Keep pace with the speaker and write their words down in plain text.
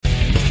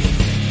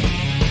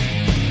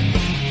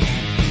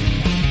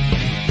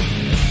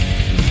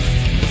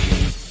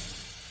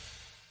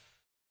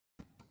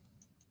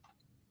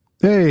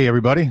Hey,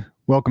 everybody.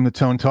 Welcome to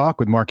Tone Talk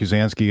with Mark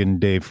Uzansky and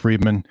Dave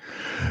Friedman.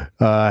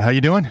 How you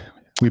doing?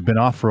 We've been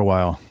off for a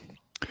while.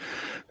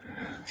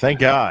 Thank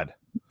God.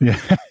 Yeah.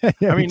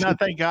 I mean, not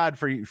thank God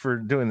for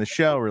doing the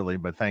show, really,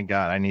 but thank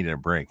God I needed a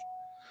break.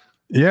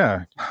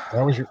 Yeah.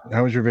 How was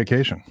your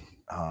vacation?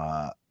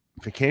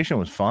 Vacation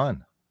was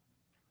fun.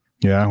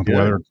 Yeah. Good.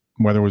 The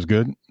weather was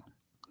good.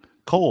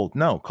 Cold.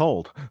 No,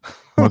 cold.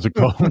 Was it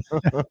cold?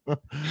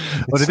 But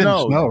it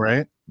didn't snow,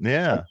 right?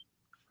 Yeah.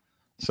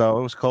 So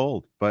it was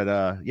cold.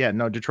 But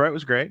no, Detroit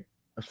was great. It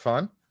was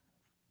fun.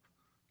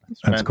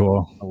 That's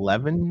cool.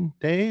 11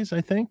 days,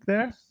 I think,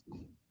 there.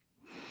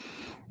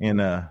 In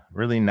a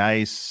really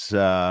nice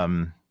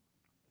Airbnb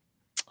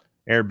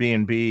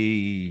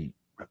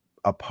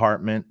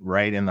apartment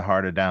right in the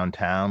heart of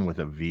downtown with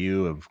a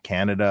view of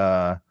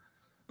Canada.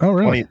 Oh,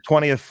 really?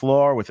 20th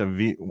floor with a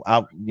view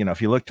out. You know,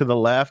 if you look to the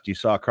left, you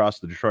saw across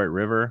the Detroit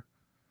River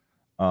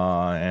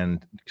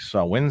and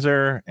saw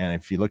Windsor. And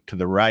if you look to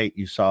the right,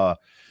 you saw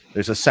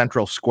there's a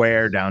central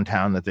square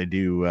downtown that they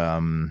do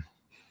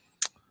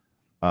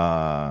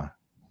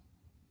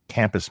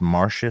Campus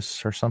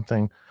Martius or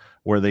something,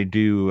 where they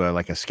do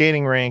like a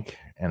skating rink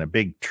and a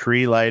big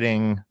tree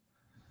lighting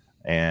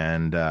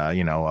and,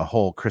 a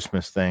whole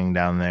Christmas thing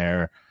down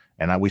there.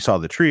 And we saw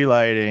the tree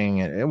lighting.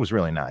 It was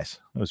really nice.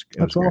 That's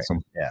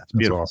awesome. Yeah, it's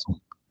beautiful. That's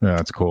awesome. Yeah,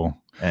 that's cool.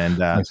 And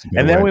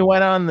then we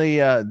went on the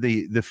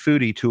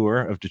foodie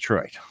tour of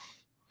Detroit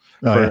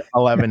for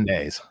 11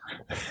 days.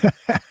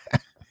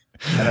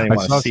 I don't even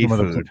want to see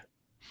food.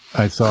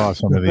 I saw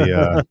some of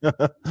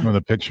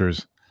the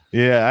pictures.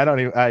 Yeah, I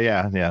don't even.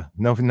 Yeah.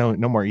 No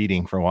more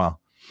eating for a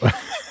while. Hey,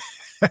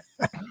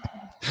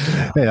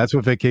 that's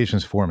what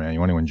vacation's for, man. You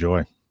want to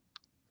enjoy.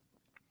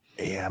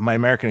 Yeah, my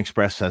American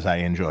Express says I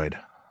enjoyed.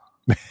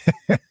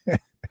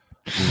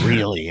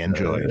 Really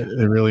enjoyed.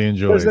 They really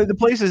enjoyed.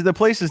 The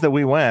places that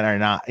we went are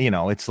not.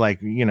 It's like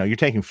you're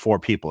taking 4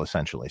 people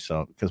essentially.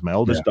 So because my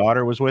oldest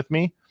daughter was with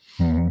me,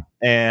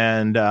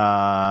 and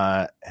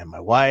my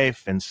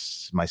wife and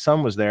my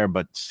son was there,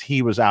 but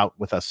he was out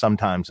with us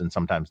sometimes and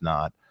sometimes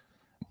not.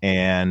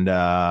 And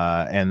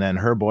then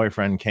her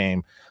boyfriend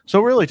came.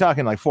 So really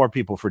talking like 4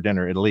 people for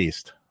dinner at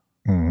least,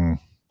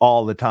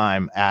 all the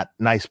time at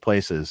nice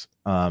places,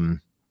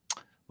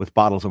 with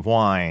bottles of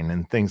wine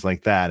and things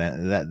like that.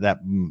 And that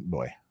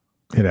boy,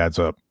 it adds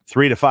up.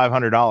 $300 to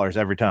 $500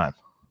 every time.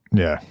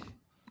 Yeah.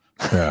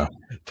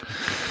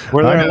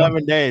 We're there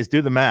 11 days.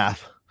 Do the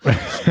math.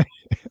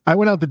 I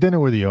went out to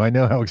dinner with you. I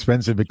know how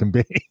expensive it can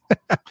be.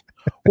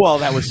 Well,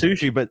 that was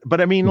sushi, but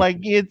I mean, like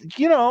if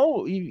you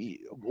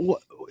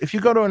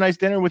go to a nice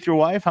dinner with your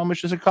wife, how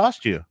much does it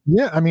cost you?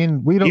 Yeah, I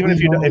mean, we don't. Even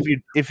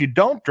if you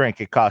don't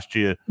drink, it costs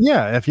you.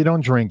 Yeah, if you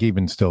don't drink,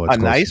 even still, it's a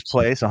nice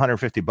place,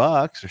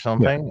 $150 or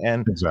something. Yeah,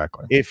 and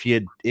exactly. If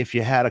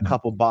you had a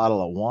couple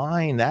bottle of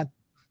wine, that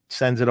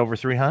sends it over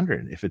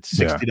 300. If it's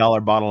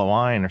 $60 bottle of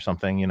wine or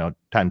something,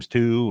 times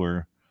 2,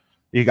 or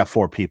you got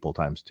 4 people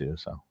times 2.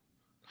 So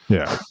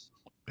yeah,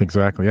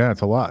 exactly. Yeah,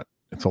 it's a lot.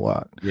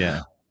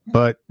 Yeah.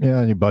 But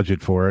you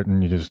budget for it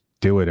and you just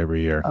do it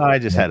every year. I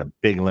just had a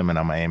big limit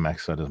on my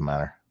Amex, so it doesn't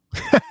matter.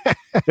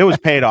 It was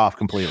paid off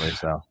completely.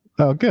 So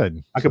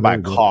good. I could buy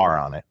a car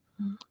on it.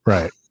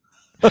 Right.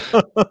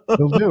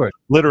 You'll do it.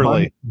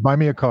 Literally. Buy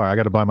me a car. I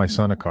got to buy my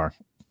son a car.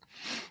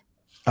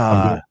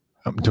 I'm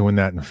doing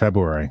that in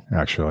February,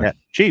 actually. Yeah,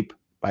 cheap.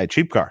 Buy a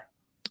cheap car.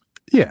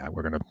 Yeah,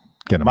 we're gonna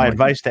get him. My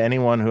advice to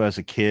anyone who has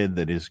a kid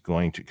that is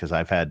going to, because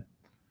I've had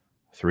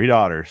 3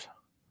 daughters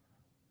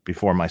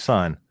before my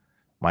son.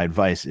 My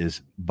advice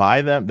is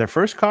buy them their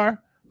first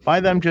car. Buy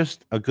them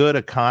just a good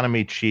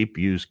economy, cheap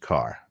used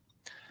car,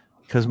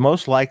 because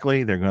most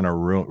likely they're going to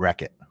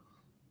wreck it.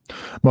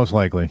 Most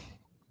likely,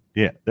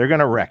 yeah, they're going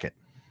to wreck it.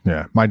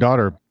 Yeah, my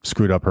daughter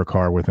screwed up her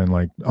car within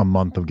like a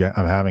month of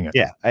having it.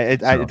 Yeah,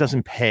 it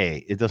doesn't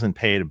pay. It doesn't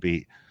pay to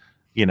be,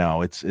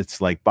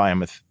 it's like buy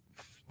them a,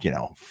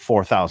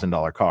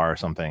 $4,000 car or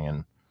something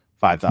and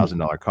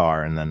 $5,000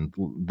 car, and then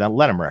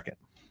let them wreck it.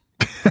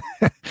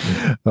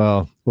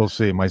 Well, we'll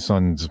see. My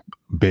son's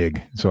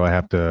big, so I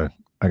got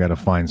to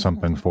find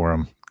something for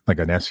him, like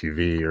an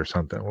SUV or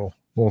something.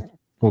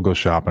 We'll go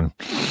shopping.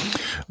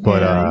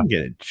 But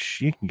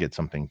you can get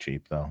something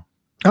cheap though.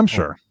 I'm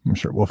sure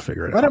we'll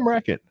figure it out. Let him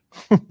wreck it.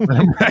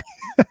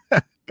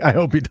 I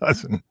hope he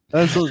doesn't.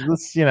 That's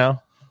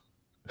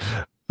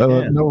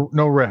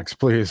no wrecks,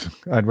 please.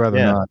 I'd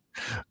rather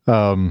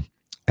not.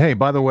 Hey,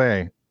 by the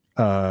way,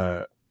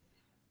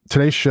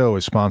 today's show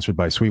is sponsored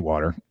by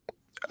Sweetwater.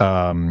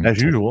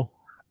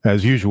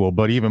 As usual,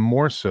 but even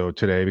more so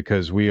today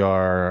because we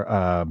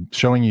are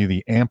showing you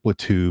the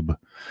Amplitube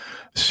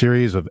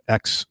series of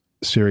X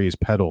series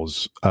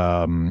pedals.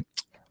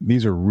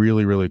 These are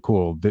really, really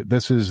cool.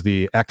 This is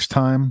the X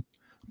Time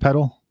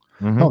pedal.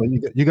 Mm-hmm. Oh,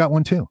 you got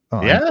one too.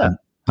 Oh, yeah,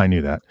 I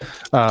knew that.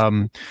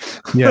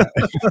 Yeah.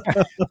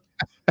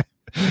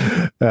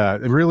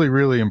 Really,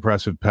 really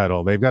impressive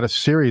pedal. They've got a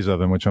series of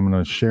them, which I'm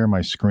going to share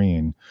my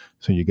screen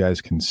so you guys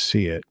can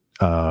see it.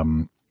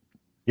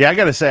 Yeah, I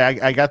got to say,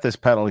 I got this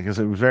pedal because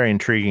it was very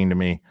intriguing to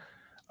me.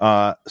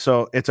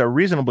 So it's a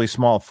reasonably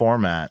small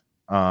format.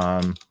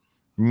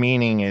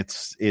 meaning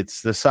it's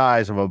the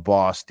size of a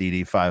Boss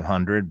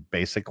DD500,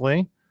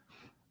 basically.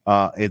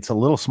 It's a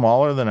little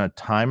smaller than a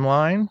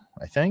Timeline,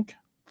 I think.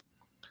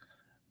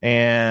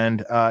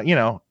 And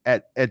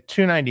at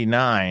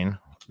 $299,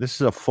 this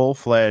is a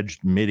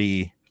full-fledged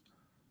MIDI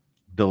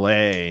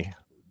delay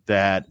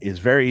that is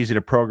very easy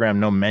to program.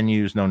 No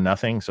menus, no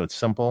nothing, so it's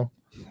simple.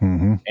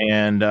 Mm-hmm.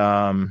 And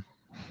I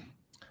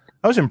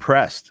was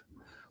impressed.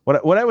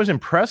 What I was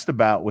impressed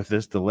about with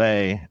this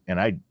delay,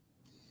 and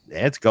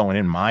it's going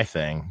in my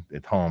thing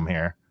at home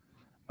here,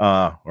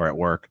 or at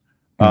work,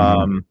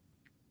 was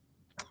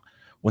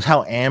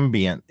how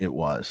ambient it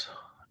was.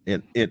 It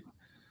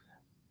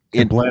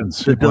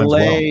blends.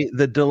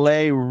 The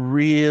delay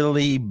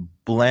really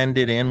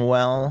blended in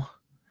well,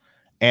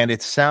 and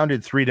it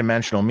sounded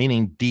three-dimensional,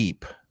 meaning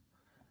deep,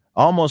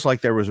 almost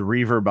like there was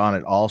reverb on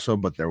it also,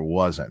 but there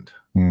wasn't.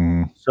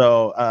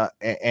 So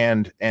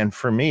and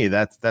for me,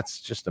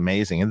 that's just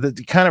amazing. And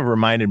it kind of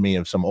reminded me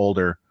of some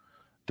older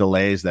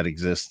delays that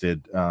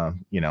existed, old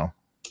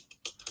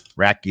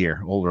rack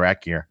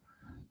gear.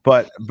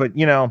 But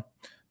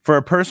for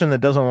a person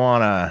that doesn't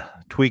want to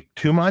tweak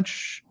too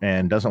much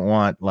and doesn't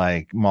want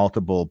like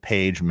multiple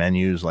page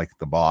menus like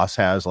the Boss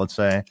has, let's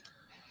say,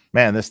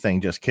 man, this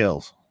thing just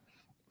kills.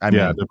 I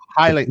mean,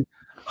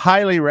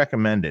 highly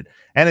recommended.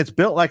 And it's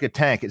built like a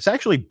tank. It's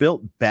actually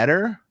built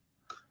better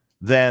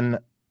than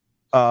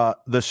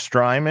the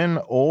Strymon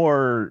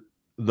or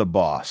the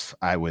Boss,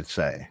 I would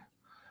say.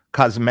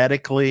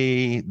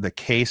 Cosmetically, the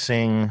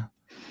casing,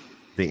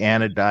 the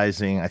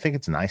anodizing, I think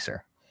it's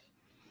nicer.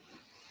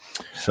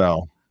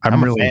 So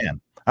I'm a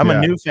fan. I'm a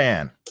new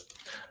fan.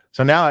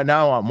 So now I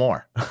want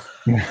more.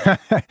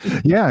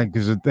 Yeah,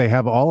 because they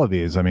have all of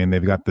these. I mean,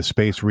 they've got the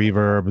space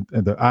reverb.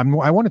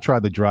 I want to try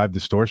the drive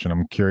distortion.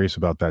 I'm curious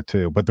about that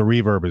too, but the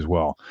reverb as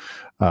well.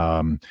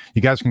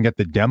 You guys can get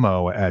the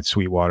demo at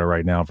Sweetwater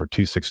right now for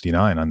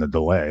 $269 on the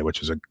delay,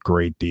 which is a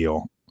great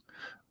deal.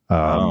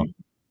 So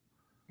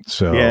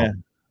yeah,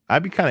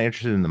 I'd be kind of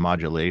interested in the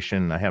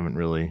modulation. I haven't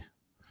really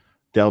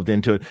delved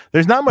into it.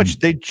 There's not much.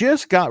 They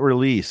just got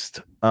released.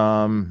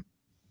 Funny,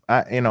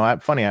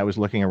 I was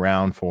looking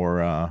around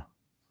for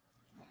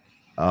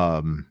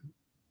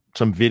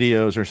some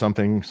videos or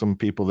something, some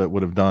people that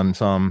would have done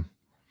some.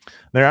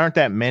 There aren't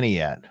that many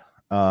yet,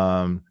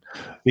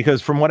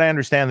 because from what I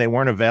understand, they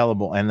weren't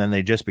available, and then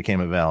they just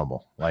became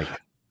available.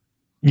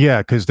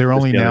 Because they're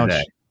only now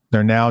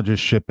they're now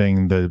just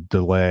shipping the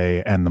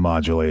delay and the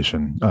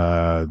modulation.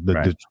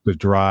 The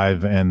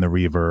drive and the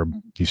reverb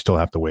you still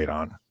have to wait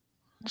on.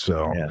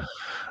 So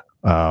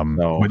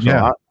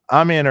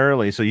I'm in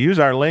early, so use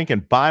our link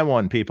and buy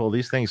one, people.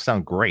 These things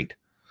sound great.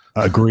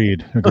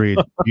 Agreed.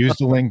 Use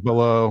the link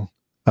below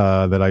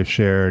that I've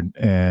shared,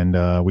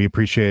 and we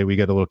appreciate it. We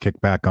get a little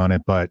kickback on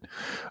it, but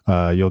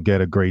you'll get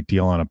a great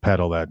deal on a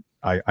pedal that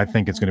I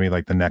think it's going to be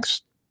like the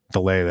next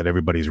delay that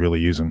everybody's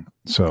really using.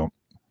 So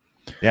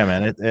yeah,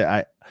 man,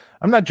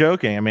 I'm not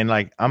joking. I mean,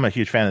 like, I'm a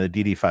huge fan of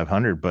the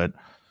DD500, but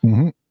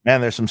man,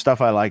 there's some stuff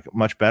I like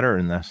much better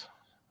in this.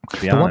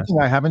 The one thing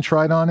I haven't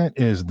tried on it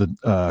is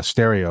the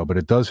stereo, but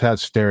it does have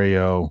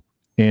stereo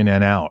in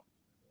and out.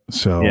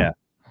 So yeah,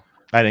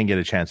 I didn't get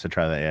a chance to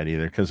try that yet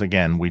either, because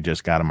again, we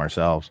just got them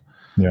ourselves.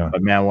 Yeah,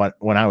 but man,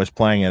 when I was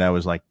playing it, I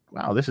was like,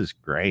 wow, this is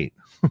great.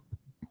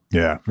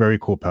 Yeah, very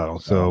cool pedal.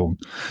 So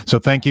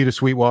thank you to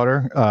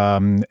Sweetwater,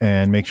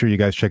 and make sure you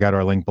guys check out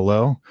our link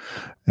below,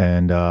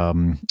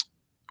 and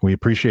we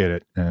appreciate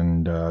it.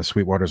 And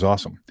Sweetwater's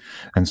awesome,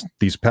 and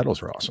these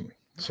pedals are awesome.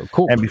 So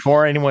cool. And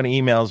before anyone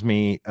emails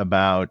me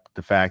about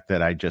the fact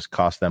that I just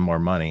cost them more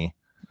money,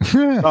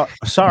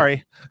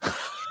 sorry.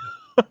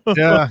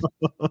 Yeah.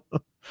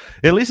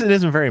 At least it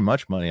isn't very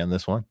much money on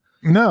this one.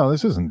 No,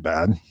 this isn't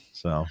bad.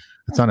 So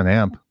it's on an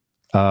amp.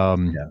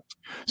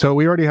 So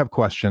we already have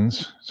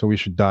questions, so we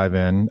should dive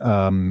in.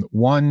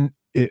 One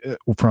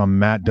from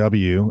Matt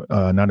W,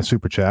 not a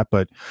super chat,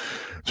 but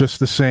just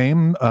the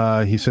same.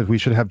 He said we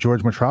should have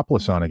George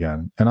Metropolis on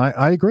again. And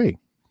I agree.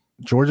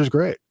 George is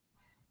great.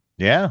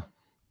 Yeah.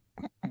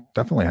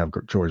 Definitely have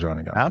George on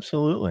again.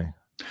 Absolutely.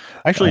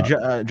 Actually,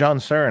 John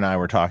Sir and I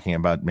were talking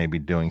about maybe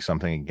doing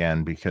something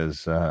again,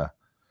 because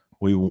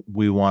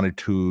we wanted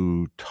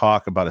to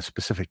talk about a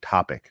specific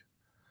topic,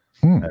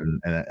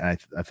 and I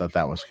thought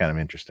that was kind of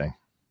interesting.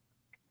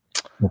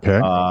 Okay,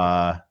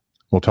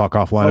 we'll talk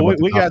offline.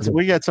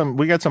 We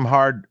got some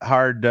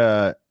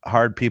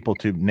hard people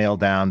to nail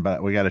down,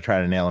 but we got to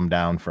try to nail them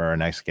down for our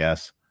next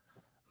guest.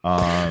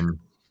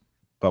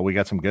 But we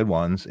got some good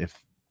ones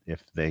if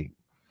they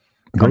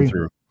come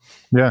through.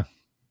 Yeah.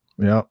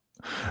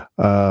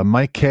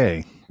 Mike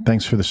K,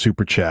 thanks for the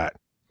super chat.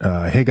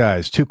 Hey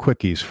guys, two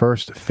quickies.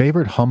 First,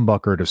 favorite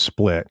humbucker to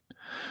split,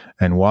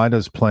 and why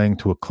does playing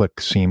to a click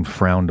seem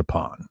frowned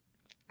upon?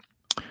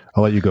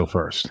 I'll let you go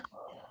first.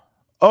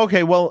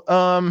 Okay, well,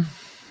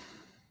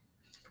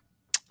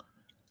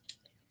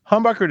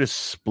 humbucker to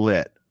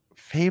split.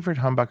 Favorite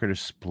humbucker to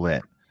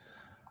split.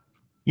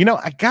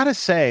 I gotta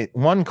say,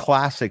 one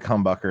classic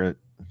humbucker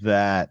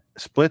that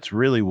splits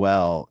really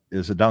well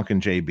is a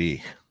Duncan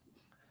JB.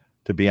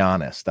 To be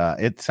honest,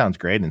 it sounds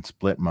great in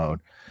split mode.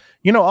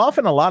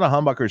 Often a lot of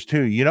humbuckers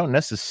too, you don't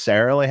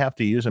necessarily have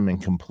to use them in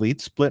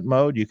complete split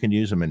mode. You can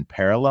use them in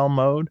parallel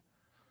mode,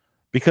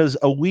 because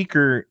a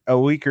weaker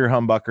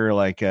humbucker,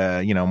 like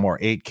more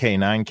 8K,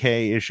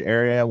 9K ish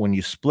area, when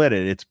you split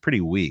it, it's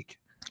pretty weak.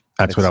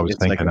 That's what I was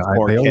thinking. Like a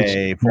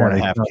 4K,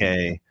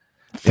 4.5K.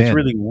 It's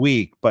really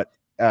weak, but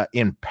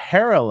in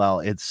parallel,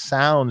 it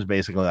sounds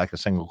basically like a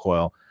single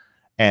coil,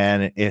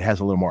 and it has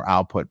a little more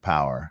output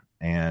power.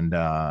 And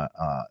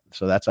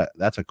so that's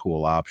a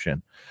cool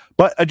option.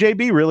 But a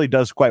JB really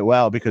does quite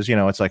well because,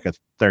 it's like a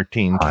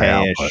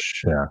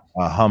 13K-ish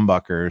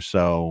humbucker.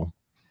 So,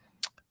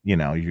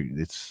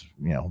 it's,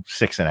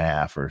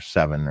 6.5 or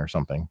 7 or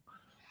something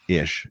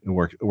ish. It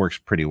works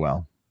pretty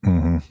well.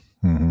 Mm-hmm.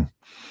 Mm-hmm.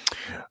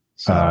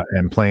 So,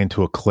 and playing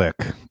to a click,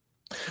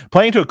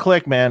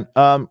 man.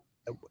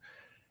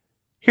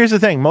 Here's the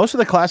thing. Most of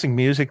the classic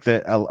music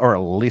or at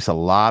least a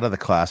lot of the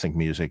classic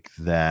music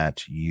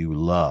that you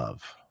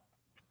love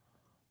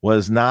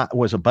was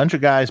a bunch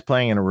of guys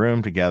playing in a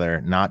room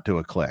together, not to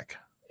a click.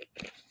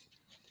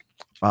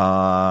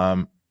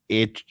 Rick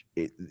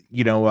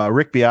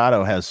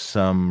Beato has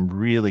some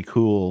really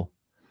cool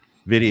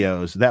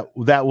videos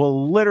that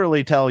will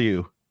literally tell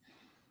you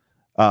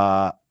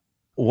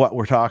what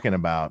we're talking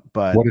about,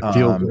 but what it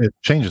feels, it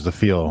changes the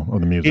feel of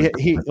the music.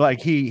 He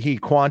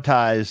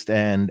quantized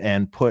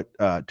and put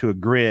to a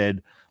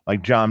grid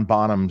like John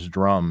Bonham's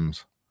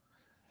drums,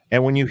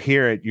 and when you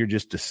hear it, you're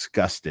just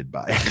disgusted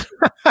by it.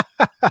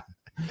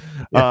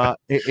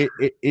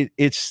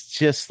 It's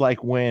just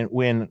like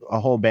when a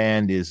whole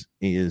band is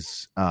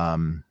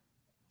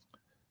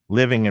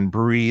living and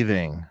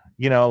breathing.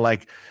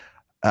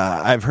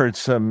 I've heard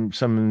some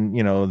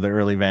the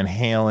early Van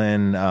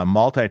Halen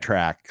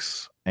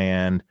multi-tracks.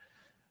 And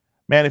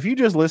man, if you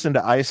just listen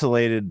to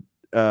isolated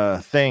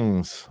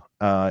things,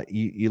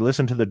 you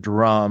listen to the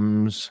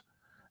drums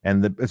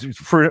and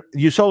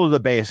you solo the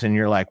bass and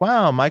you're like,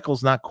 wow,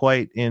 Michael's not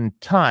quite in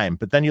time.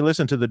 But then you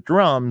listen to the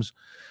drums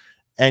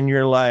and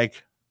you're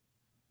like,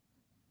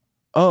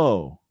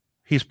 oh,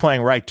 he's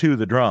playing right to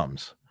the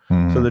drums.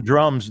 Mm. So the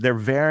drums, they're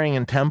varying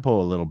in tempo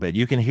a little bit.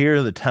 You can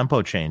hear the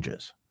tempo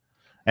changes.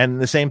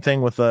 And the same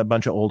thing with a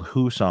bunch of old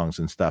Who songs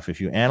and stuff. If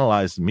you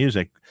analyze the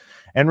music,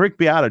 and Rick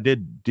Beato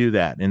did do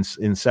that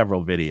in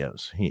several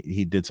videos.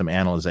 He did some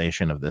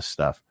analyzation of this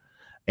stuff,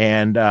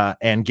 and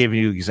give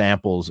you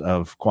examples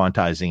of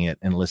quantizing it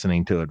and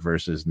listening to it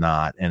versus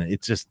not. And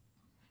it's just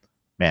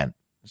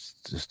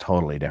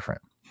totally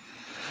different.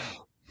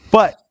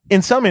 But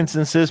in some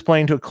instances,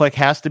 playing to a click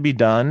has to be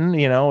done.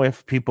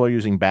 If people are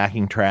using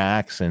backing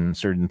tracks and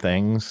certain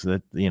things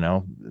that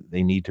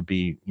they need to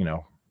be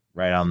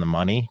right on the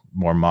money,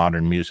 more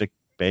modern music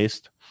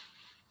based.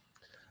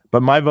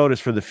 But my vote is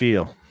for the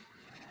feel.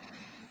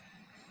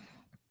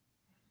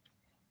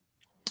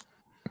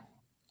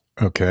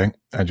 Okay,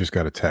 I just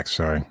got a text.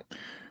 Sorry.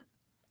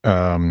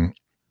 Yeah,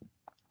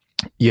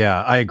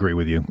 I agree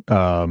with you.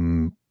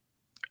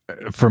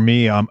 For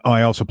me,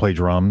 I also play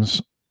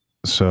drums,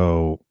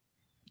 so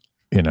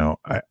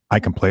I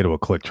can play to a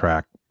click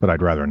track, but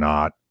I'd rather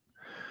not.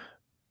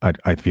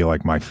 I feel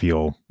like my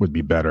feel would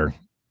be better.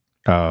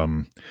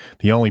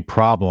 The only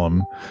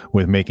problem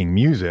with making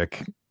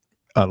music,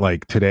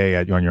 like today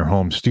on your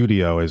home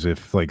studio, is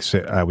if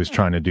say I was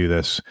trying to do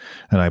this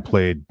and I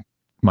played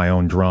my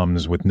own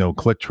drums with no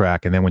click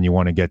track, and then when you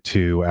want to get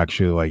to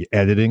actually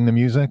editing the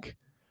music,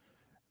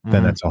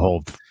 then that's a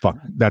whole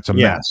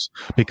mess,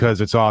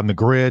 because it's on the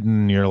grid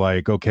and you're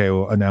like, okay,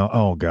 well now,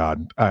 oh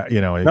god,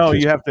 you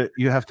have to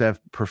have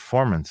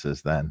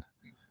performances. Then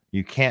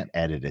you can't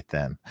edit it.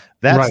 Then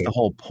that's right. The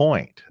whole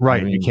point,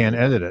 right? You can't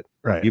edit it,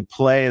 right? You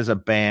play as a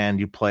band,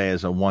 you play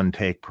as a one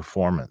take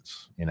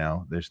performance.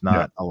 There's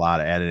not a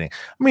lot of editing.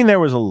 I mean, there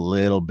was a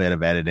little bit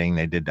of editing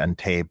they did on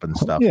tape and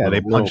stuff. Yeah,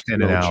 they punched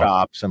in and out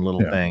chops and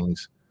little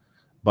things,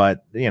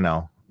 but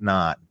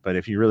not. But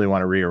if you really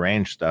want to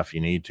rearrange stuff,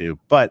 you need to.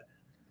 But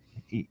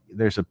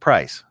there's a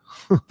price.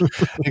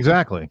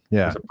 Exactly.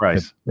 Yeah, there's a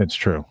price. It's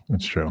true.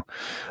 It's true.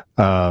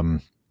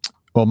 Well,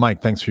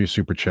 Mike, thanks for your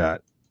super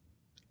chat.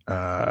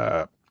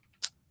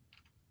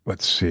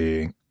 Let's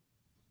see.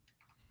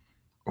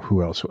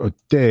 Who else? Oh,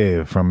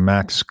 Dave from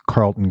Max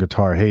Carlton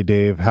Guitar. Hey,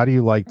 Dave, how do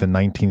you like the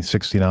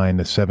 1969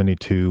 to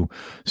 72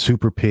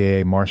 Super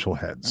PA Marshall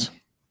heads?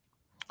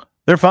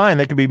 They're fine.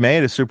 They can be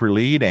made a super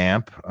lead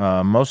amp.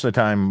 Most of the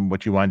time,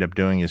 what you wind up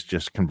doing is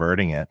just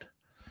converting it.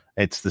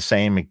 It's the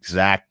same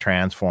exact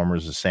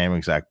transformers, the same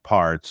exact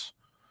parts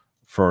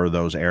for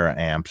those era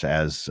amps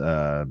as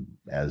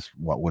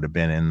what would have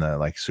been in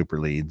the super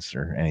leads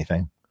or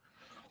anything.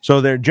 So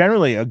they're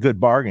generally a good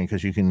bargain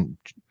because you can,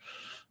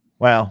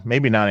 well,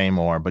 maybe not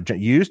anymore, but you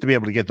used to be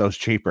able to get those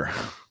cheaper.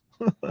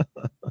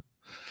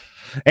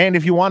 And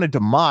if you wanted to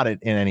mod it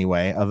in any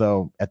way,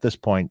 although at this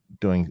point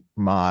doing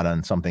mod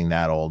on something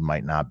that old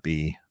might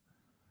be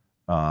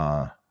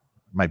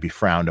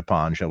frowned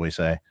upon, shall we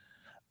say.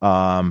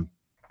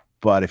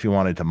 But if you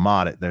wanted to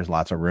mod it, there's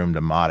lots of room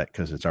to mod it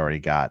because it's already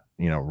got,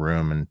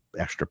 room and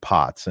extra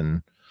pots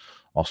and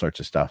all sorts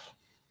of stuff.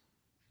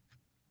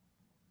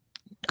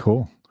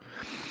 Cool.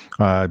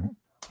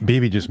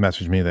 BB just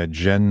messaged me that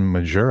Jen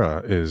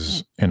Majura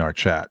is in our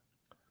chat.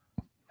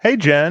 Hey,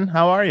 Jen,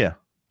 how are you?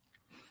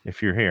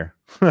 If you're here.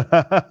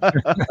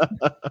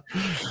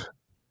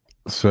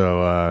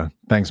 So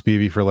thanks,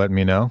 BB, for letting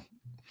me know.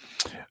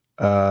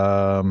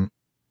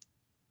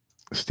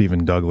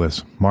 Stephen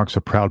Douglas, Mark's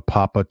a proud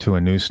papa to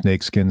a new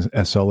snakeskin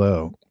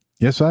SLO.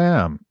 Yes, I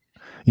am.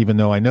 Even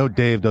though I know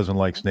Dave doesn't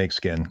like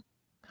snakeskin.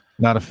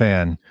 Not a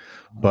fan.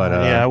 But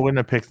yeah, I wouldn't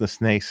have picked the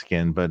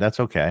snakeskin, but that's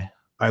okay.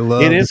 I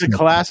love it. Is a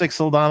classic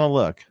Soldano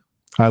look.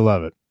 I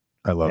love it.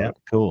 I love it.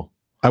 Cool.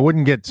 I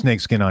wouldn't get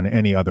snakeskin on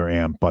any other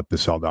amp but the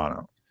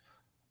Soldano.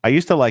 I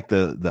used to like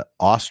the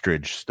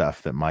ostrich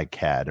stuff that Mike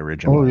had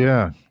originally. Oh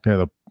yeah.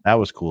 That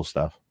was cool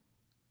stuff.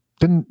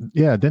 Didn't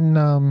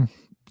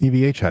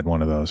EVH had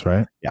one of those,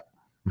 right? Yeah.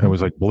 It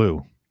was like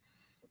blue.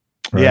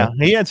 Right? Yeah,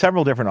 he had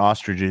several different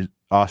ostrich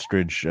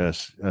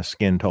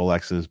skin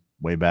Tolexes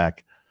way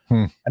back.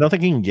 I don't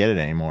think you can get it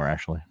anymore,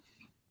 actually.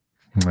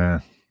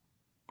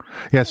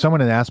 Yeah,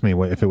 someone had asked me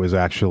if it was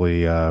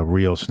actually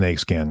real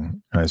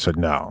snakeskin, and I said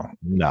no.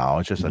 No,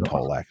 it's just a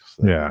Tolex.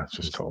 Yeah, it's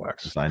just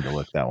Tolex. Designed to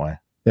look that way.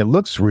 It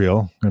looks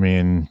real. I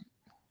mean,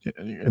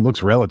 it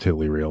looks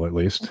relatively real, at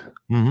least.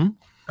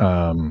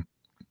 Mm-hmm.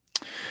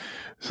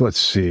 So let's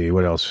see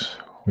what else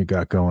we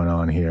got going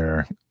on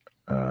here.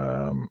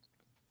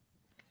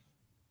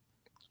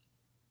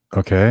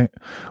 Okay.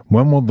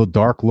 When will the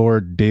Dark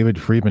Lord David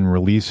Friedman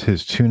release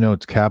his 2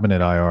 notes cabinet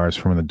IRs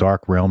from the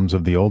dark realms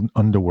of the old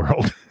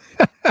underworld?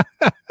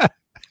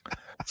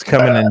 It's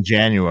coming in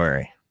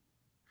January.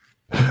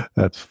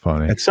 That's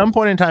funny. At some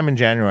point in time in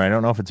January, I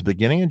don't know if it's the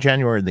beginning of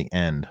January or the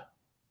end.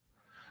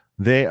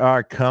 They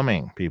are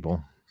coming,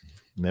 people.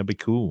 They'll be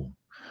cool.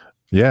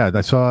 Yeah,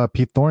 I saw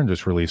Pete Thorne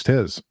just released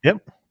his.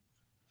 Yep.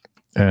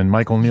 And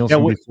Michael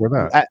Nielsen before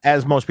that.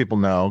 As most people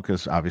know,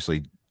 because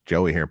obviously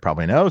Joey here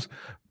probably knows,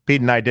 Pete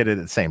and I did it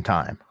at the same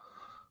time.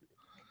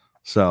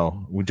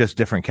 So we're just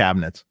different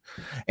cabinets.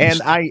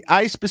 And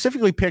I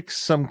specifically picked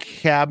some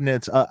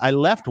cabinets. I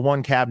left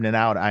one cabinet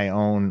out. I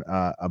own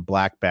a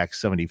Blackback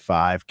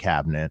 75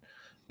 cabinet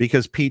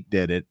because Pete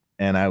did it.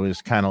 And I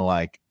was kind of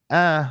like,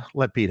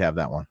 let Pete have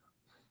that one.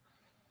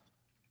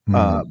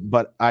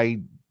 But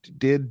I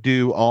did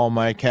do all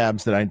my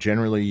cabs that I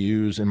generally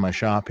use in my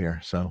shop here.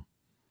 So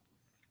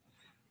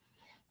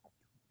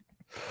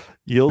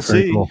you'll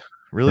see. Cool.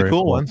 Really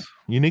cool ones,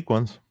 unique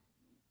ones.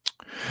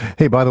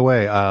 Hey, by the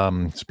way,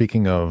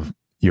 speaking of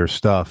your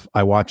stuff,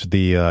 I watched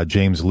the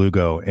James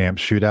Lugo amp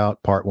shootout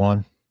part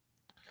 1.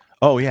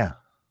 Oh yeah.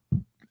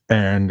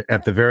 And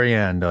at the very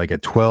end, like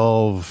at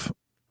 12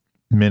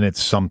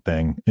 minutes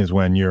something is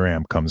when your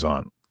amp comes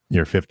on,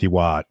 your 50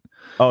 watt.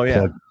 Oh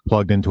yeah.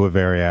 Plugged into a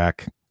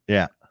Variac.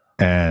 Yeah.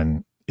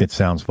 And it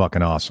sounds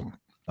fucking awesome.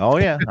 Oh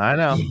yeah, I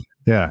know.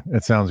 Yeah,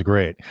 it sounds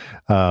great.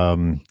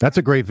 That's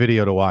a great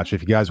video to watch.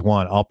 If you guys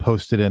want, I'll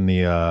post it in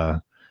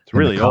the it's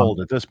really old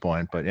at this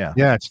point, but yeah.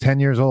 Yeah, it's 10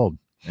 years old.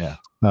 Yeah.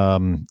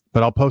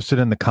 But I'll post it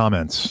in the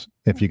comments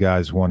if you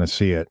guys want to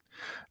see it.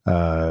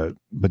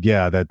 But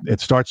yeah, that it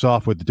starts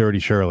off with the Dirty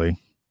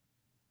Shirley.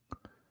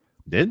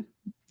 Did?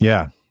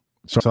 Yeah.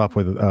 Starts off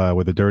with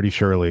the Dirty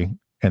Shirley,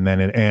 and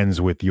then it ends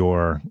with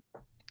your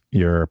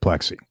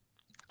Plexi.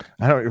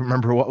 I don't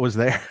remember what was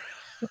there.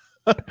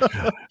 It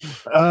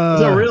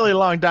was a really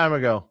long time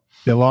ago.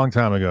 A long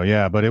time ago,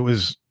 yeah, but it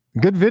was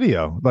good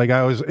video. Like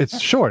it's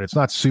short, it's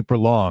not super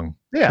long.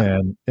 Yeah.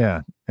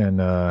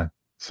 And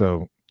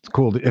so it's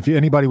cool. If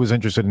anybody was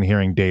interested in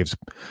hearing Dave's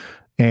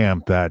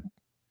amp that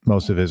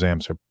most of his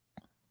amps are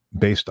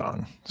based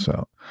on.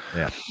 So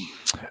yeah.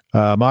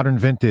 Modern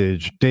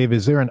Vintage. Dave,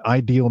 is there an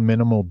ideal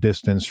minimal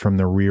distance from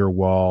the rear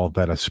wall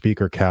that a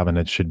speaker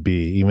cabinet should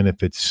be, even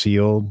if it's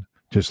sealed,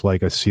 just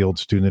like a sealed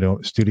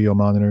studio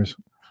monitors?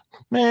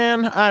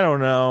 Man, I don't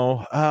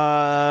know.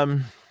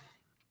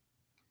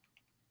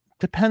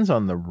 Depends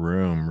on the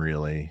room,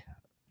 really,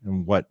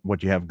 and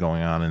what you have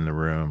going on in the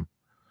room.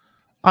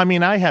 I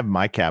mean, I have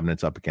my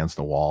cabinets up against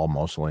the wall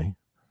mostly,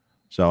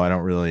 so I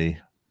don't really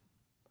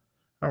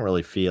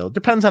feel. It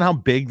depends on how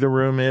big the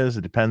room is.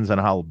 It depends on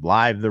how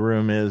live the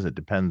room is. It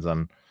depends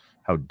on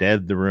how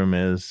dead the room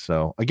is.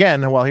 So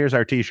again, well, here's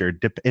our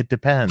T-shirt. It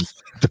depends.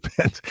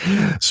 Depends.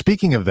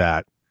 Speaking of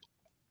that,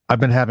 I've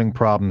been having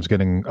problems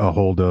getting a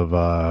hold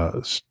of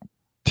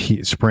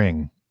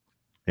Spring,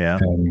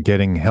 and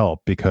getting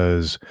help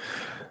because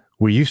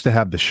we used to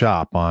have the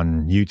shop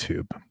on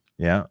YouTube,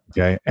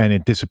 okay, and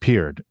it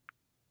disappeared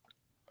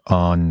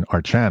on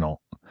our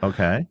channel,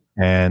 okay,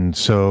 and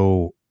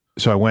so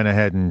I went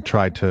ahead and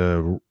tried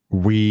to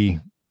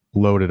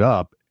reload it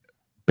up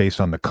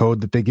based on the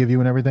code that they give you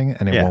and everything,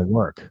 and it won't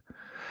work.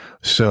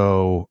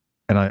 So.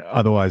 And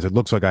otherwise, it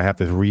looks like I have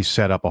to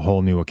reset up a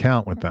whole new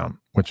account with them,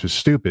 which is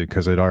stupid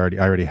because I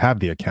already have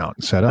the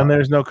account set up. And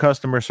there's no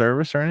customer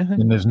service or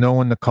anything. And there's no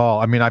one to call.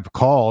 I mean, I've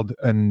called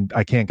and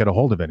I can't get a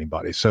hold of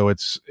anybody, so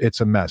it's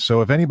a mess. So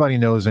if anybody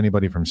knows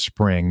anybody from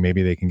Spring,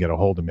 maybe they can get a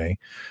hold of me,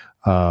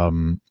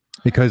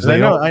 because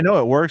I know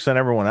it works on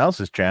everyone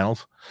else's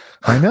channels.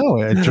 I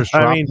know it just.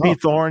 I mean,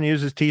 Pete Thorne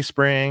uses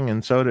Teespring,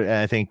 and so do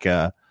I think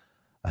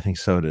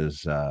so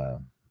does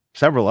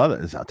several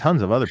others,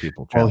 tons of other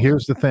people. Well,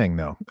 here's the thing,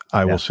 though.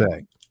 I will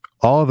say,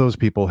 all of those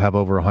people have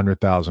over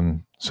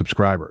 100,000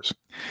 subscribers.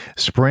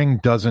 Spring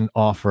doesn't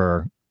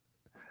offer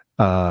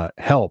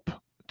help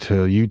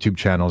to YouTube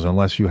channels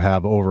unless you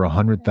have over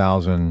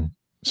 100,000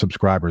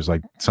 subscribers,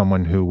 like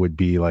someone who would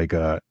be like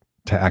to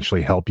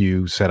actually help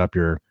you set up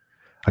your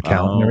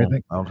account and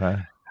everything. Okay.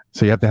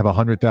 So you have to have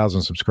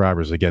 100,000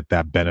 subscribers to get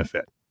that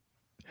benefit.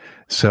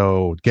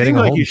 So getting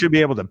like you should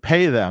be able to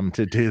pay them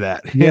to do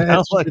that.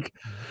 Yeah,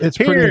 it's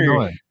pretty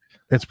annoying.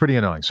 It's pretty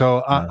annoying.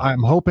 So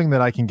I'm hoping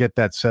that I can get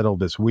that settled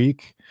this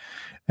week,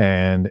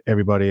 and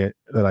everybody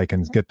that I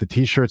can get the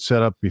T-shirt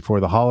set up before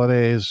the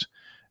holidays.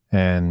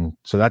 And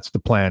so that's the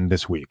plan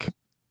this week,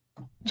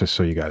 just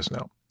so you guys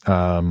know.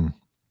 All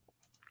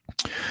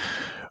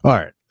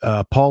right.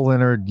 Paul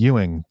Leonard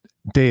Ewing.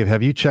 Dave,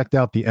 have you checked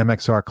out the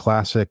MXR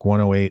Classic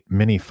 108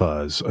 Mini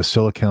Fuzz, a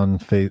silicone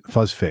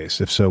fuzz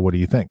face? If so, what do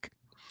you think?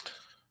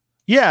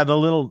 Yeah,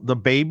 the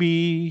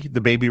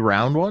baby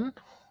round one.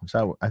 Is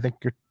that what I think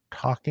you're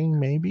talking?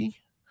 Maybe.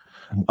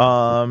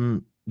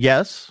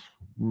 Yes,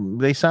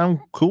 they sound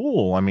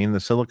cool. I mean,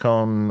 the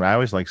silicone. I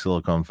always like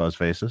silicone fuzz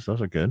faces.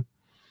 Those are good.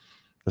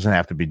 Doesn't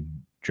have to be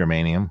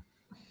germanium.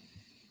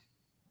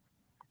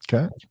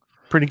 Okay,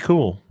 pretty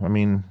cool. I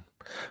mean,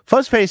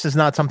 fuzz face is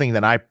not something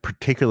that I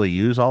particularly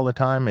use all the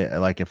time.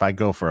 Like if I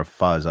go for a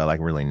fuzz, I like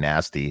really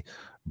nasty,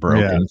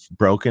 broken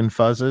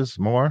fuzzes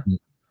more.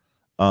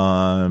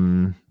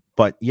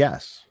 But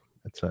yes,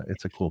 it's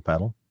a cool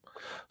pedal.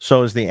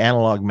 So is the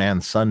Analog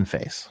Man Sun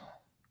Face.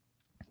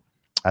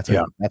 That's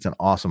an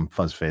awesome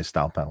fuzz face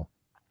style pedal.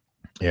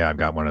 Yeah, I've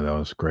got one of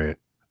those. Great.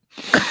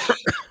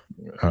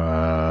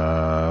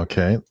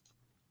 Okay.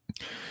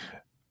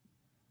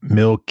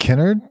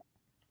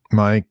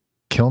 Mike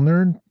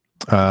Kilnerd.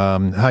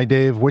 Hi,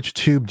 Dave. Which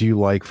tube do you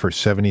like for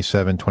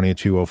 77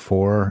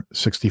 2204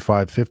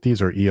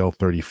 6550s or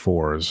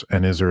EL34s?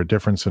 And is there a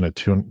difference in a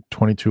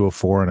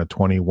 2204 and a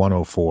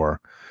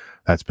 2104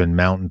 that's been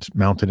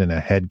mounted in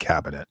a head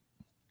cabinet?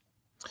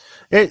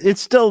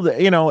 It's still,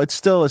 it's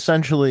still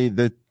essentially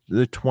the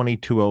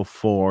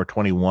 2204,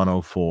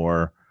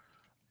 2104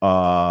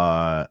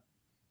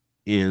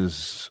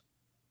 is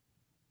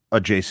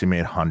a JCM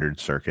 800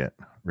 circuit,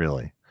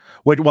 really.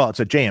 Well, it's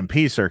a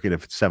JMP circuit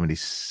if it's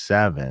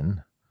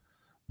 77,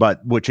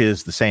 but which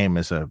is the same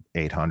as a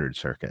 800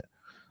 circuit.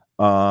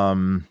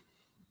 So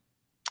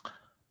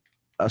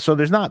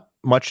there's not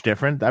much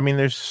different. I mean,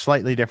 there's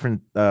slightly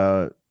different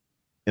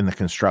in the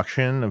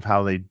construction of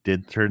how they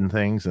did certain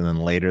things, and then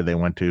later they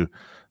went to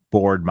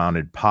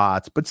board-mounted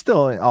pots. But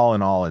still, all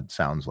in all, it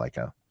sounds like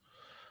an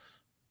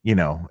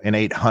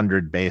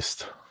 800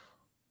 based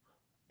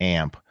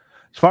amp.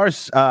 As far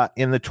as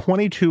in the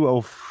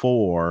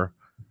 2204.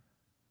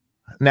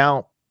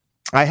 Now,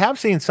 I have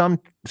seen some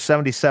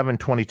 77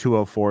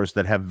 2204s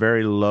that have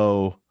very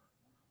low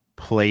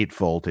plate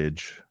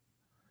voltage,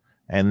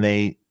 and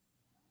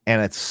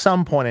at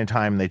some point in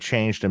time they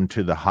changed them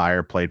to the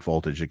higher plate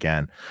voltage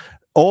again.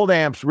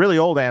 Really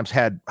old amps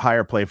had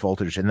higher plate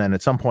voltage, and then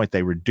at some point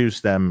they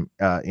reduced them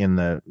in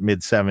the mid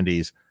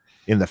 70s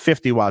in the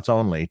 50 watts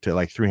only to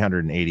like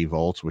 380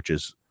 volts, which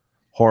is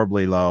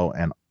horribly low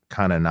and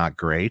kind of not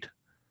great.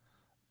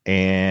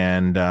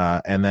 And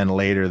then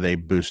later they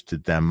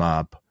boosted them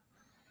up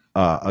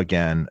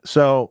again.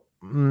 So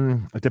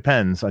it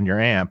depends on your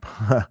amp,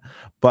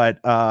 but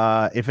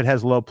if it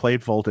has low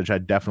plate voltage,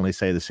 I'd definitely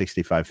say the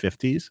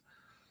 6550s,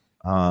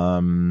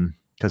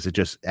 because it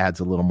just adds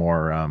a little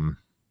more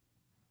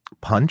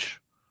punch,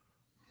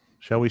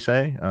 shall we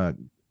say,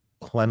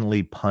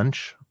 cleanly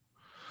punch.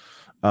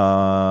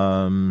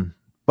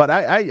 But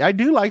I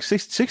do like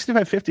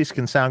 6550s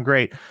can sound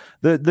great.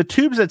 The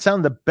tubes that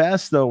sound the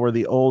best, though, were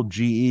the old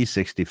GE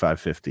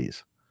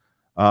 6550s.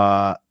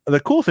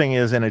 The cool thing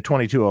is in a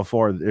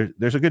 2204,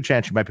 there's a good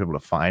chance you might be able to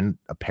find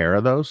a pair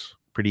of those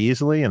pretty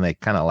easily, and they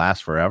kind of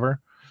last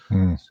forever.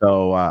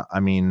 So, I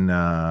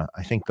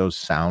think those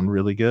sound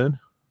really good.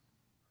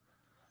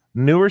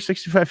 Newer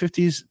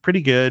 6550s,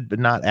 pretty good, but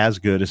not as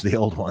good as the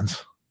old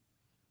ones.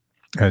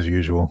 As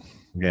usual.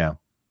 Yeah.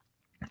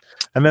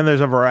 And then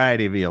there's a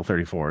variety of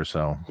EL34s,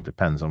 so it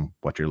depends on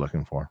what you're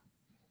looking for.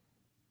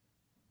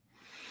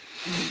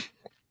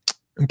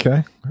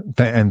 Okay.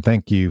 And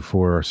thank you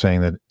for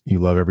saying that you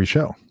love every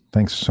show.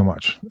 Thanks so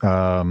much.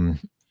 There's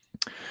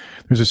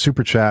a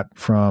super chat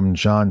from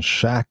John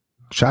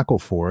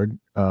Shackleford,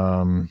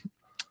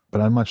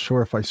 but I'm not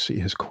sure if I see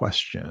his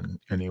question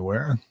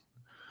anywhere.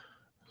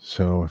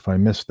 So if I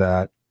missed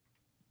that,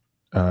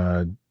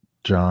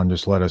 John,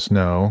 just let us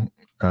know.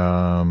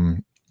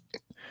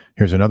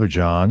 Here's another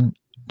John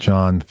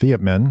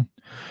Thiepman.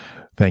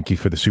 Thank you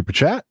for the super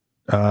chat.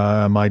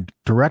 My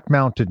direct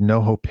mounted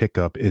NoHo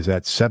pickup is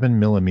at 7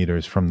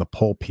 millimeters from the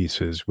pole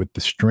pieces with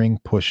the string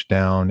pushed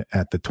down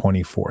at the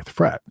 24th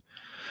fret.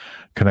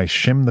 Can I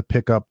shim the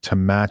pickup to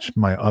match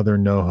my other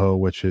NoHo,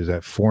 which is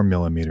at 4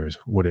 millimeters?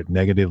 Would it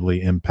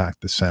negatively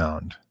impact the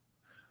sound?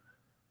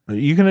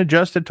 You can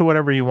adjust it to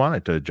whatever you want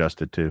it to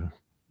adjust it to.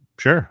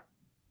 Sure.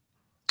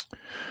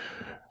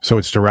 So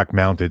it's direct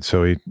mounted.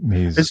 So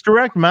it's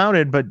direct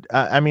mounted, but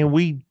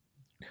we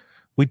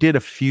We did it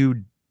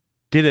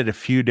a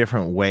few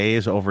different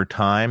ways over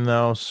time,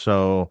 though.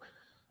 So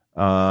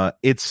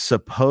it's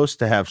supposed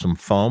to have some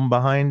foam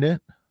behind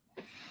it,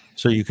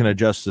 so you can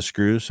adjust the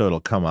screws so it'll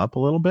come up a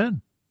little bit.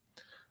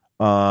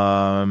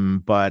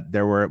 But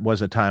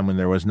was a time when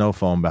there was no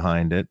foam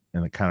behind it,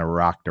 and it kind of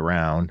rocked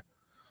around.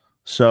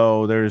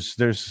 So there's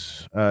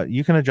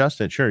you can adjust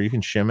it. Sure, you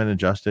can shim and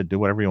adjust it, do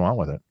whatever you want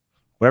with it,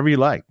 whatever you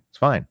like. It's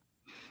fine.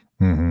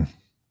 Mm-hmm.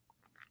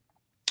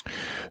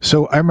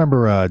 So I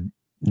remember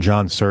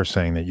John Sir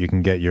saying that you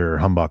can get your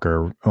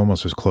humbucker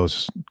almost as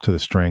close to the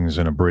strings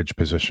in a bridge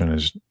position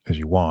as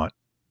you want.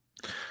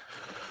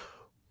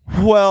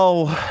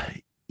 Well,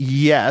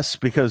 yes,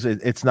 because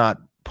it's not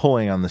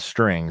pulling on the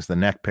strings. The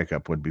neck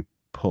pickup would be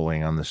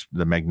pulling on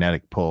the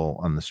magnetic pull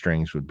on the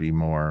strings would be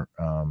more,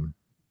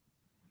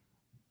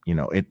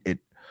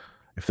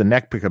 if the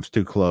neck pickup's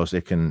too close,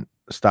 it can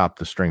stop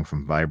the string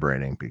from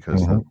vibrating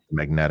because the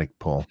magnetic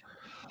pull.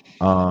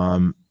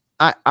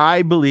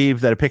 I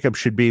believe that a pickup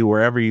should be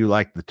wherever you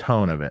like the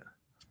tone of it.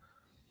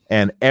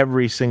 And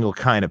every single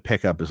kind of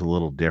pickup is a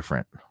little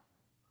different.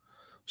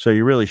 So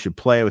you really should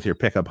play with your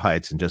pickup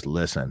heights and just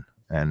listen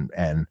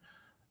and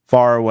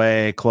far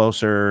away,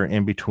 closer,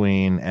 in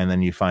between, and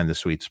then you find the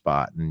sweet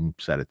spot and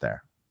set it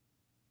there.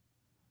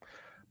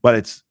 But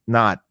it's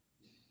not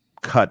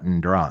cut and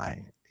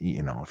dry.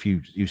 If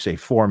you say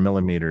 4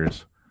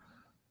 millimeters,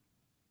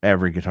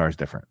 every guitar is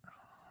different.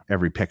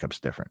 Every pickup's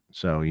different,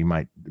 so you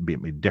might be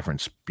a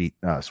different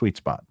sweet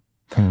spot.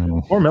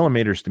 4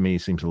 millimeters to me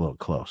seems a little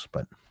close,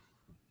 but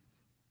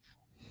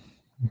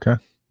okay.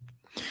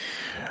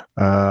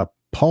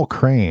 Paul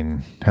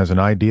Crane has an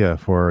idea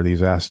for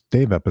these Ask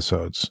Dave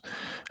episodes.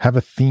 Have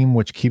a theme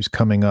which keeps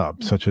coming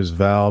up, such as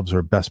valves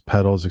or best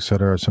pedals,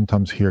 etc.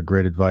 Sometimes hear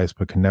great advice,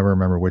 but can never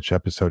remember which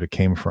episode it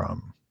came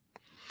from.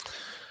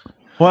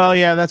 Well,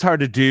 yeah, that's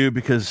hard to do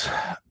because,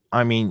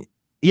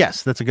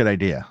 yes, that's a good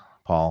idea,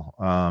 Paul.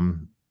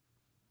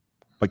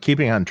 But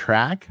keeping on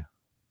track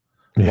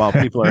while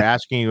people are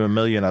asking you a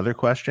million other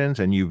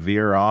questions and you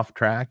veer off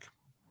track,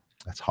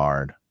 that's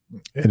hard.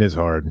 It is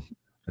hard.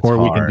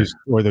 We can just,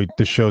 or the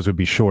shows would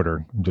be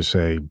shorter. Just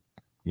say,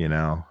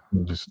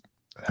 just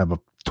have a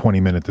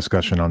 20-minute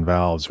discussion on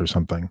valves or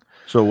something.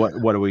 So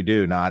what do we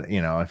do? Not,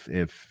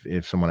 if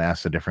someone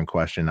asks a different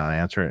question, not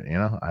answer it,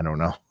 I don't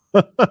know.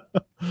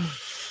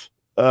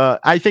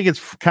 I think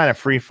it's kind of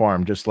free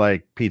form, just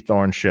like Pete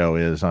Thorne's show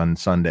is on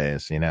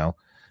Sundays,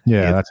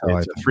 Yeah, that's how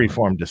it's a free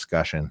form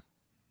discussion.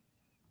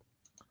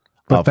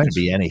 But to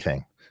be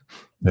anything.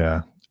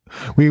 Yeah.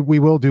 We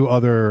will do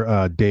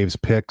other Dave's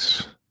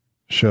Picks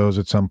shows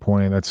at some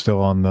point. That's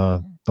still on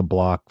the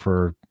block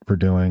for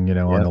doing,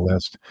 on the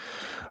list.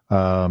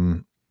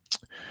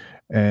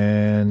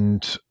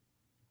 And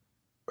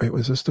wait,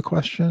 was this the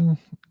question?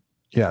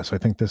 Yes, I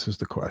think this is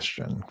the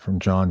question from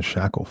John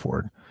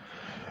Shackelford.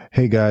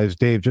 Hey guys,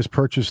 Dave just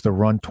purchased the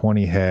Run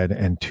 20 head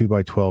and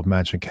 2x12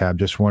 matching cab.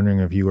 Just wondering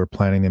if you are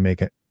planning to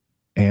make it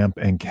amp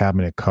and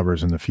cabinet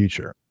covers in the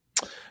future.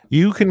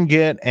 You can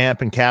get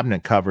amp and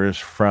cabinet covers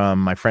from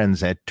my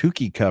friends at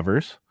Tukey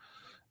Covers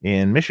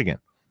in Michigan.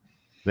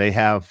 They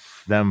have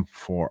them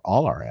for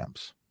all our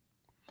amps.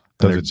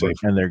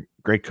 And they're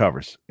great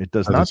covers. It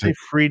does not say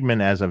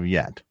Friedman as of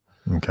yet.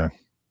 Okay.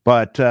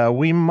 But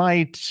we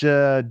might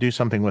do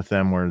something with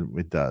them where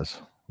it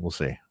does. We'll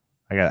see.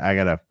 I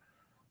got to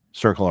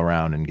circle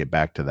around and get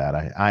back to that.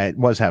 I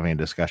was having a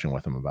discussion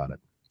with them about it.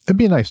 It'd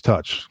be a nice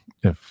touch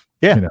if,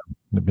 it'd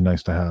be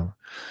nice to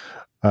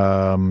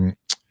have.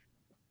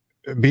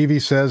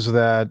 BV says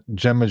that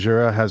Jem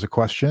Majura has a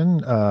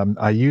question.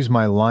 I use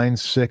my Line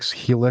 6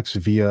 Helix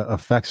via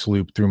effects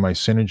loop through my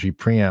Synergy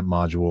preamp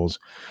modules,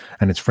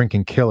 and it's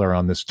freaking killer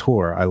on this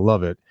tour. I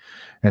love it.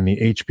 And the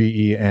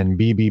HBE and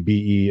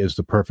BBBE is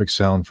the perfect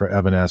sound for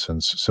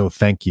Evanescence. So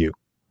thank you.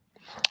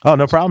 Oh,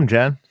 no problem,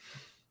 Jen.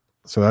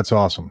 So that's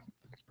awesome.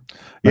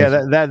 Yeah,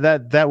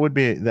 that would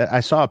be that. I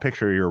saw a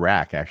picture of your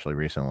rack actually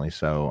recently,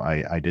 so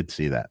I did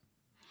see that.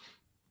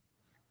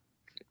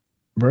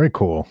 Very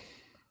cool.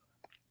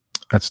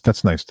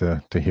 That's nice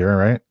to hear,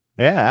 right?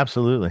 Yeah,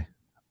 absolutely.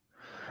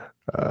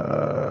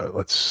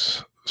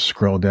 Let's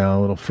scroll down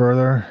a little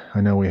further.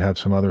 I know we have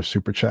some other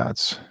super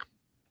chats.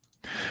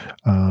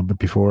 But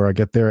before I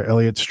get there,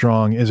 Elliot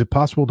Strong, is it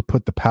possible to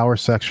put the power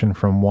section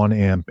from one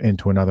amp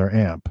into another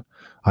amp?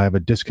 I have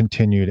a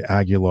discontinued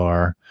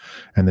Aguilar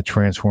and the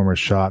transformer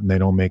shot, and they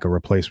don't make a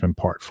replacement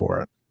part for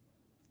it.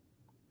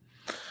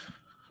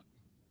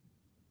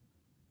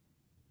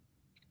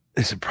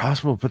 Is it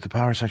possible to put the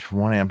power section from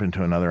one amp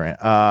into another amp?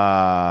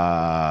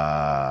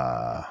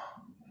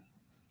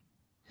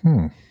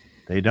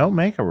 They don't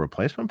make a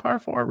replacement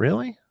part for it,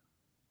 really?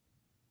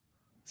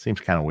 Seems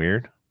kind of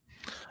weird.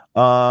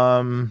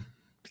 You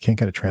can't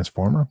get a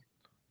transformer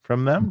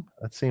from them?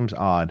 That seems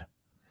odd.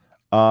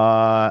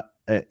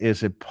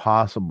 Is it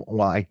possible?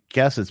 Well, I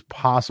guess it's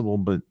possible,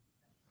 but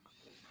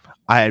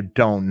I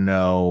don't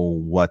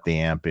know what the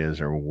amp is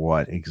or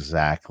what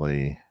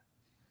exactly.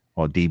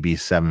 Well,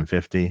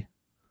 DB750.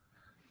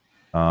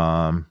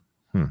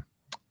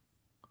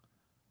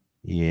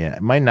 Yeah,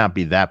 it might not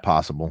be that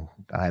possible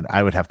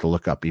I would have to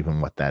look up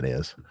even what that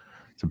is.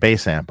 It's a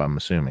bass amp, I'm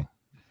assuming.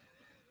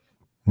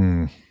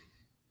 I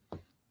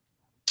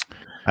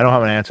don't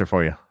have an answer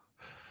for you.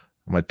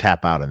 I'm going to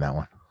tap out on that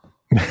one.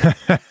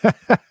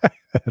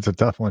 That's a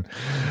tough one.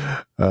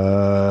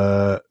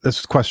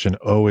 This question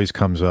always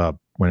comes up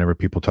whenever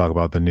people talk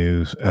about the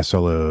new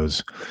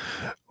SLOs.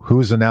 Who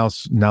is now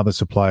the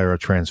supplier of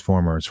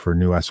transformers for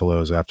new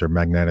SLOs after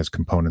Magnetis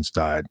Components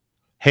died?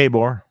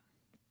 Habor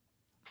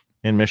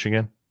in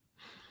Michigan.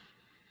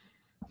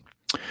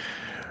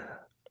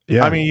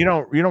 Yeah, I mean, you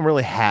don't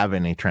really have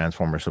any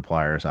transformer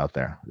suppliers out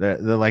there. They're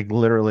like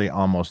literally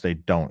almost they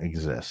don't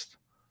exist.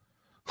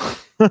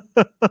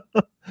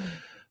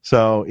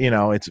 So,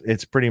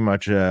 it's pretty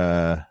much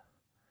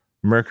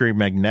Mercury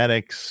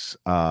Magnetics,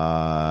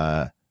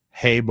 Habor.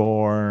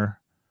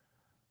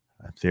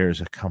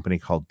 There's a company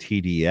called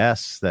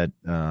TDS that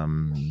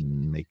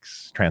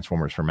makes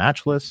transformers for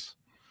Matchless.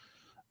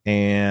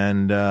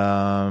 And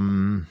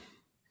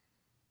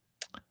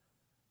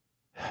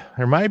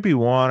there might be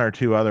one or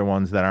two other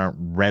ones that aren't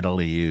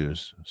readily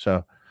used.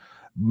 So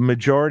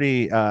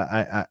majority,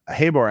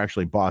 Habor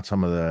actually bought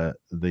some of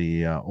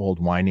the old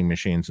winding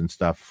machines and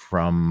stuff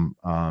from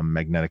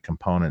Magnetic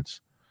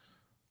Components.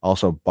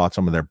 Also bought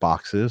some of their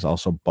boxes.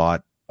 Also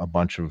bought a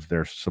bunch of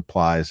their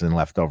supplies and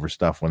leftover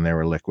stuff when they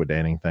were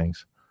liquidating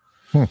things.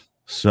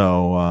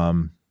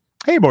 So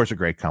Habor's a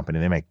great company.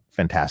 They make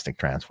fantastic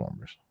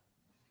transformers.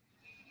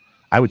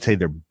 I would say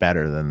they're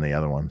better than the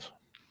other ones.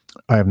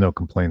 I have no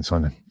complaints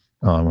on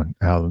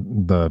how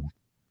the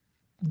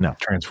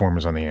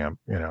transformers on the amp.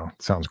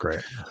 Sounds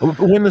great.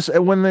 When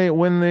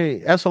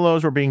the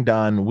SLOs were being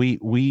done,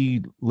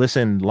 we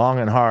listened long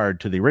and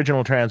hard to the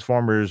original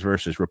transformers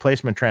versus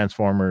replacement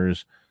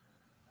transformers,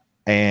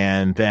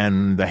 and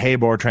then the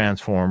Habor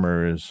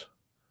transformers.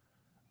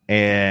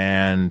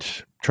 And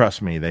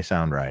trust me, they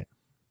sound right.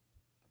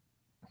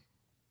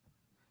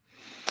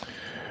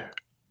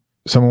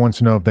 Someone wants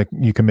to know if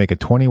you can make a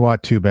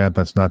 20-watt tube amp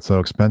that's not so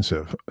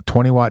expensive. A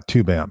 20-watt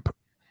tube amp.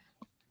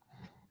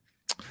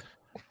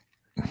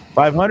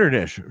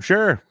 500-ish.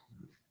 Sure.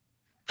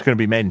 It's going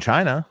to be made in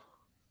China.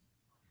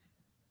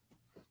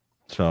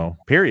 So,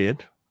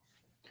 period.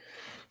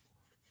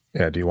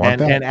 Yeah, do you want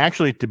that? And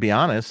actually, to be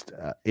honest,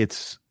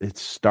 it's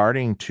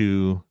starting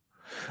to...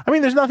 I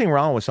mean, there's nothing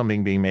wrong with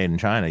something being made in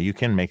China. You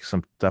can make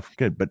some stuff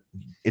good, but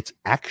it's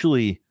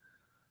actually...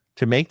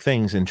 To make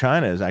things in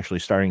China is actually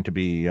starting to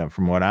be,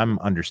 from what I'm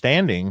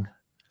understanding,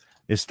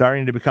 is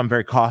starting to become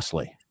very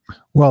costly.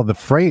 Well, the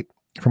freight,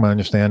 from what I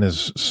understand,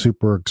 is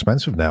super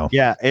expensive now.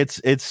 Yeah,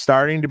 it's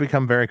starting to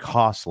become very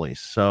costly.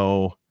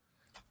 So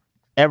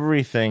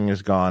everything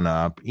has gone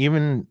up.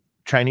 Even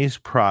Chinese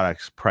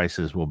products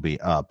prices will be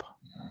up.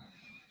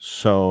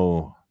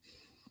 So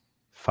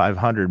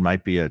 500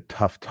 might be a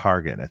tough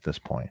target at this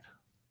point.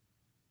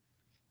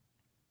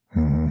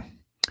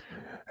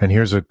 And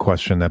here's a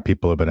question that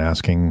people have been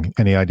asking.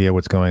 Any idea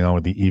what's going on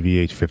with the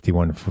EVH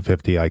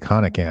 5150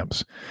 Iconic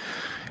amps?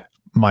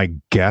 My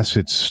guess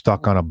it's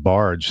stuck on a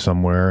barge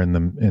somewhere in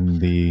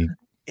the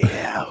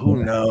Yeah,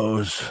 who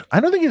knows? I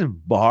don't think it's a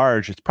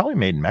barge. It's probably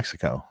made in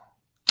Mexico.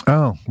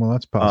 Oh, well,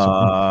 that's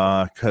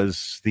possible.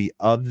 Because the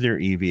other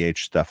EVH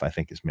stuff I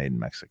think is made in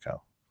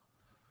Mexico.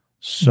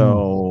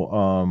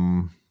 So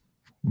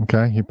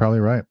okay, you're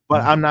probably right.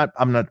 But I'm not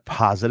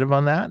positive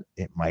on that.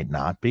 It might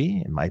not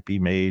be. It might be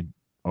made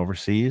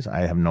overseas. I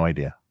have no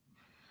idea.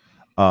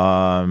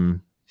 But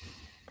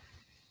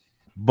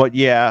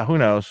yeah, who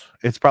knows?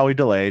 It's probably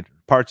delayed.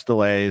 Parts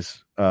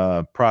delays,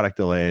 product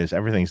delays,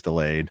 everything's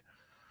delayed.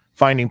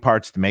 Finding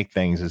parts to make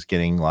things is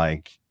getting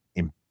like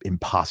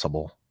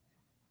impossible.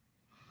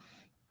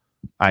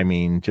 I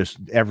mean, just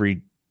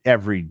every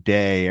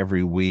day,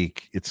 every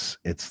week, it's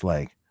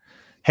like,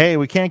 hey,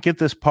 we can't get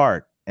this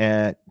part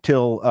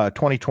till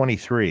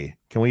 2023.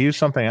 Can we use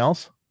something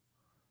else?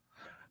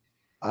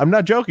 I'm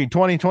not joking.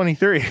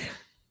 2023.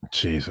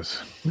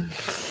 Jesus.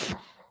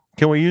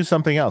 Can we use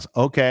something else?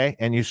 Okay.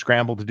 And you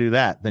scramble to do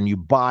that. Then you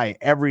buy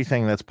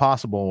everything that's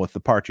possible with the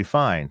part you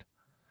find.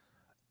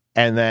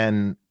 And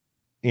then,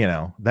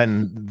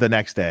 then the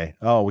next day,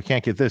 oh, we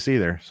can't get this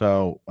either.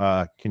 So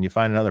can you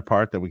find another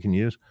part that we can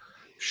use?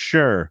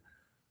 Sure.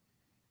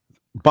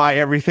 Buy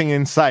everything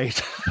in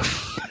sight.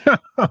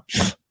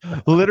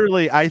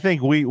 Literally, I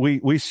think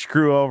we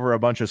screw over a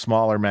bunch of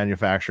smaller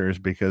manufacturers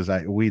because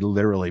we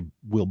literally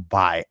will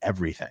buy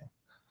everything.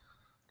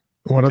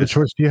 What other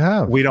choice do you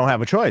have? We don't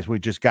have a choice. We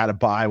just got to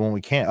buy when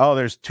we can. Oh,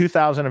 there's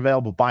 2,000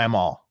 available. Buy them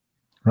all.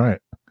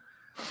 Right.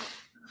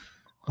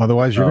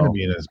 Otherwise, you're going to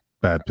be in a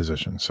bad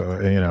position. So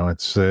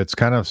it's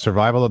kind of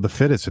survival of the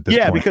fittest at this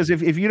point. Yeah, because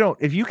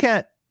if you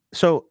can't.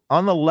 So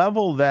on the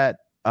level that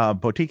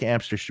Boutique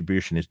Amps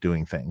Distribution is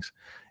doing things,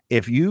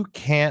 if you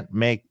can't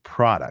make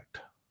product,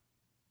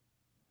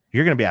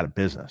 you're going to be out of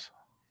business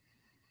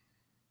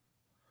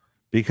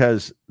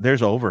because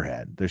there's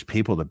overhead. There's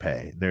people to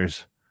pay.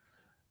 There's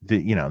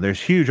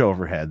huge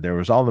overhead. There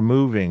was all the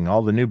moving,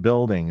 all the new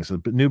buildings. The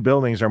new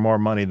buildings are more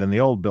money than the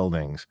old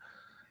buildings.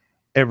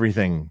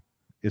 Everything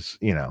is,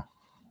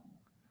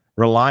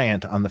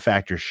 reliant on the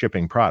fact you're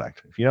shipping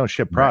product. If you don't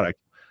ship product,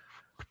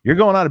 you're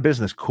going out of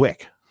business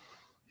quick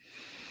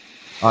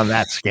on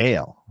that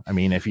scale. I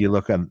mean, if you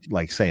look at,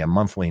 like, say, a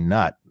monthly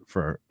nut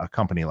for a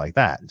company like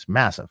that, it's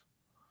massive.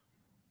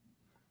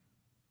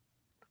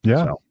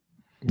 Yeah.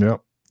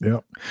 Yep.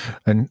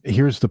 And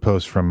here's the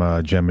post from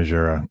Jem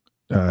Majura.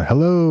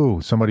 Hello,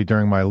 somebody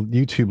during my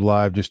YouTube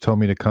live just told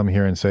me to come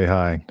here and say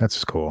hi.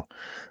 That's cool.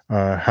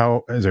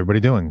 How is everybody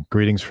doing?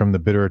 Greetings from the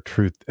Bitter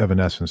Truth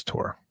Evanescence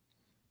tour.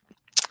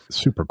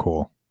 Super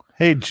cool.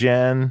 Hey,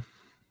 Jen.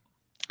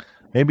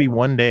 Maybe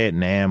one day at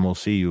NAMM we'll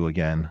see you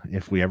again,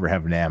 if we ever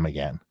have NAMM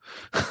again.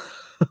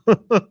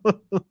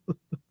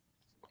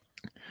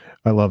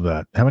 I love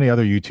that. How many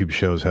other YouTube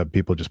shows have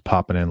people just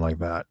popping in like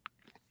that?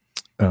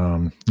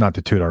 Not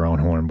to toot our own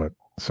horn, but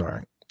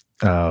sorry.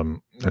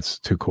 That's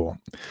too cool.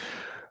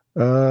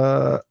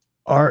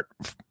 Art,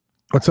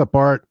 what's up,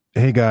 Art?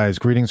 Hey guys,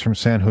 greetings from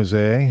San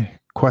Jose.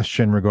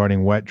 Question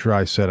regarding wet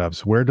dry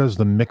setups. Where does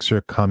the mixer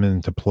come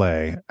into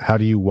play? How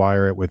do you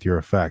wire it with your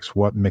effects?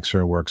 What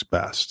mixer works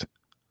best?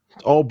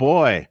 Oh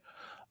boy.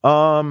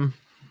 Wet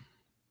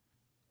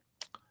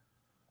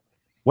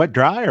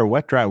dry or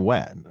wet dry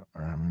wet?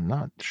 I'm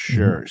not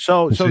sure.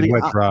 So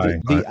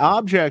the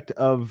object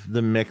of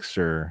the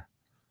mixer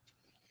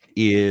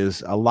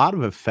is a lot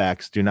of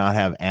effects do not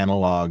have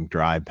analog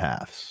dry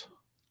paths.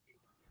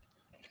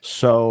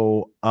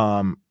 So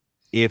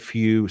if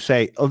you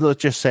say,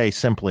 let's say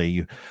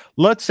simply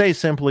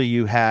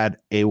you had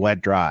a wet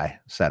dry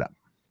setup.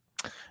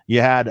 You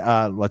had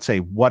let's say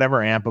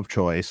whatever amp of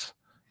choice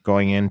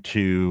going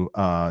into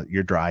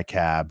your dry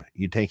cab,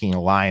 you're taking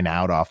a line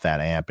out off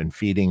that amp and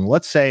feeding,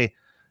 let's say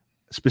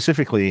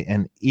specifically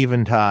an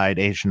Eventide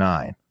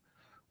H9,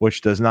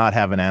 which does not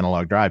have an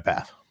analog dry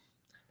path.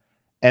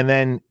 And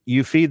then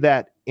you feed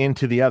that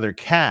into the other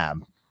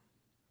cab.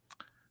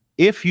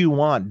 If you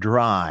want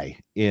dry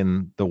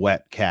in the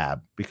wet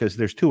cab, because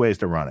there's two ways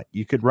to run it.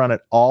 You could run it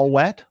all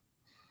wet,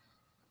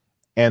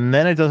 and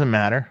then it doesn't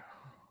matter.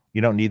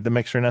 You don't need the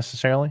mixer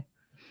necessarily.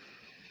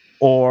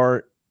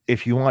 Or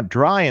if you want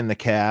dry in the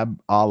cab,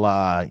 a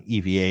la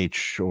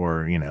EVH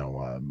or,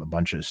 a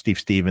bunch of Steve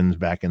Stevens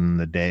back in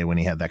the day when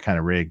he had that kind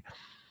of rig.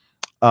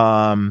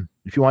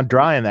 If you want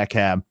dry in that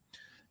cab,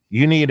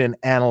 you need an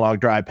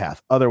analog dry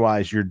path.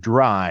 Otherwise, your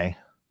dry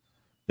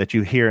that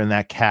you hear in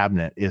that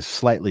cabinet is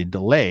slightly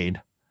delayed,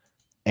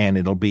 and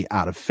it'll be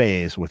out of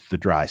phase with the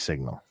dry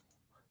signal.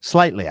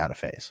 Slightly out of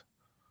phase.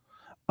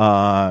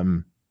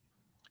 Analog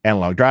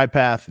dry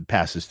path, it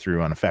passes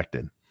through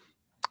unaffected.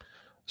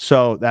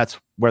 So that's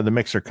where the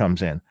mixer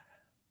comes in.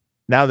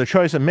 Now, the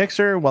choice of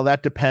mixer, well,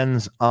 that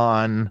depends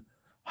on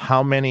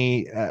how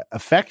many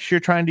effects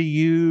you're trying to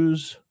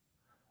use,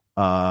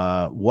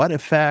 what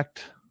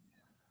effect,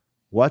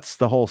 what's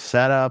the whole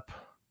setup.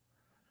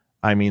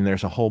 I mean,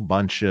 there's a whole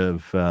bunch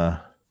of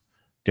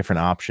different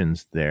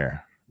options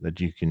there that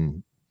you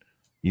can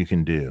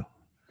do.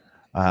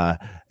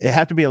 It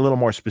have to be a little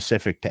more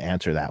specific to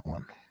answer that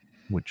one,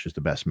 which is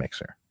the best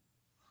mixer.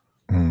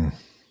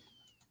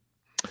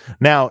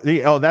 Now,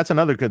 that's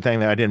another good thing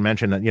that I didn't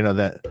mention, that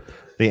that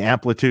the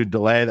amplitude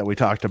delay that we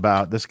talked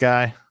about, this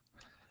guy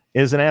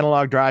is an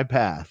analog dry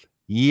path.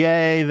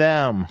 Yay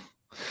them.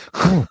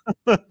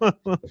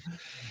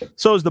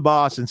 So is the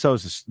Boss, and so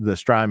is the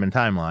Strymon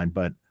Timeline,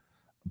 but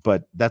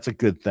that's a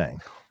good thing.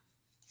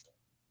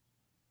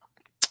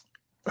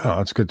 Oh,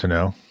 that's good to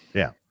know.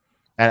 Yeah.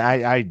 And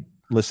I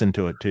listened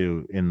to it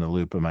too in the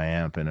loop of my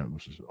amp, and it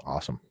was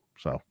awesome.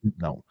 So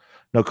no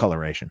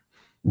coloration.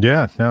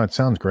 Yeah, no, it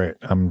sounds great.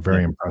 I'm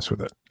very impressed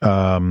with it.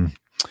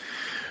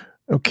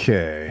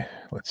 Okay,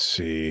 let's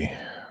see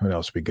what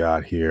else we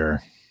got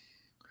here.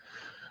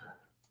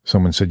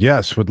 Someone said,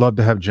 yes, would love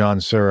to have John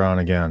Suhr on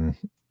again.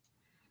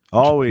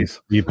 Always.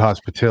 Deepas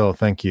Patil,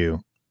 thank you.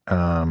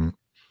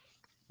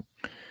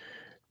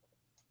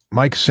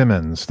 Mike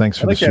Simmons, thanks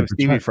for the super chat.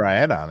 Stevie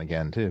Fryette on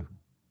again too.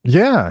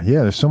 Yeah,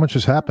 there's so much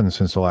has happened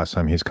since the last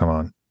time he's come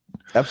on.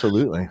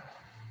 Absolutely.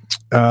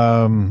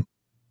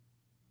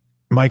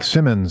 Mike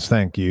Simmons,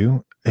 thank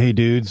you. Hey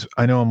dudes,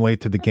 I know I'm late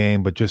to the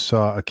game, but just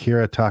saw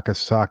Akira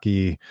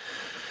Takasaki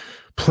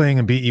playing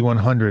a BE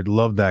 100.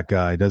 Love that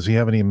guy. Does he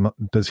have any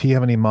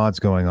mods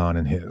going on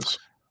in his?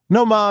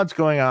 No mods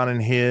going on in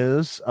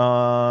his.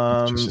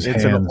 It's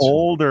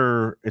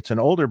an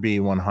older BE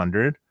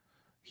 100.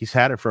 He's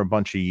had it for a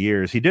bunch of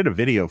years. He did a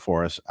video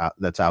for us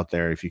that's out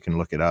there if you can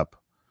look it up,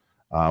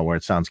 where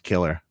it sounds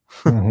killer.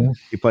 Mm-hmm.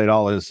 He played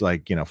all his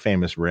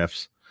famous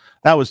riffs.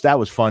 That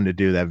was fun to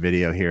do that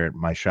video here at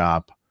my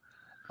shop.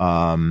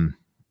 That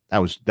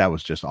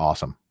was just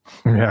awesome.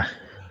 Yeah.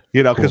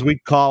 Because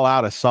we'd call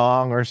out a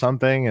song or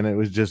something, and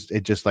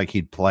it just like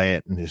he'd play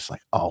it, and it's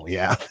like, oh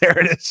yeah, there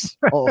it is.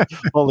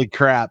 Holy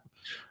crap.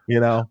 He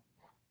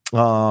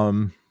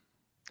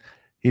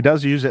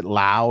does use it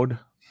loud,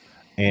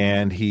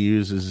 and he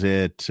uses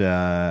it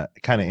kind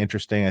of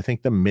interesting. I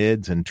think the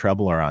mids and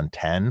treble are on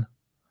 10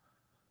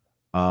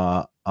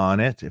 on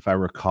it, if I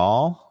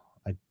recall.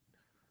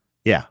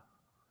 Yeah.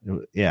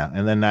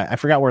 And then I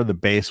forgot where the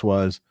bass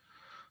was.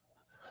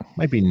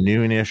 might be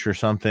noonish or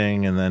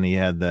something, and then he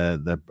had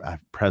the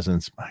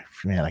presents.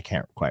 Man, I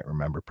can't quite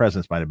remember.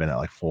 Presents might have been at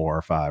like 4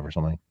 or 5 or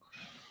something.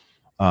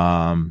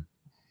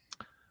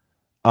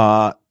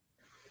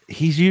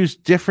 He's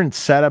used different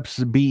setups.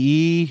 The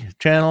BE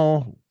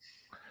channel,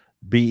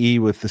 BE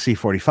with the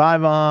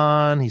C45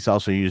 on. He's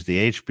also used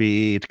the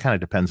HB. It kind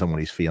of depends on what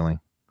he's feeling.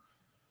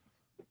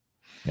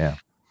 Yeah,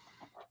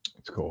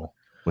 it's cool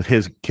with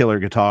his killer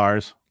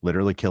guitars.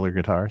 Literally killer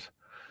guitars.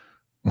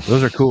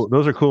 Those are cool.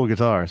 Those are cool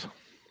guitars.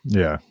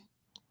 Yeah.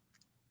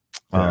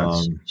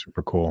 It's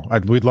super cool.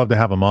 We'd love to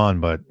have him on,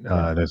 but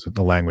there's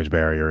the language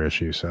barrier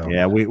issue. So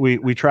yeah,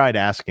 we tried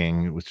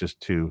asking. It was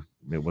just too.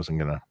 It wasn't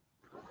gonna.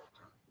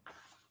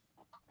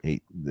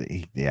 He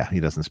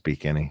doesn't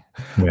speak any.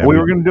 Yeah, we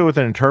were gonna do it with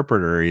an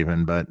interpreter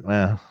even, but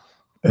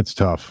it's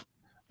tough.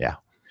 Yeah.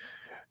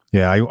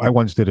 I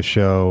once did a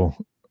show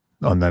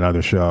on that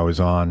other show I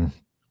was on.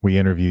 We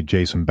interviewed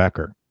Jason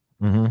Becker.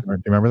 Mm-hmm. Do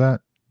you remember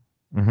that?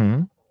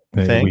 Mm-hmm.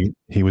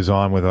 He was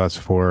on with us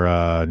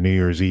for New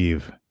Year's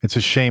Eve. It's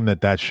a shame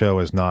that show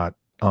is not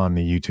on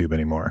the YouTube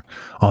anymore.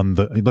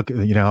 Look,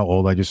 you know how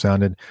old I just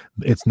sounded?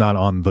 It's not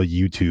on the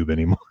YouTube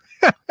anymore.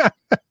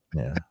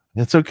 Yeah,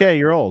 it's okay.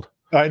 You're old.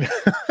 I know.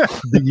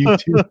 The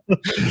YouTube.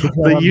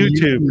 The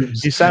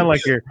YouTube. You sound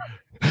like you're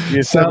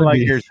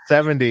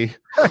 70.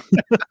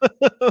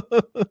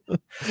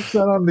 It's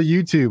not on the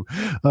YouTube.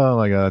 Oh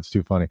my God, that's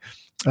too funny.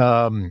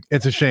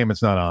 It's a shame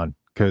it's not on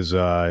because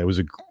it was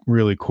a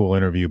really cool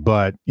interview,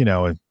 but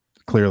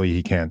clearly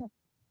he can't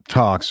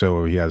talk,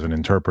 so he has an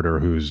interpreter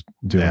who's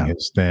doing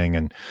his thing,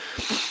 and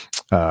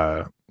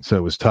so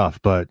it was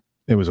tough, but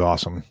it was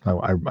awesome.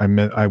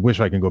 I wish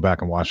I could go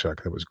back and watch that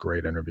because it was a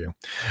great interview.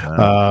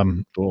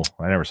 Cool.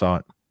 I never saw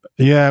it.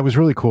 Yeah, it was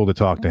really cool to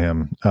talk to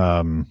him.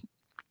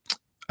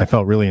 I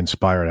felt really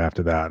inspired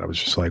after that. I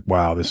was just like,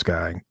 wow, this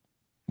guy,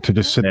 to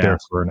just sit there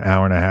for an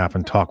hour and a half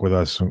and talk with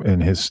us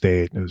in his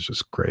state. It was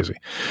just crazy.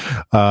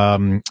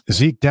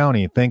 Zeke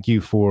Downey, thank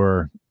you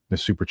for the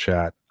super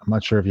chat. I'm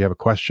not sure if you have a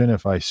question.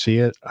 If I see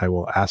it, I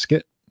will ask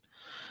it.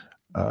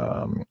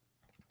 Okay,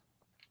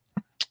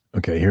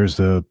 here's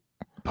the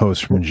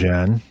post from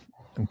Jen.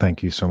 And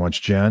thank you so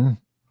much, Jen.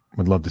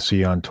 Would love to see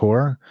you on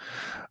tour.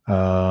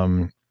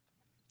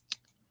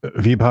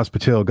 Vibhas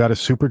Patil, got a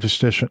super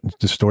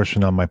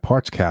distortion on my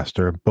parts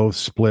caster. Both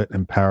split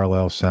and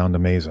parallel sound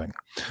amazing.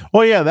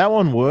 Oh yeah, that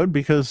one would,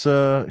 because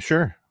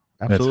sure.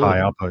 Absolutely. It's high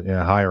output.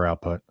 Yeah, higher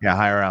output. Yeah,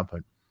 higher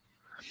output.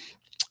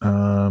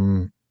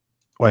 Well,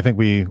 I think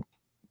we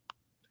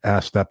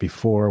asked that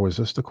before. Was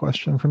this the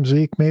question from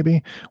Zeke,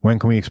 maybe? When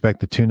can we expect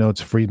the 2 Notes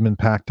Friedman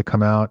pack to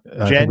come out?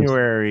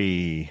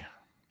 January.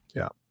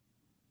 Yeah.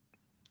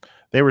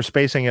 They were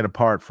spacing it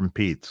apart from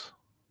Pete's.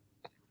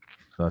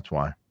 So that's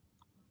why.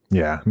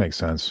 Yeah, makes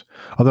sense.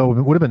 Although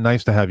it would have been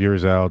nice to have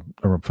yours out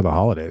for the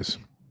holidays.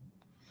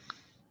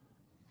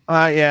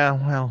 Yeah,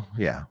 well,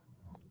 yeah.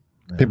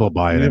 People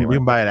buy it anyway. You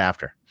can buy it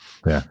after.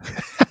 Yeah.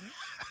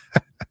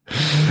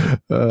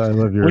 I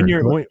love your...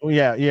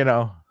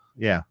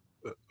 yeah.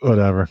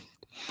 Whatever.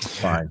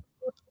 Fine.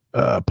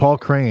 Paul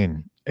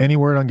Crane, any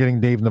word on getting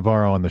Dave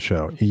Navarro on the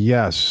show?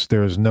 Yes,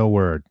 there is no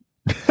word.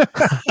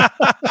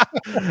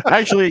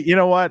 Actually, you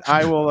know what?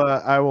 I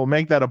will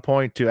make that a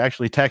point to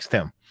actually text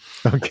him.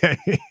 Okay.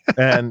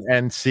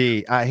 and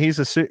see.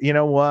 He's you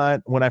know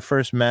what? When I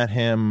first met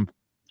him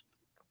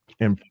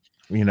and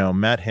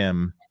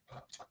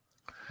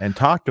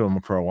talked to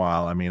him for a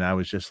while, I mean, I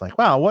was just like,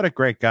 wow, what a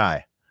great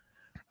guy.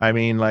 I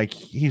mean, like,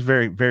 he's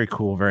very, very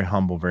cool, very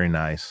humble, very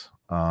nice.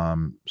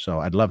 So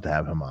I'd love to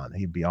have him on.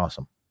 He'd be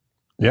awesome.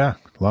 Yeah.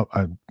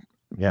 I'm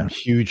a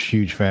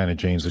huge fan of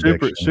Jane's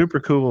Addiction. Super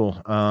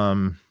cool.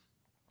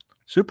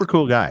 Super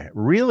cool guy.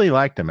 Really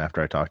liked him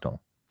after I talked to him.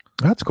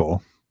 That's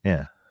cool.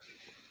 Yeah.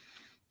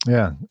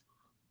 Yeah.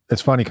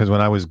 It's funny because when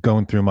I was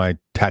going through my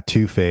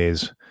tattoo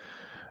phase,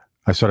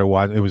 I started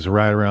watching. It was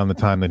right around the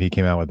time that he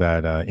came out with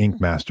that Ink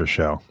Master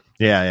show.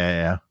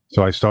 Yeah.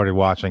 So I started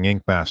watching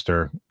Ink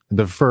Master,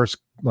 the first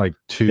like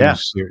 2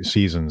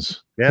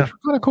 seasons. Yeah. Which was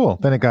kind of cool.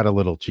 Then it got a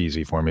little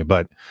cheesy for me,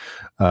 but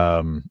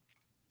I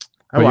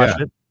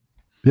watched it.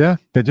 Yeah,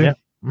 did you? Yeah.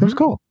 It was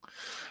cool.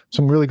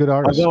 Some really good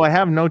artists. Although I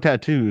have no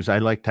tattoos, I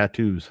like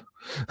tattoos.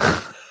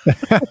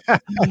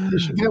 You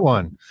should get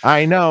one.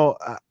 I know,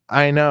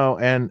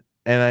 and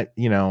I,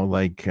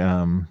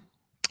 I'm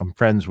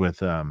friends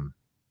with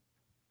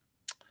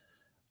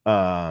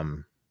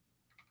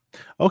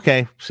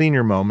okay,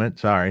 senior moment.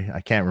 Sorry,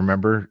 I can't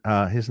remember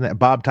his name.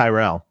 Bob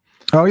Tyrell.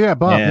 Oh yeah,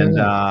 Bob. And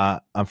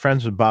I'm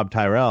friends with Bob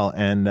Tyrell,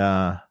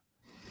 and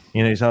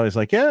he's always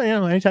like,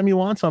 anytime you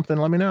want something,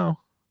 let me know.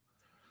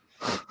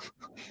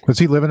 Does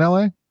he live in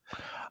LA?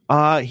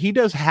 He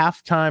does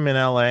halftime in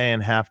LA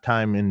and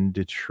halftime in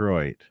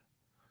Detroit.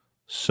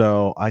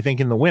 So I think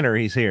in the winter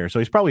he's here. So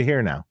he's probably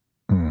here now.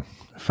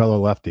 Fellow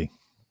lefty.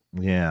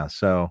 Yeah.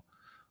 So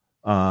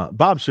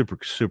Bob's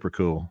super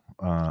cool.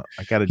 I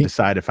got to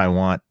decide if I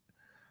want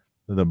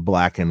the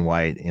black and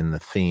white in the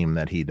theme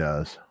that he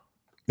does.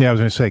 Yeah, I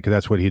was going to say, because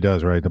that's what he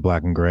does, right? The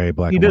black and gray,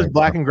 He does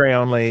black and gray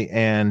only,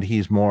 and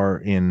he's more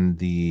in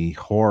the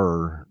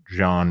horror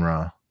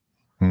genre.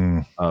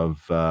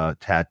 of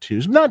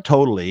tattoos. Not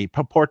totally,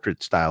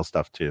 portrait style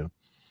stuff too.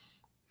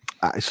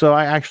 So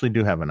I actually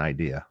do have an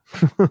idea.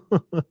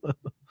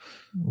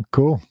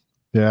 Cool.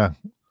 Yeah,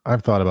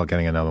 I've thought about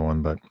getting another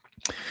one, but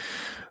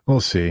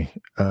we'll see.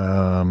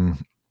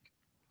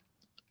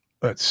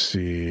 Let's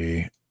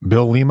see.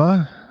 Bill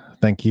Lima,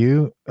 thank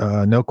you.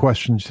 No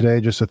questions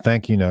today, just a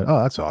thank you note.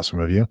 Oh, that's awesome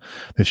of you.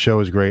 This show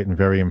is great and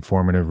very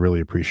informative.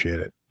 Really appreciate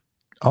it.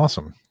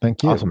 Awesome.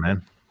 Thank you. Awesome,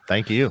 man.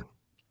 Thank you.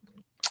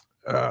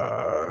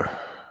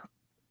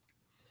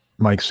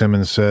 Mike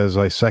Simmons says,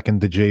 I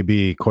second the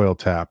JB coil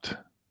tapped.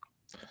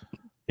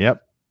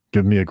 Yep.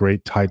 Give me a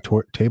great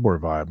Tabor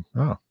vibe.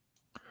 Oh.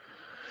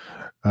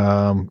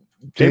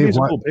 JB's a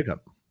cool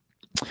pickup.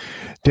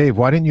 Dave,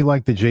 why didn't you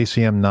like the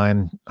JCM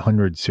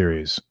 900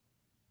 series?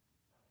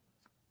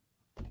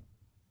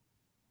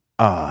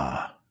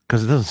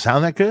 Because it doesn't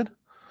sound that good.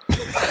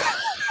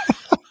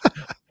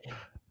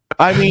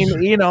 I mean,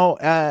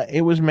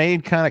 it was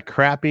made kind of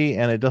crappy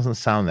and it doesn't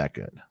sound that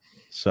good.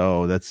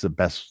 So that's the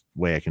best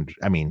way I can.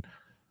 I mean,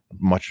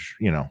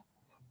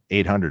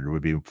 800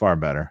 would be far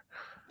better.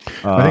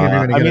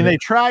 They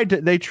tried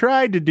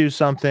to do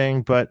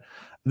something, but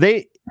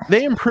they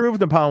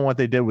improved upon what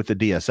they did with the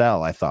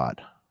DSL, I thought.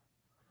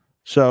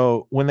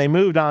 So when they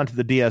moved on to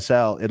the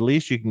DSL, at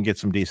least you can get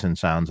some decent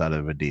sounds out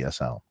of a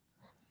DSL,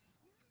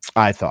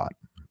 I thought.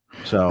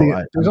 So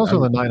there's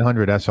also the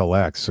 900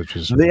 SLX, which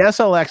is the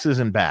SLX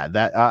isn't bad.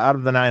 That out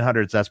of the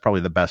 900s, that's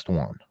probably the best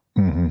one.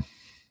 Mm-hmm.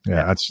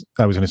 Yeah,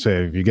 I was going to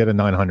say, if you get a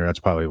 900, that's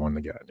probably the one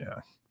to get.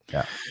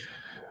 Yeah.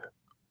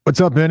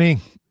 What's up, Benny?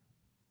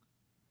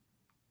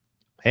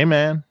 Hey,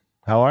 man.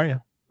 How are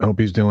you? I hope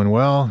he's doing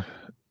well.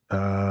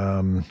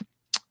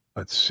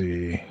 Let's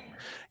see.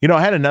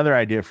 I had another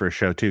idea for a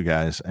show too,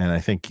 guys, and I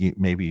think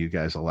maybe you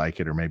guys will like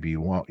it, or maybe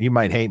you won't. You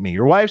might hate me.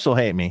 Your wives will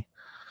hate me.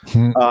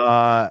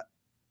 I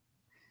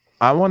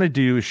want to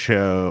do a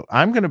show.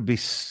 I'm going to be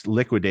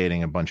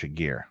liquidating a bunch of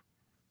gear.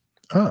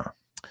 Oh.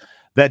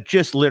 That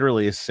just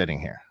literally is sitting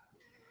here.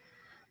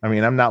 I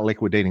mean, I'm not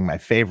liquidating my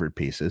favorite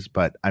pieces,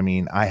 but I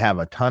mean, I have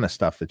a ton of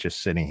stuff that's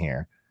just sitting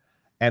here,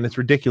 and it's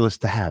ridiculous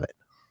to have it.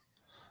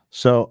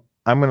 So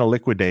I'm going to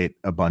liquidate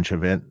a bunch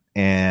of it.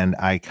 And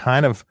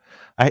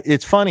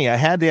it's funny. I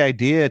had the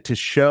idea to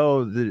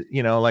show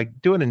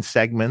like do it in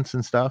segments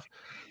and stuff,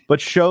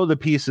 but show the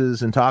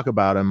pieces and talk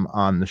about them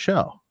on the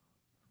show.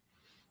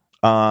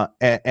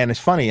 And it's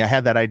funny. I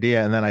had that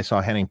idea, and then I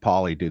saw Henning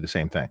Pauly do the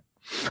same thing.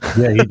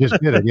 Yeah, he just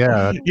did it.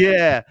 Yeah.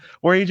 Yeah.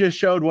 Where he just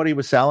showed what he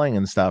was selling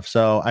and stuff.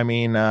 So, I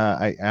mean,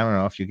 I don't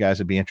know if you guys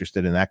would be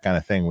interested in that kind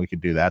of thing. We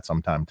could do that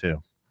sometime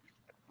too.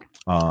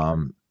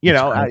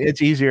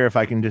 It's easier if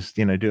I can just,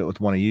 do it with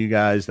one of you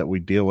guys that we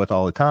deal with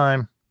all the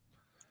time.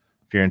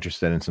 If you're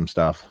interested in some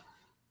stuff,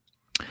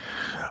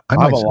 I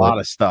have a lot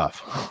of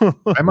stuff.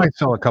 I might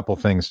sell a couple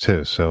things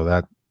too. So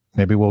that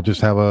maybe we'll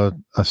just have a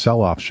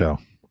sell-off show.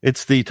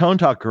 It's the Tone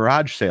Talk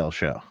Garage Sale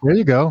show. There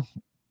you go.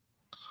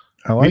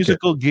 I like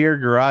Musical gear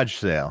garage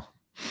sale.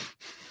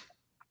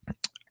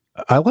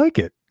 I like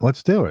it.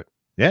 Let's do it.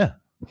 Yeah.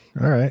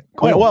 All right.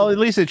 Cool. Well, at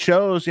least it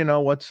shows,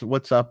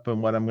 what's up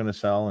and what I'm going to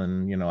sell.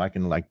 And, I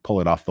can like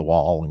pull it off the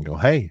wall and go,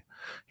 hey,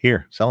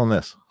 here, selling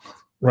this.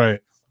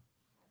 Right.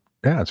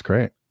 Yeah, that's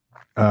great.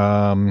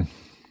 Adam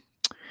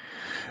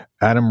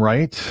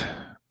Wright.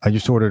 I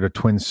just ordered a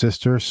twin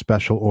sister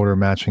special order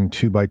matching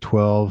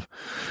 2x12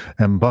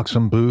 and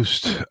Buxom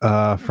Boost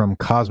from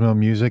Cosmo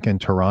Music in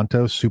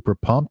Toronto. Super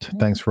pumped.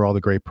 Thanks for all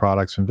the great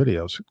products and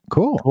videos.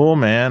 Cool,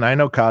 man. I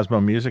know Cosmo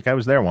Music. I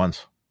was there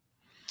once.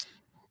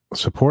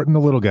 Supporting the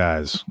little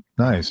guys.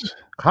 Nice.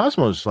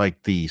 Cosmo's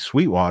like the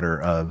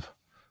Sweetwater of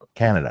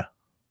Canada.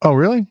 Oh,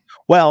 really?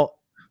 Well,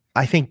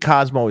 I think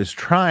Cosmo is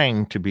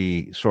trying to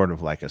be sort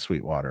of like a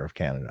Sweetwater of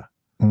Canada.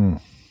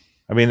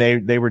 I mean,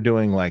 they were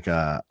doing like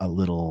a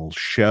little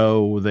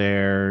show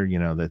there,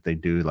 that they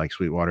do like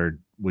Sweetwater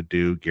would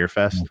do,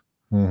 Gearfest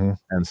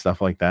and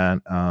stuff like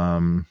that.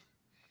 And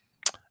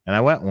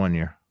I went one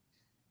year.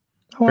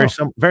 Oh,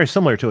 wow. Very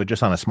similar to it,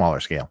 just on a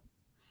smaller scale.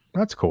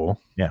 That's cool.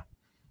 Yeah.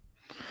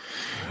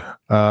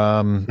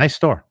 Nice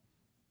store.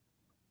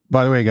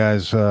 By the way,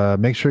 guys,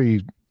 make sure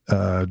you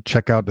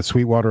check out the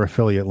Sweetwater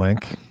affiliate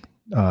link.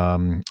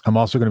 I'm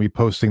also going to be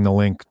posting the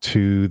link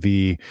to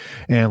the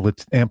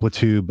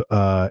Amplitube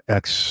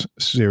X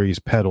series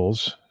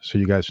pedals, so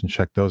you guys can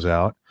check those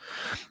out.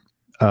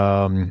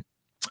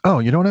 Oh,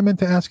 you know what I meant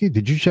to ask you?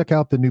 Did you check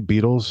out the new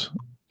Beatles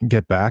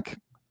Get Back?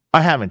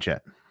 I haven't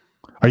yet.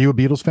 Are you a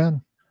Beatles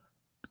fan?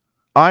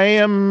 I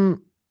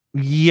am,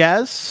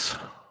 yes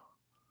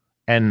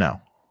and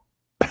no.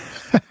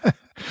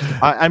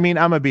 I mean,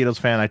 I'm a Beatles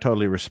fan. I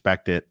totally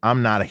respect it.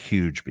 I'm not a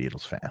huge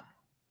Beatles fan.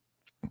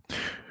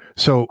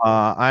 So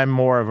I'm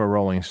more of a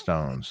Rolling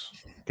Stones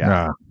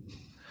guy.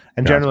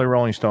 And generally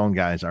Rolling Stone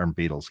guys aren't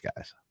Beatles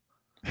guys.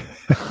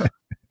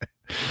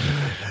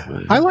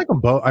 I like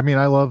them both. I mean,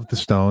 I love the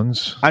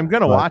Stones. I'm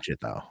going to watch it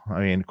though.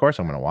 I mean, of course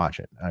I'm going to watch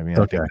it. I mean,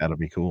 I think that'll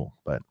be cool,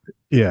 but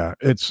yeah,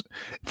 it's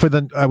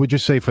I would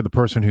just say for the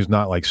person who's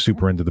not like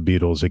super into the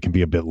Beatles, it can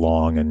be a bit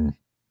long and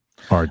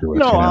arduous.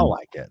 No, I'll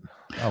like it.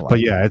 But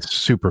yeah, it's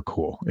super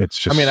cool. It's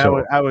just. I mean,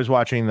 I was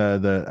watching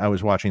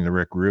the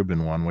Rick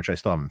Rubin one, which I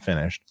still haven't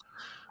finished.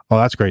 Oh,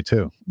 that's great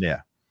too.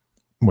 Yeah,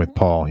 with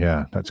Paul.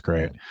 Yeah, that's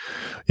great.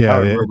 Yeah, I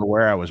don't remember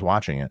where I was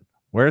watching it.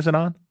 Where is it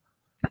on?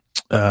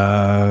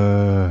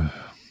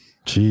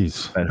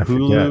 Geez,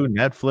 Hulu,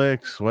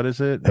 Netflix. What is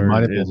it? It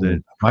might have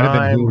been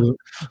Hulu.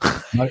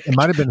 It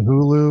might have been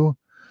Hulu.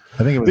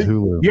 I think it was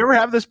Hulu. You ever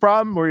have this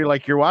problem where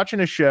you're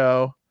watching a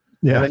show,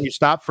 yeah, and then you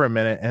stop for a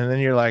minute, and then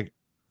you're like,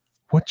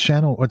 "What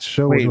channel? What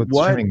show? Wait,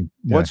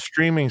 what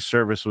streaming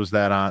service was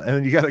that on?" And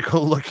then you got to go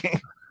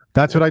looking.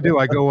 That's what I do.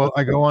 I go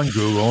on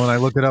Google and I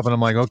look it up, and I'm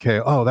like,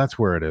 "Okay, oh, that's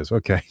where it is."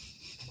 Okay.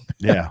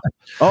 Yeah.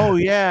 Oh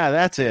yeah,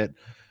 that's it.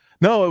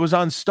 No, it was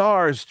on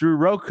Stars through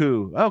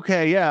Roku.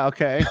 Okay, yeah,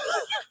 okay.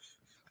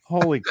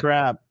 Holy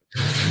crap.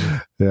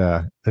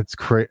 Yeah, it's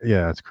crazy.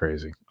 Yeah, it's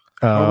crazy.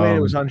 Oh wait, it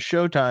was on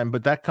Showtime,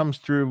 but that comes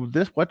through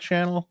what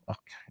channel?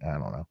 Okay, I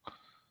don't know.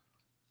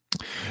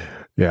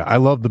 Yeah, I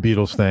love the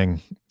Beatles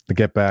thing. The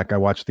Get Back. I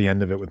watched the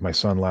end of it with my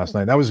son last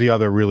night. That was the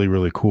other really,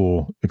 really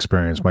cool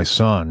experience. My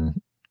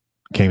son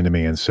came to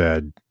me and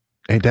said,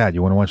 "Hey, Dad,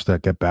 you want to watch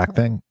that Get Back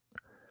thing?"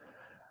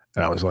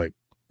 And I was like,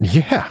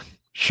 "Yeah,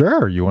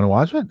 sure. You want to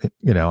watch it?"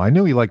 I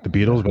knew he liked the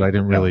Beatles, but I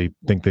didn't really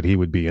think that he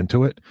would be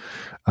into it.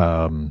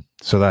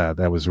 So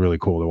that was really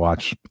cool to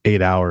watch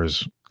 8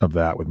 hours of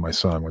that with my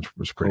son, which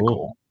was pretty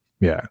cool.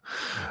 Yeah.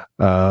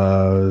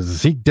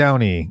 Zeke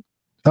Downey.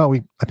 Oh,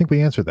 I think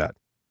we answered that.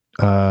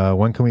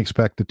 When can we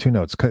expect the 2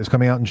 notes? It's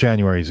coming out in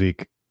January,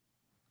 Zeke.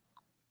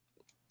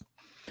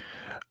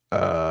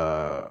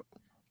 I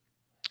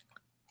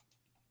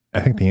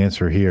think the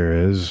answer here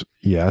is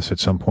yes. At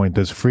some point,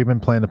 does Friedman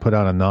plan to put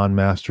out a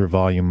non-master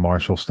volume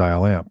Marshall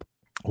style amp?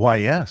 Why,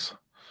 yes.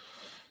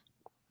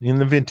 In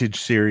the vintage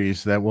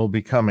series that will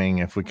be coming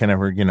if we can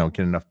ever, get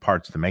enough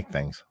parts to make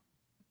things.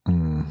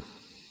 You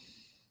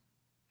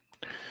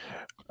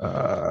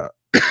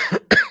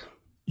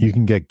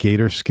can get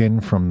gator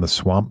skin from the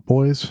Swamp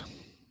Boys.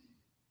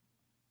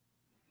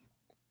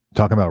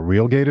 Talking about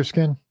real gator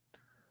skin.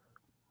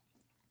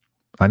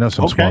 I know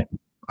some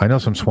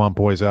swamp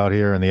boys out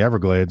here in the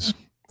Everglades.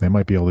 They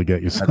might be able to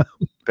get you some.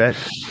 I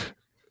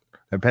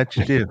bet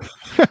you do.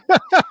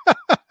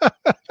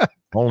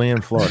 Only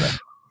in Florida.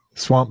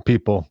 Swamp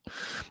people.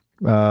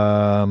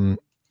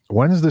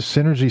 When is the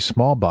Synergy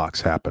small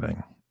box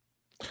happening?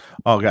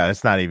 Oh God,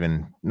 it's not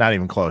even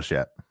close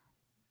yet.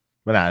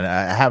 But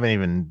I haven't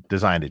even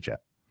designed it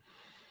yet.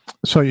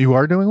 So you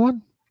are doing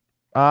one?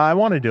 I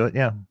want to do it.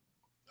 Yeah,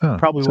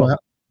 probably will.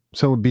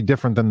 So it would be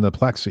different than the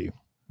Plexi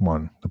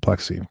one, the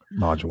Plexi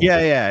module.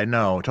 Yeah,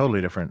 no,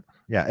 totally different.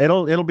 Yeah,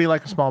 it'll be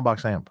like a small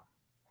box amp.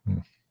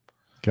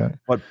 Okay,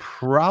 but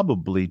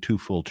probably 2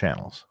 full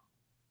channels.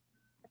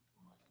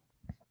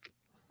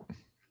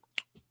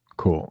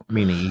 Cool.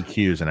 Meaning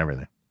EQs and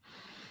everything.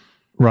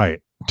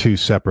 Right, 2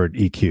 separate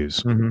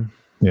EQs.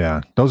 Mm-hmm.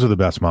 Yeah, those are the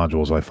best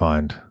modules I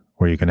find,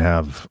 where you can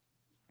have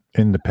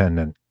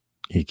independent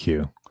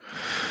EQ.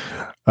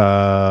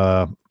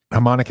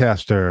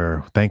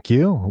 Harmonicaster, thank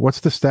you. What's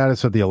the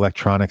status of the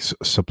electronics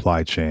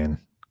supply chain?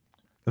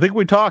 I think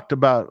we talked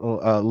about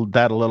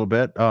that a little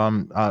bit.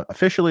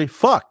 Officially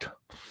fucked.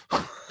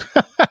 It's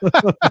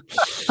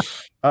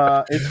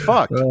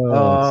fucked.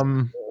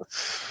 It's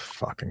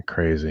fucking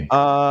crazy. We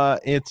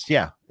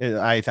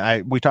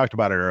talked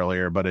about it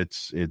earlier, but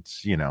it's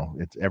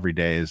every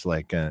day is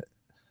like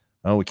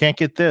we can't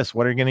get this.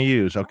 What are you going to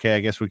use? Okay,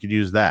 I guess we could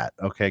use that.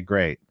 Okay,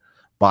 great.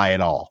 Buy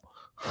it all.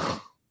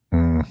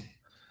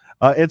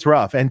 It's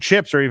rough, and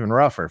chips are even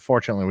rougher.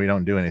 Fortunately, we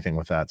don't do anything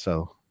with that,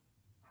 so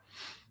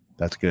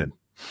that's good.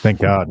 Thank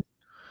God.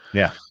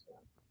 Yeah.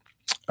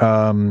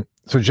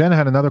 So Jen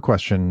had another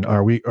question.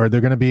 Are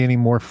there going to be any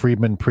more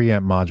Friedman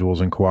preamp modules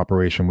in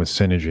cooperation with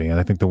Synergy? And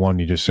I think the one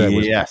you just said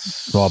was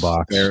small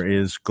box. There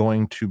is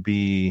going to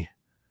be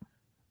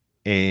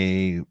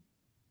a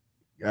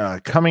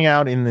coming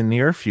out in the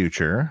near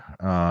future,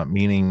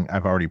 meaning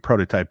I've already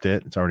prototyped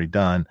it. It's already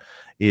done.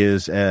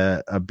 Is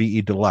a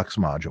BE Deluxe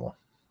module.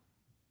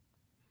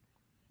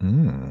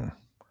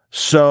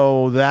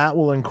 So that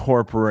will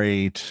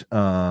incorporate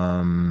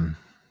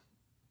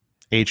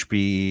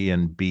HBE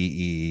and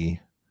BE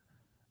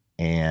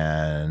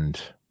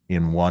and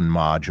in one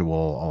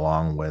module,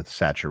 along with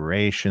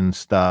saturation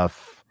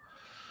stuff,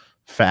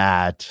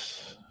 fat.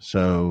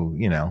 So,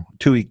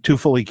 2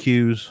 full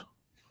EQs,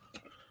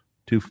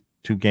 two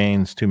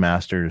gains, 2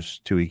 masters,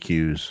 2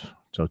 EQs.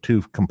 So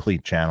 2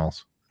 complete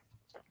channels.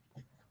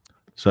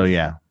 So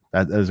yeah,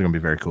 that is going to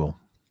be very cool.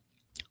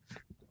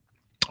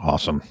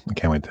 Awesome. I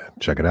can't wait to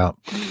check it out.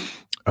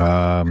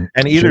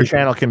 And either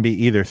channel can be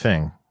either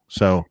thing.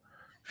 So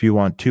if you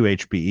want 2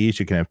 HBEs,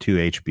 you can have 2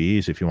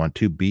 HBEs. If you want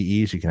 2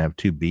 BEs, you can have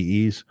 2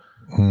 BEs.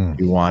 If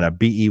you want a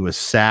BE with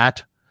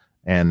SAT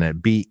and a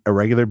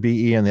regular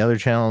BE on the other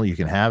channel, you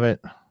can have it.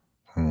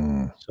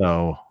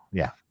 So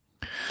yeah.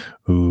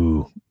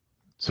 Ooh.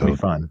 So it'll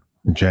be fun.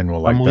 Jen will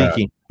like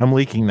that. I'm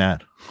leaking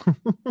that.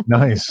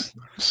 Nice.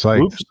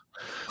 Psyched. Oops.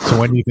 So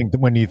when do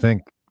you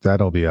think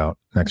that'll be out?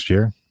 Next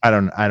year? I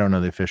don't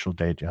know the official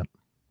date yet.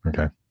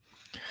 Okay.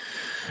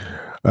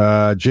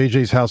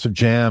 JJ's House of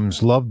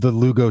Jams. Love the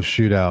Lugo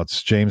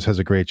shootouts. James has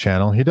a great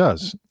channel. He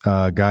does.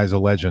 Guy's a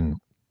legend.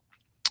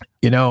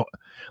 You know,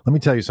 let me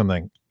tell you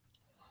something.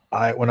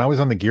 When I was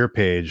on the gear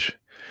page,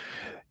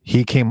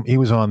 he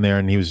was on there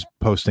and he was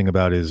posting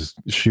about his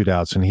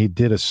shootouts, and he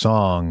did a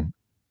song,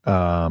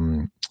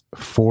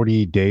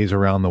 40 Days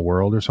Around the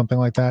World or something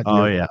like that.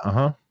 Oh, yeah.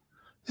 Uh-huh.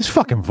 His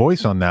fucking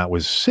voice on that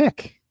was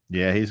sick.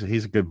 Yeah,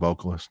 he's a good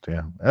vocalist.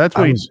 Yeah. That's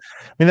what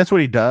that's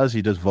what he does.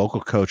 He does vocal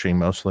coaching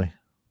mostly.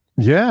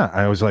 Yeah.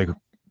 I was like,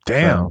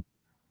 damn,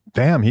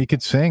 he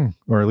could sing,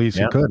 or at least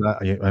he could.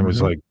 I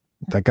was like,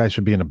 that guy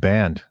should be in a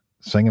band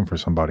singing for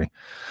somebody.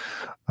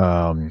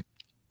 It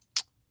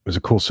was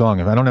a cool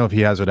song. I don't know if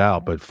he has it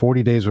out, but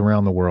 40 Days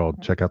Around the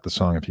World. Check out the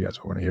song if you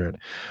guys want to hear it.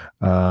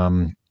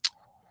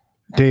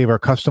 Dave, are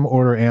custom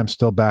order amps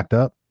still backed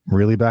up?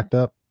 Really backed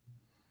up?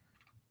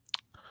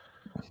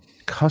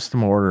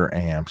 Custom order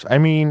amps. I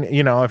mean,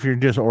 if you're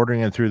just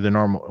ordering it through the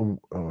normal,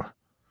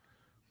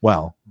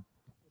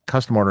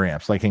 custom order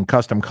amps, like in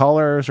custom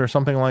colors or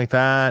something like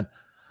that.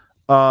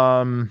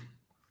 Well,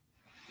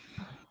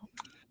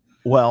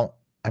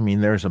 I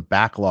mean, there's a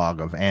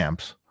backlog of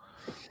amps.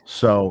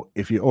 So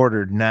if you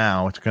ordered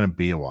now, it's going to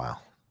be a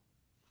while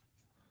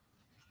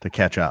to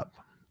catch up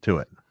to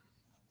it.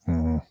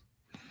 Mm-hmm.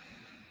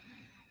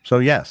 So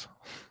yes,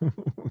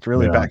 it's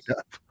really backed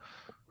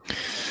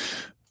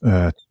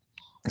up.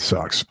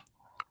 Sucks.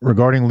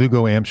 Regarding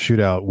Lugo amp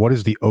shootout, what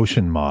is the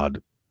Ocean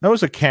mod? That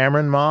was a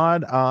Cameron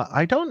mod.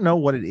 I don't know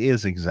what it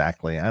is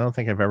exactly. I don't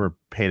think I've ever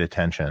paid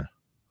attention.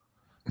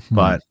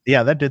 But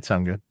yeah, that did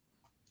sound good.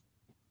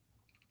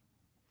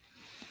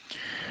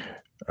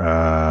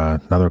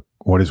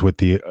 What is with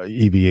the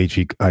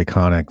EVH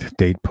Iconic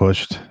date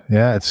pushed?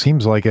 Yeah, it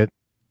seems like it.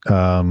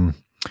 I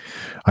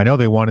know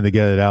they wanted to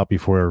get it out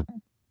before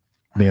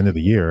the end of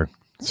the year,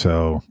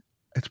 so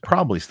it's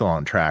probably still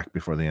on track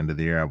before the end of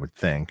the year, I would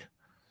think.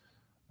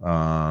 Who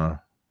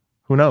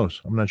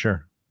knows? I'm not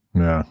sure.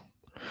 Yeah,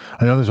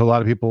 I know there's a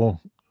lot of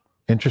people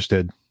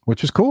interested,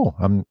 which is cool.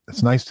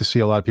 It's nice to see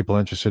a lot of people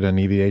interested in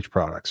EVH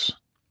products.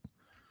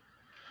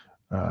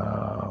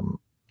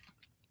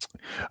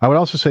 I would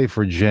also say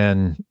for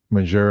Jen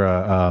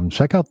Majura,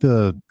 check out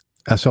the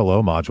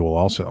SLO module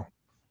also.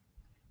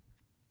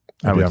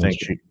 I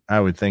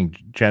would think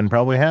Jen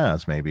probably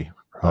has, maybe.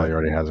 Probably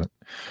already has it.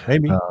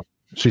 Maybe.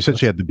 She said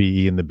she had the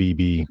BE and the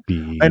BE.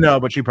 I know,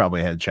 but she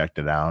probably had checked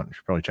it out. She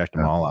probably checked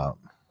them all out.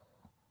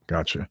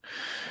 Gotcha.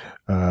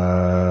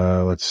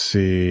 Let's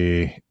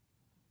see.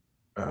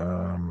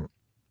 Tyler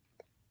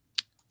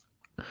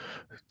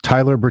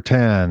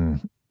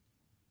Bertan.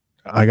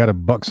 I got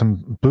a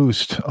some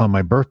boost on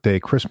my birthday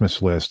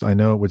Christmas list. I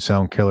know it would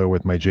sound killer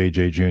with my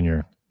JJ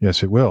Jr.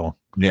 Yes, it will.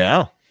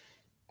 Yeah.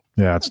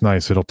 Yeah, it's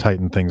nice. It'll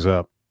tighten things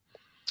up.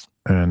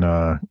 And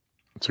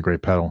it's a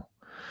great pedal.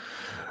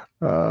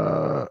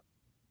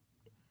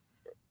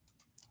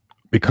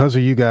 Because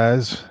of you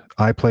guys,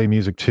 I play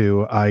music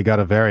too. I got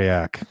a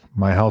Variac.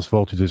 My house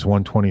voltage is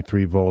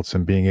 123 volts,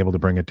 and being able to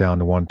bring it down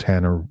to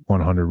 110 or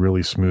 100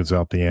 really smooths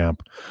out the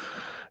amp.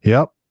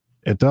 Yep,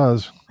 it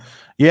does.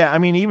 Yeah, I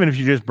mean, even if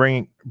you just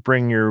bring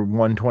your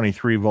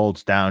 123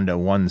 volts down to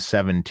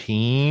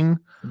 117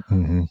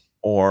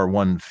 or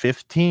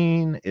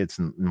 115, it's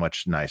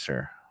much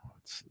nicer.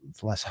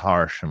 It's less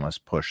harsh and less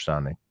push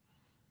sounding.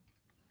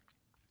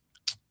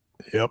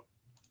 Yep.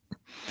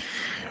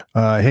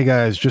 Hey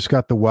guys, just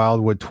got the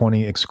Wildwood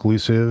 20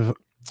 exclusive.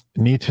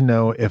 Need to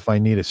know if I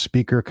need a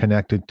speaker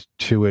connected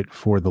to it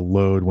for the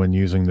load when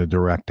using the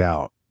direct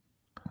out.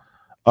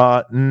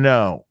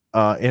 No.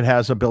 It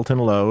has a built-in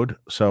load.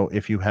 So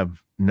if you have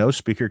no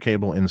speaker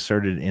cable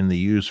inserted in the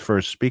use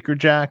first speaker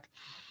jack,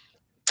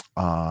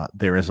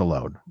 there is a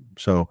load.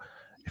 So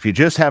if you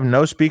just have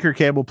no speaker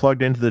cable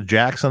plugged into the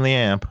jacks on the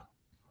amp,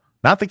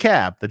 not the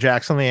cab, the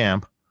jacks on the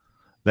amp,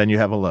 then you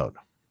have a load.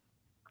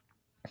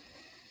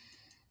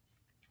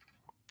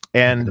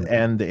 And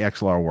the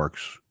XLR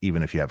works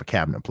even if you have a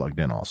cabinet plugged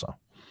in also.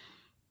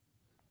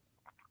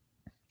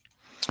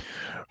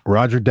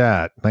 Roger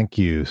Dat, thank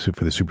you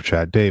for the super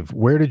chat. Dave,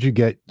 where did you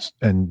get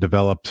and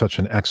develop such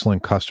an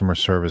excellent customer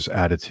service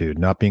attitude?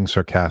 Not being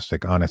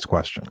sarcastic, honest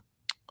question.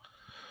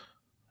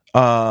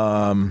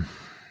 That's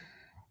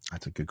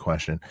a good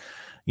question.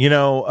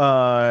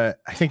 I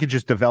think it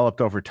just developed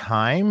over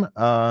time.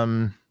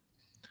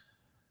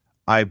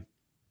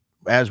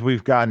 As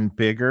we've gotten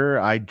bigger,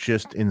 I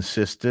just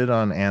insisted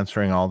on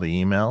answering all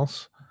the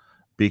emails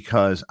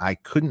because I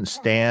couldn't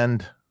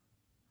stand.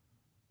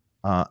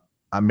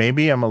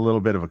 Maybe I'm a little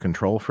bit of a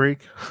control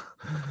freak,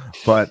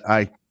 but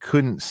I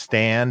couldn't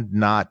stand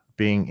not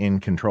being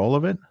in control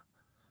of it.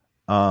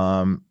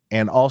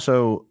 And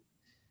also,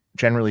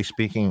 generally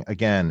speaking,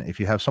 again, if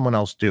you have someone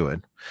else do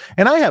it,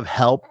 and I have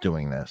help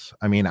doing this.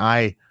 I mean,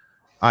 I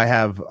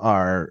have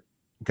our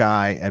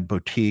guy at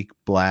Boutique,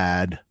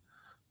 Blad,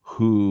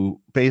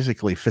 who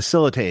basically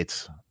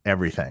facilitates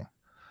everything.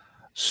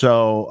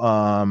 So,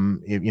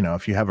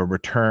 if you have a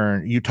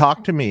return, you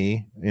talk to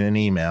me in an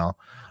email.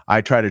 I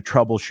try to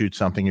troubleshoot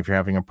something if you're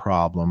having a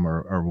problem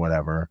or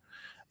whatever.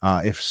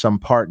 If some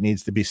part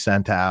needs to be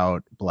sent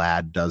out,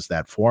 Blad does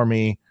that for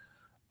me.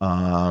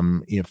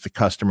 If the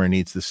customer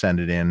needs to send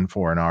it in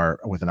for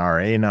with an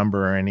RA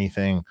number or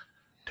anything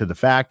to the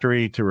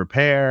factory to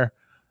repair,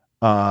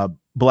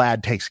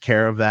 Blad takes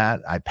care of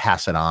that. I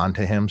pass it on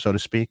to him, so to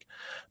speak.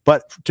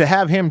 But to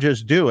have him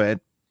just do it,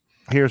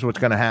 here's what's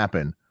going to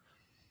happen.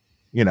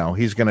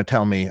 He's going to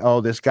tell me,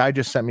 oh, this guy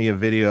just sent me a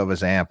video of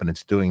his amp and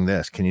it's doing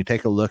this. Can you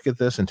take a look at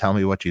this and tell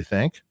me what you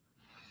think?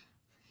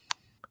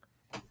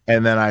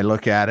 And then I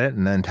look at it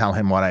and then tell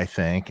him what I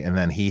think. And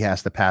then he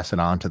has to pass it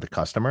on to the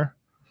customer.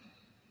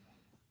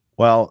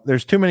 Well,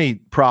 there's too many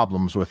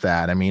problems with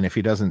that. I mean, if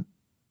he doesn't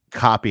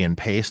copy and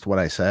paste what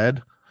I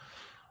said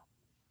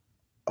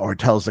or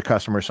tells the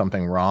customer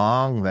something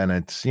wrong, then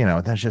it's,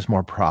 there's just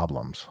more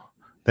problems.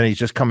 Then he's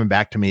just coming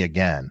back to me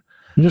again.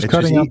 You're just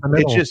cutting out the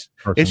middle.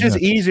 It's just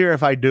easier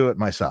if I do it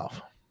myself.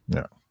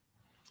 Yeah.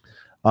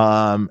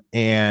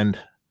 And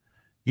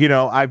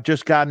I've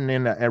just gotten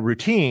in a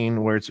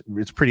routine where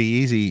it's pretty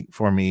easy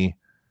for me.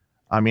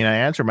 I mean, I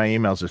answer my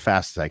emails as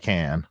fast as I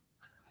can.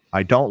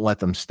 I don't let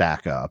them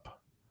stack up.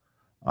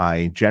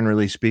 I,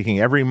 generally speaking,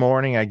 every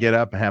morning I get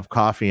up and have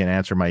coffee and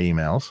answer my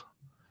emails,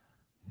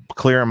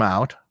 clear them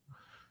out.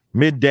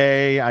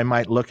 Midday, I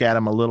might look at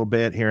them a little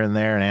bit here and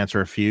there and answer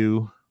a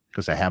few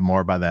because I have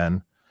more by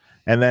then.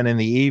 And then in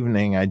the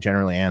evening, I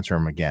generally answer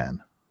them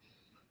again.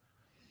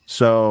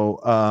 So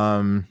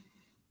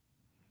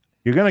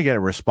you're going to get a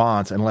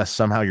response unless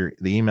somehow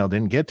the email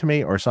didn't get to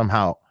me or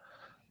somehow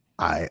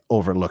I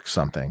overlooked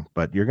something.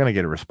 But you're going to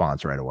get a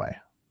response right away.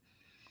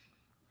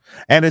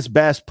 And it's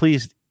best,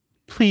 please,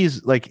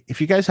 like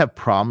if you guys have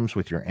problems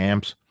with your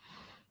amps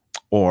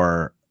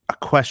or a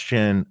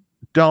question,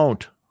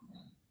 don't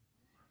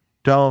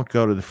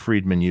go to the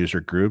Friedman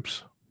user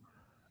groups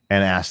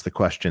and ask the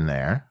question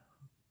there.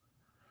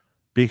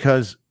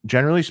 Because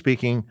generally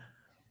speaking,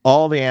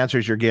 all the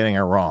answers you're getting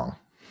are wrong.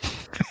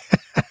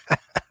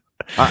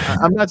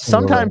 I'm not.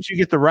 Sometimes you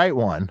get the right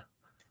one,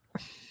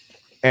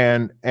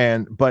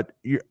 but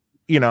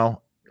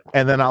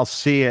and then I'll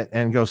see it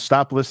and go,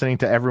 stop listening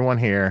to everyone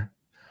here.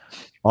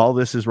 All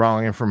this is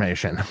wrong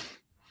information.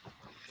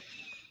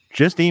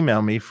 Just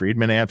email me,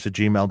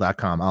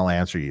 friedmanamps@gmail.com. I'll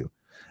answer you,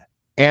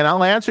 and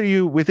I'll answer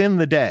you within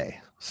the day.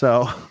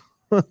 So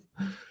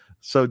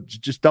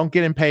just don't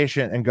get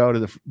impatient and go to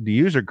the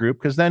user group,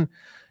 because then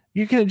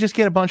you can just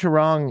get a bunch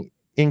of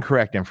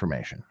incorrect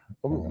information.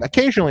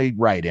 Occasionally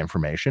right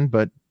information,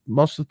 but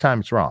most of the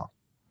time it's wrong.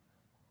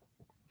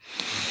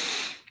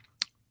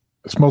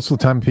 It's most of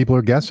the time people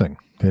are guessing.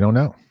 They don't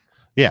know.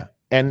 Yeah.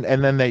 And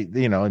then they,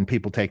 and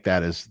people take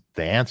that as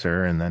the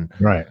answer, and then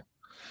right.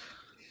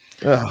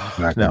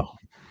 Exactly. No.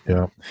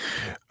 Yeah.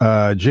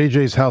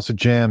 JJ's House of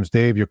Jams.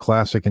 Dave, your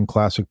classic and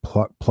classic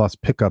plus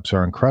pickups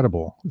are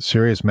incredible.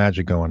 Serious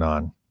magic going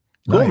on.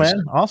 Cool, nice.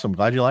 Man. Awesome.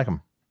 Glad you like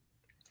them.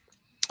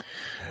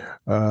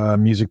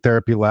 Music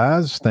Therapy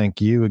Laz,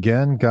 thank you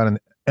again. Got an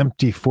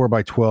empty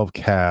 4x12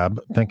 cab,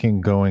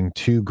 thinking going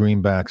 2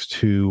 Greenbacks,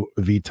 2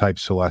 V-type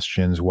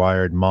Celestions,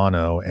 wired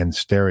mono and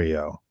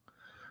stereo.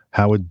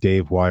 How would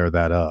Dave wire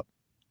that up?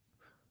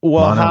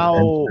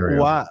 Well,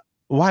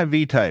 why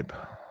V-type?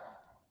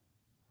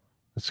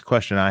 That's a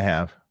question I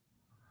have.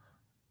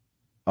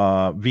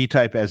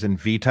 V-type as in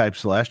V-type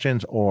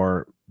Celestions,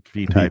 or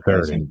V-type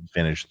as in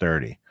Vintage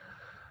 30?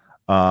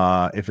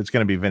 If it's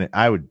going to be vintage,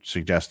 I would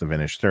suggest the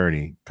Vintage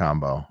 30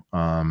 combo.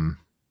 I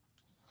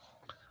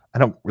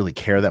don't really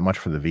care that much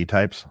for the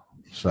V-types,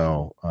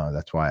 so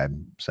that's why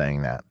I'm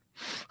saying that.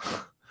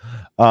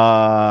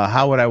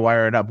 How would I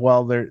wire it up?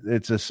 Well,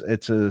 it's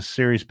a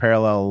series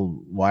parallel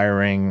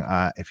wiring.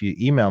 If you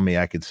email me,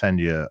 I could send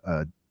you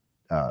a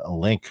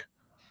link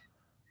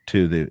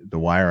to the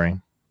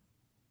wiring,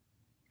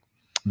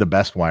 the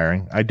best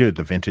wiring. I do it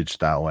the vintage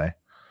style way,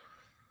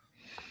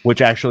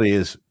 which actually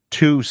is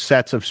 2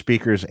 sets of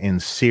speakers in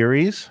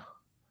series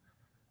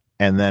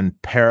and then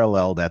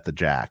paralleled at the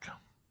jack.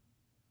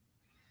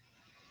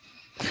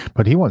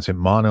 But he wants it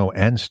mono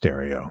and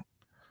stereo.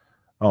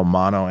 Oh,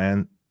 mono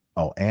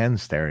and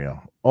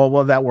stereo. Oh,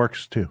 well, that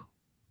works too.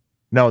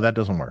 No, that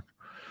doesn't work.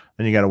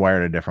 Then you got to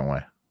wire it a different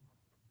way.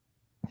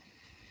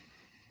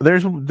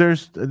 There's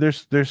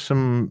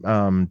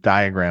some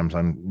diagrams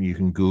you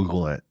can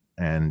Google it,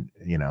 and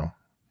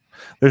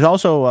there's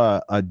also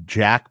a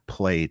jack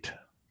plate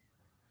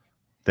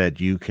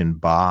that you can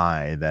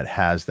buy that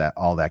has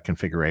all that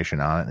configuration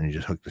on it, and you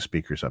just hook the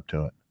speakers up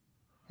to it.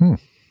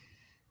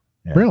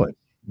 Yeah. Really?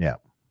 Yeah.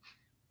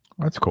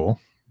 That's cool.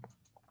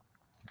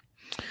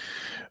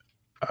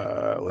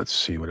 Let's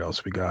see what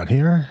else we got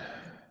here.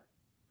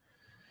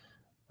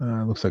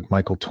 Looks like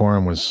Michael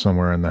Torum was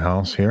somewhere in the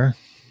house here.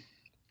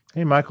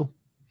 Hey, Michael.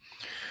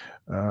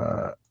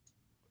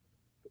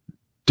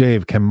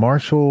 Dave, can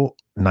Marshall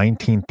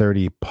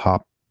 1930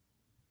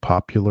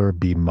 Popular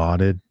be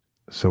modded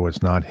so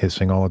it's not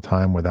hissing all the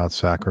time without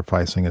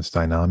sacrificing its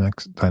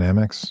dynamics?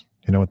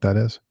 You know what that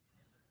is?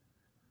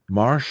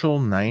 Marshall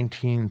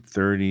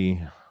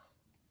 1930.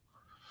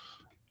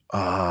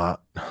 I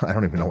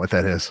don't even know what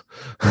that is.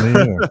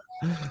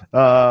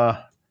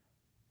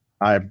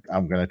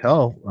 I'm going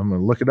to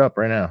look it up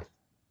right now.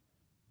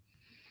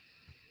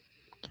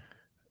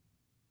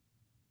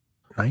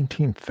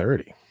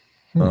 1930.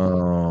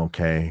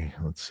 Okay,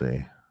 let's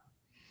see.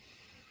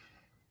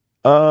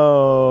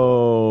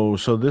 Oh,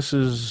 so this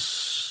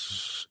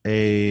is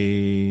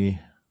a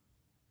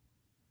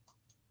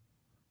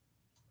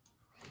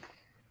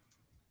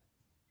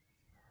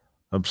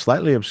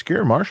slightly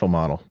obscure Marshall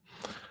model.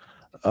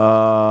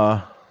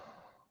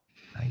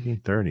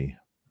 1930.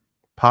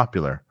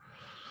 Popular.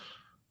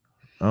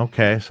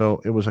 Okay,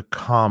 so it was a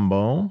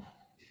combo.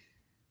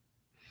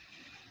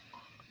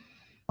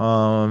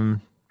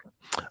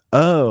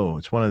 Oh,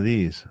 it's one of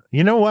these.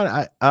 You know what?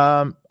 I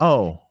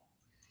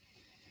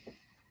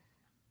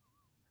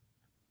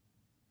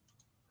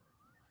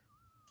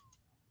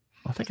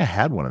think I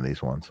had one of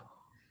these ones.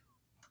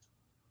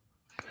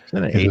 Is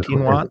it an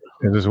 18 watt?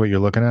 Is this what you're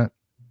looking at?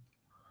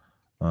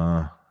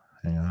 Hang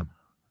on.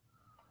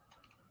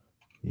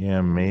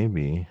 Yeah,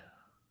 maybe.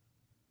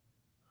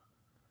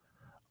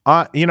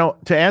 To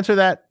answer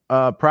that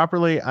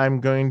properly,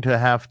 I'm going to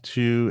have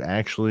to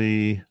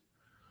actually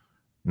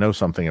know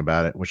something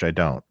about it, which I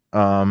don't.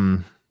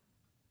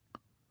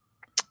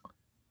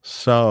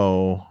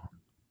 So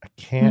I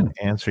can't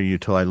answer you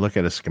till I look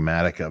at a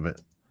schematic of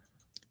it.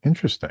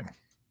 Interesting.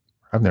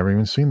 I've never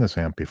even seen this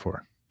amp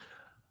before.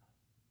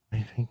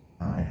 I think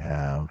I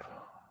have,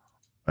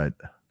 but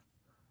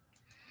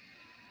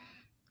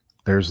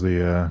there's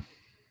the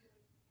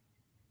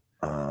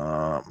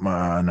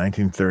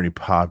 1930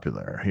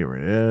 Popular. Here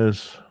it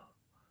is.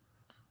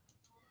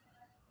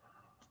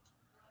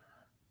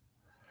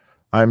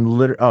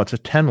 It's a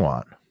 10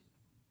 watt.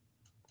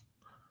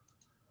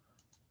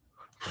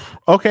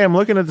 Okay, I'm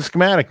looking at the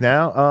schematic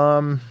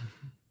now.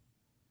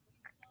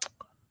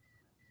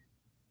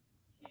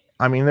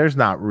 I mean, there's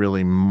not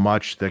really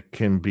much that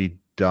can be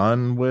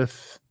done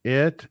with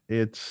it.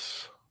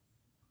 It's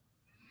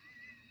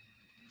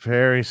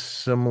very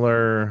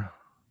similar.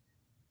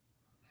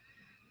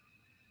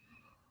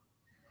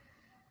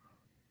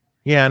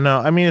 Yeah, no,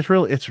 I mean, it's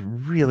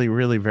really,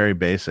 really very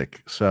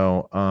basic.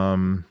 So,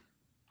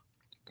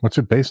 what's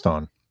it based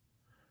on?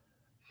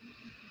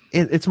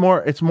 It's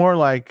more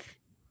like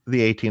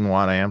the 18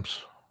 watt amps.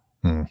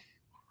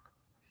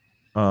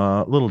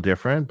 A little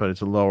different, but it's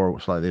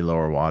slightly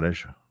lower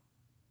wattage.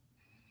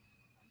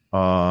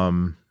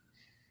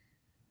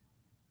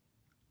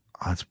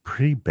 It's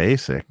pretty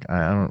basic.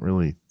 I don't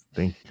really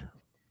think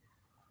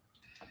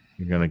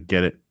you're gonna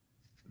get it.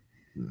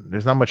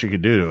 There's not much you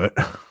could do to it.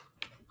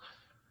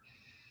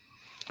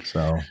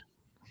 So,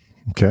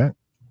 okay.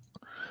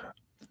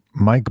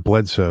 Mike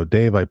Bledsoe,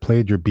 Dave, I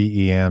played your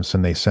BE amps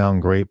and they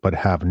sound great, but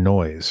have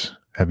noise.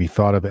 Have you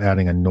thought of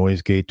adding a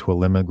noise gate to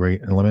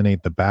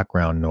eliminate the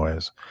background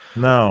noise?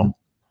 No.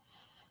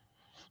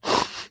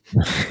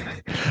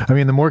 I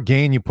mean, the more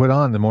gain you put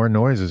on, the more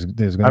noise is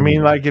going to. I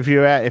mean, like if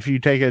you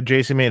take a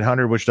JCM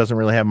 800, which doesn't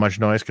really have much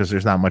noise because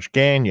there's not much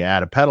gain, you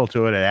add a pedal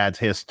to it, it adds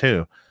hiss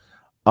too.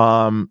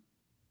 There's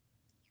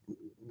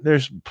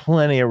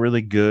plenty of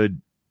really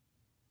good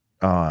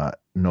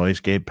noise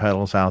gate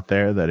pedals out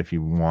there that if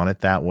you want it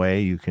that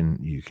way, you can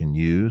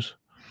use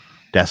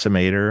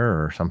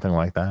Decimator or something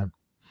like that.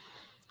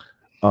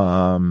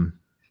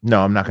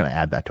 No, I'm not going to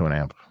add that to an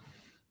amp.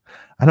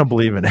 I don't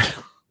believe in it.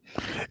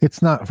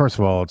 It's not. First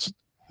of all, it's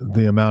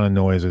the amount of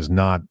noise is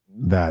not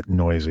that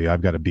noisy.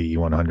 I've got a BE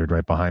 100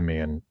 right behind me,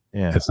 and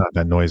it's not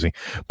that noisy.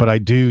 But I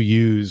do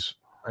use.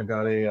 I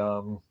got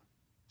a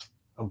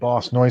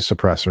Boss noise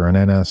suppressor, an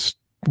NS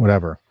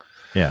whatever.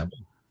 Yeah,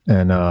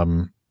 and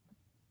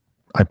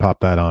I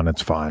pop that on.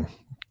 It's fine.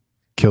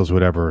 Kills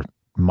whatever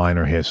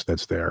minor hiss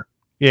that's there.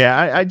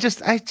 Yeah, I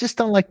just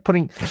don't like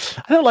putting.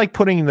 I don't like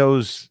putting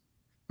those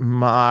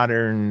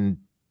modern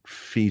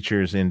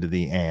features into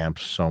the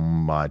amps so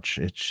much.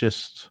 It's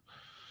just,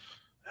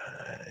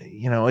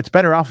 it's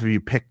better off if you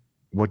pick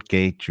what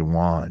gate you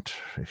want,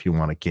 if you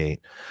want a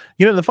gate.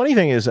 The funny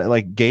thing is,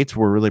 like, gates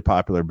were really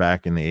popular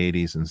back in the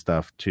 80s and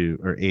stuff too,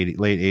 or late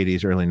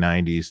 80s, early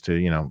 90s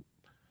to,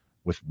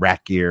 with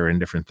rack gear and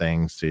different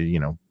things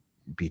to,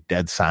 be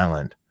dead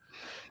silent.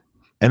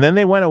 And then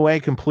they went away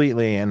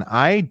completely. And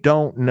I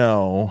don't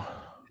know,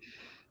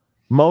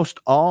 most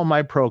all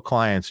my pro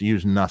clients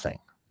use nothing.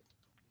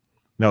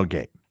 No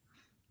gate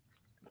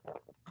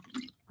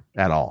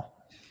at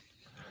all.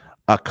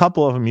 A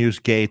couple of them use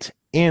gates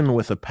in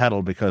with a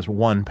pedal because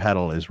one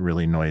pedal is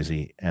really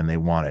noisy and they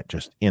want it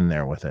just in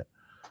there with it.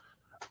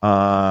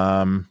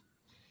 And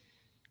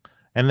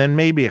then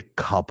maybe a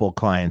couple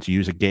clients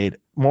use a gate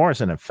more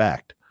as an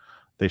effect.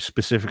 They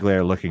specifically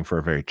are looking for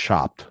a very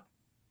chopped,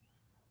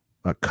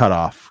 cut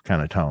off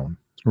kind of tone.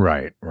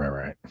 Right.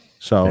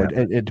 So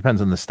it depends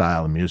on the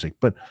style of music,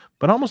 but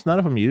almost none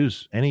of them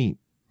use any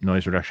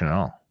noise reduction at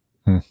all.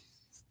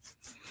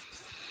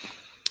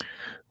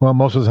 Well,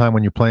 most of the time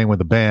when you're playing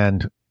with a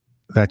band,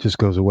 that just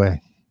goes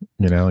away.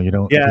 You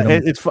don't. Yeah,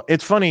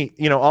 it's funny.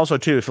 Also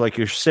too, if like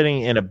you're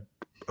sitting in a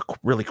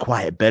really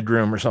quiet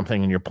bedroom or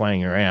something and you're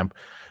playing your amp,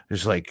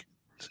 there's like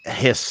a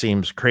hiss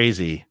seems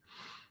crazy.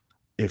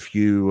 If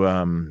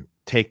you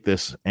take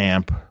this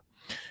amp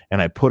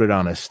and I put it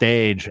on a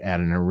stage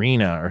at an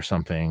arena or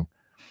something,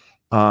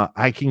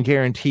 I can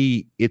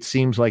guarantee it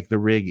seems like the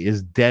rig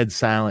is dead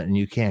silent and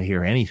you can't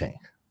hear anything.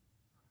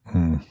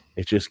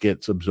 It just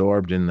gets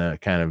absorbed in the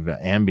kind of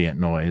ambient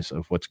noise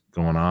of what's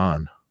going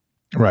on.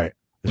 Right.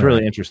 It's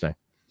really interesting.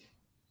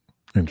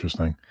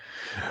 Interesting.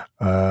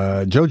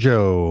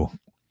 Jojo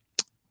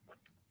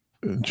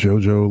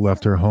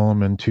left her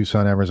home in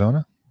Tucson,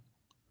 Arizona.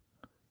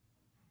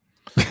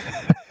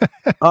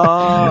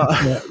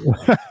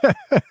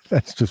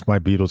 That's just my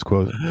Beatles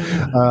quote.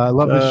 I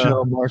love the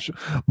show.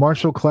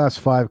 Marshall Class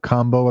 5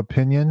 combo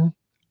opinion.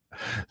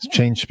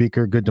 Change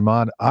speaker, good to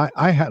mod.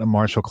 I had a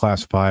Marshall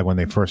Class 5 when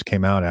they first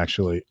came out,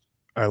 actually.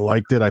 I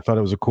liked it. I thought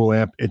it was a cool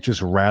amp. It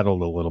just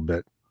rattled a little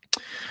bit,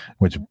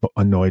 which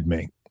annoyed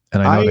me.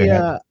 And I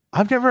know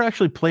I've never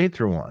actually played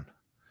through one.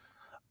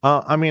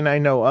 I mean, I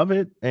know of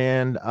it,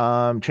 and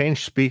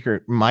change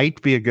speaker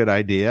might be a good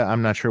idea.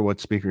 I'm not sure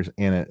what speaker's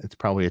in it. It's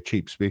probably a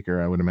cheap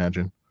speaker, I would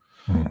imagine.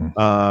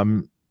 I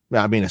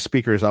mean, a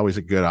speaker is always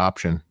a good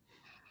option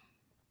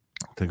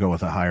to go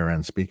with a higher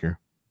end speaker.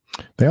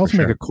 They also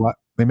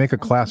make a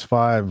Class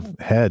 5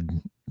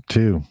 head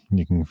too.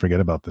 You can forget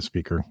about the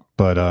speaker,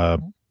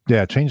 but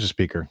yeah, change the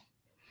speaker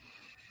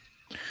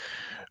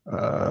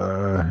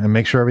and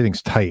make sure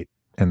everything's tight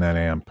in that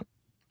amp,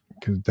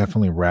 because it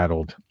definitely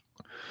rattled.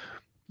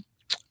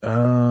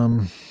 Let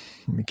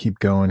me keep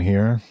going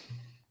here.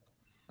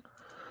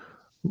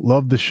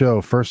 Love the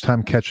show. First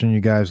time catching you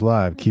guys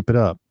live. Keep it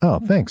up. Oh,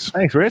 thanks.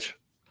 Thanks, Rich.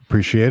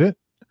 Appreciate it.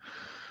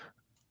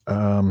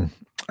 I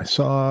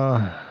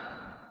saw.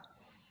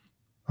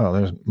 Oh,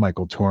 there's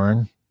Michael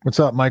Torin. What's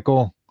up,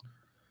 Michael?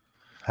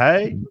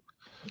 Hey.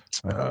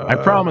 I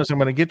promise I'm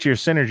going to get you your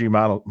Synergy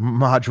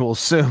module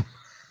soon.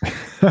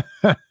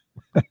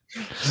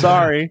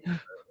 Sorry.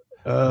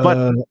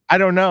 But I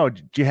don't know.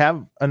 Do you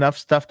have enough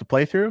stuff to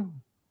play through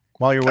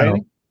while you're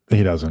waiting?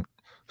 He doesn't.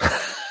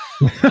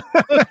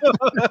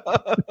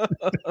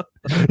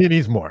 He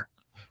needs more.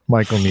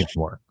 Michael needs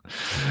more.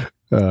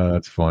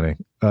 That's funny.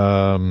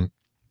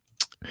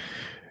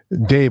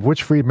 Dave,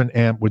 which Friedman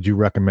amp would you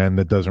recommend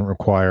that doesn't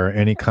require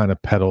any kind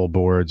of pedal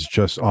boards,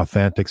 just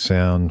authentic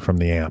sound from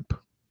the amp?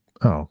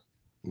 Oh,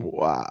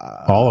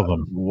 wow. All of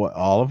them. What?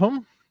 All of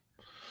them?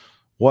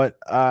 What?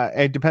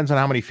 It depends on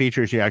how many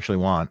features you actually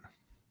want.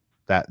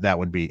 That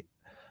would be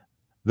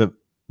the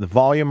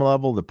volume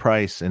level, the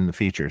price, and the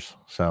features.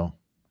 So,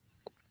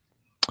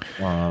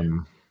 I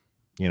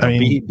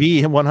mean,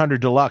 B100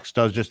 Deluxe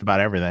does just about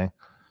everything.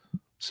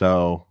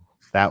 So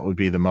that would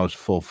be the most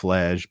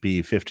full-fledged.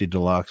 B50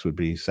 Deluxe would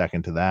be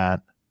second to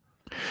that.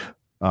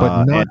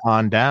 But and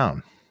on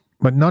down.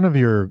 But none of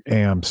your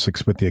amps,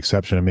 with the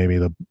exception of maybe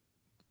the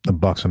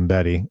Bucks and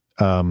Betty,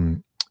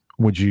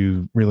 would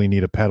you really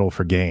need a pedal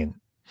for gain?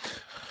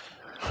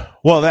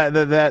 Well,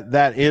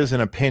 that is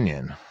an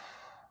opinion.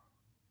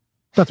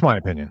 That's my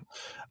opinion.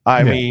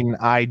 I mean,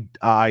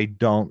 I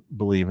don't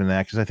believe in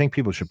that, because I think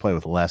people should play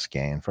with less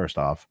gain, first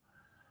off,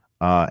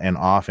 and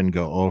often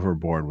go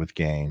overboard with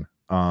gain.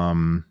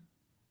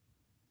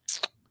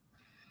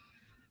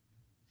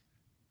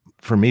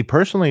 For me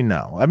personally,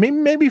 no. I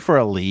mean, maybe for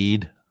a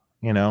lead,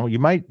 you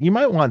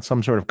might want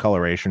some sort of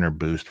coloration or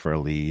boost for a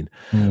lead,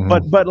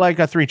 but like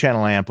a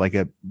 3-channel amp, like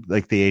the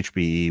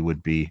HBE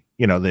would be,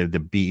 the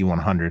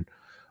BE100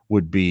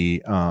 would be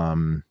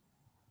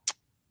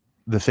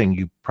the thing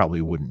you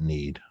probably wouldn't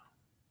need.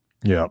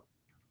 Yeah.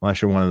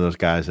 Unless you're one of those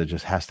guys that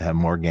just has to have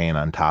more gain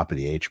on top of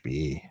the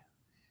HBE.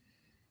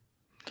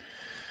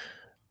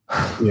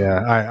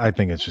 Yeah, I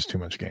think it's just too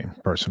much gain,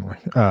 personally.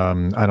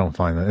 I don't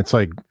find that. It's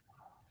like,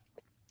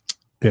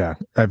 yeah,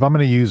 if I'm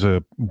going to use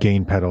a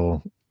gain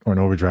pedal or an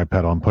overdrive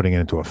pedal, I'm putting it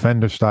into a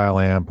Fender style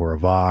amp or a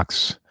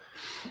Vox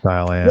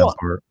style amp,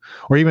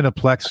 or even a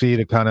Plexi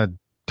to kind of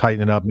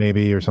tighten it up,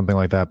 maybe, or something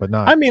like that. But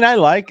not. I mean, I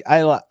like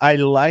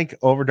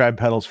overdrive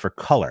pedals for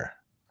color.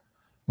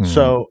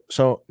 So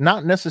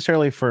not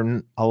necessarily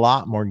for a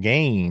lot more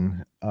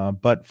gain,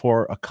 but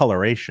for a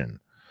coloration.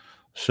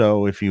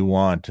 So if you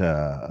want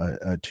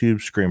a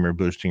tube screamer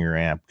boosting your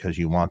amp because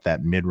you want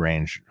that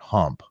mid-range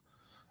hump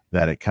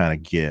that it kind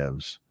of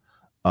gives,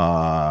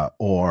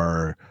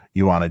 or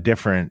you want a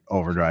different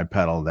overdrive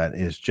pedal that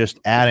is just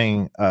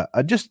adding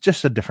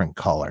just a different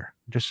color,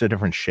 just a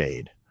different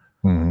shade.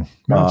 And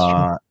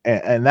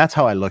that's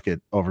how I look at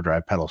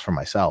overdrive pedals for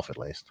myself, at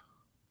least.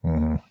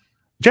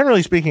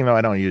 Generally speaking, though,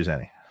 I don't use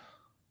any.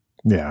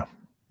 Yeah,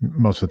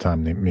 most of the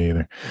time, me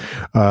either.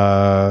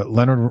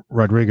 Leonard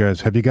Rodriguez,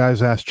 have you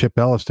guys asked Chip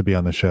Ellis to be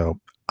on the show?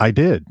 I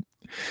did.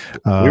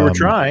 We were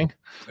trying.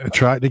 I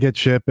tried to get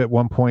Chip at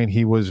one point.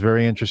 He was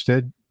very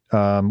interested,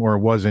 or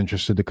was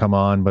interested to come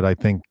on, but I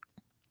think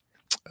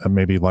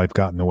maybe life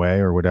got in the way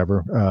or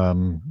whatever.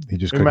 He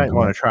just couldn't. We might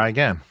want to try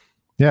again.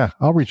 Yeah,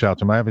 I'll reach out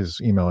to him. I have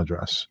his email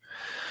address.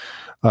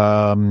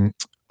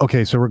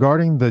 Okay, so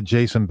regarding the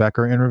Jason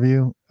Becker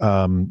interview,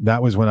 that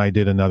was when I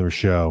did another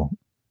show,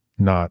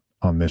 not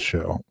on this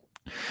show.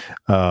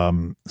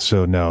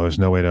 So no, there's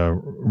no way to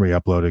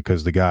re-upload it,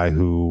 because the guy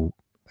who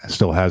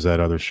still has that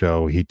other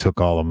show, he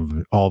took all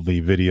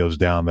the videos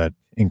down that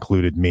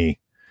included me,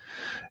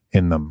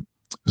 in them.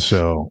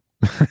 So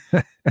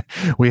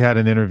we had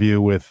an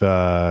interview with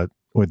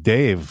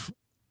Dave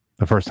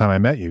the first time I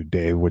met you,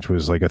 Dave, which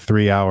was like a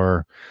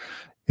 3-hour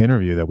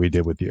interview that we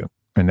did with you,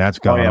 and that's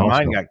gone. Oh yeah, also.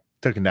 mine got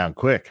taken down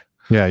quick.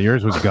 Yeah,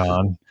 yours was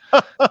gone.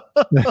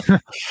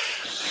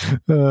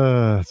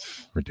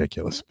 It's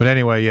ridiculous. But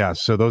anyway, yeah,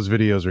 so those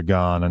videos are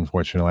gone.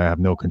 Unfortunately, I have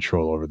no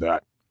control over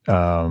that.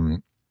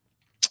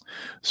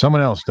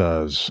 Someone else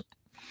does.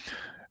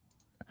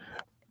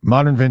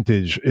 Modern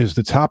Vintage, is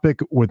the topic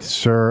with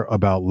Sir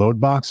about load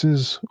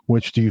boxes?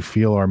 Which do you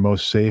feel are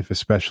most safe,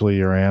 especially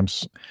your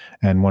amps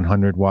and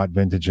 100-watt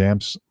vintage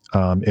amps?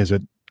 Is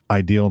it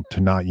ideal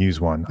to not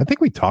use one? I think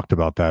we talked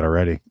about that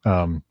already.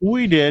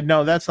 We did.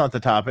 No, that's not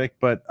the topic,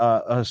 but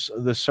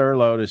the Sir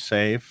load is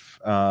safe.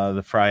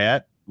 The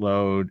Fryette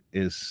load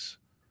is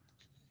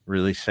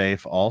really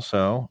safe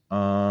also.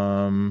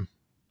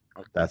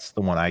 That's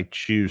the one I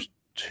choose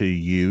to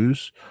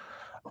use.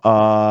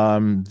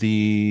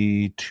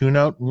 The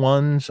 2-note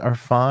ones are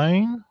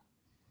fine.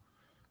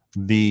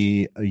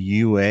 The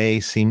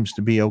UA seems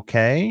to be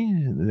okay.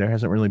 There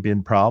hasn't really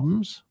been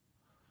problems.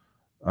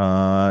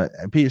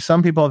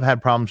 Some people have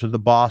had problems with the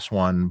Boss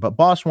one, but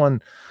Boss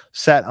one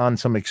set on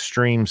some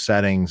extreme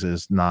settings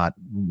is not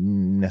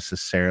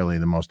necessarily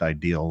the most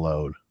ideal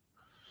load.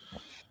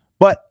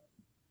 But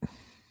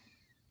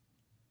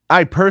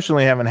I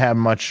personally haven't had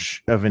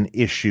much of an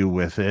issue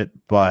with it,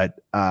 but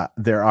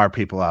there are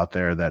people out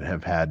there that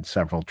have had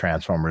several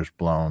transformers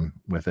blown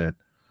with it.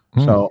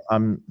 So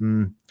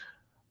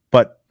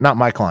but not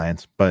my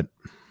clients, but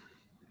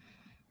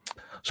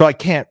so I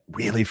can't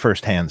really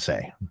firsthand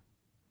say.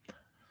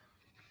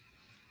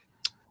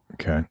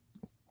 Okay.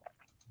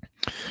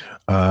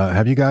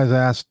 Have you guys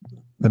asked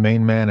the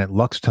main man at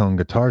Luxtone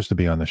Guitars to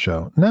be on the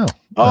show? No.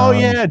 Oh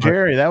yeah,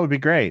 Jerry, that would be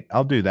great.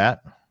 I'll do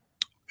that.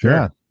 Sure.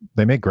 Yeah,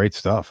 they make great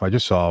stuff. I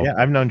just saw. Yeah,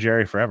 I've known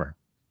Jerry forever.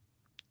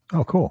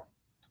 Oh, cool.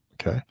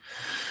 Okay.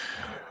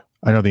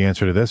 I know the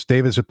answer to this.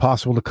 Dave, is it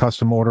possible to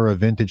custom order a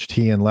vintage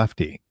T and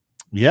Lefty?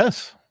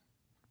 Yes.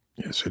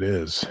 Yes, it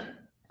is.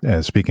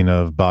 And speaking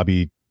of Bob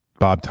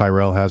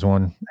Tyrell has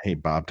one. Hey,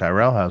 Bob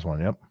Tyrell has one.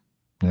 Yep.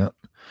 Yep.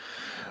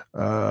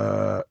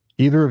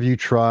 Either of you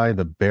try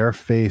the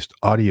bare-faced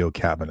audio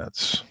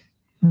cabinets?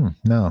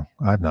 No,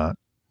 I've not.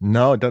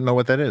 No, I don't know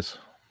what that is.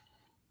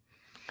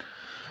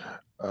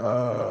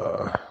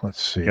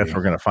 Let's see. I guess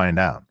we're going to find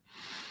out.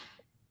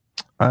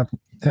 I've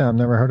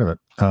never heard of it.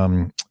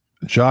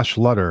 Josh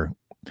Lutter,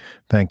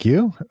 thank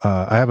you.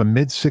 I have a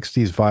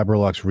mid-60s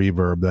Vibrolux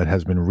reverb that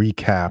has been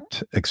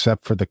recapped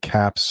except for the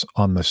caps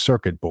on the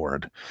circuit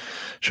board.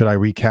 Should I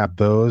recap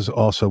those?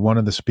 Also, one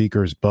of the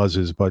speakers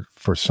buzzes, but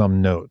for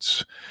some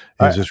notes.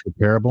 Is this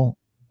repairable?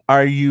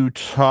 Are you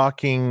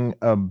talking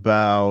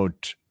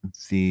about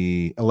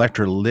the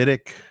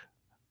electrolytic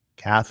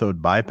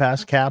cathode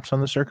bypass caps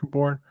on the circuit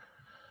board?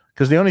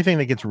 Because the only thing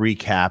that gets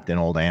recapped in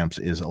old amps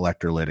is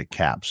electrolytic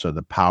caps. So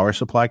the power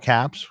supply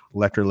caps,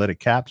 electrolytic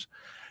caps.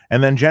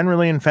 And then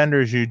generally in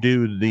Fenders, you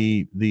do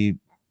the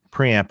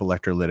preamp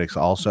electrolytics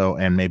also,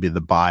 and maybe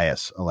the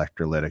bias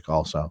electrolytic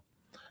also.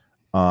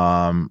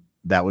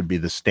 That would be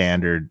the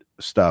standard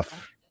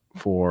stuff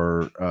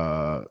for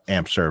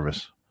amp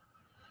service.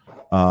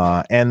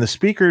 And the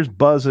speakers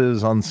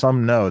buzzes on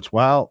some notes.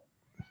 Well,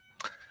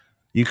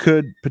 you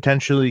could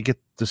potentially get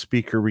the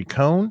speaker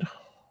reconed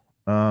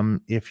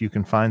if you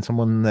can find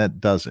someone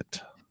that does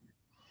it.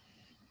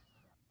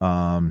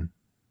 So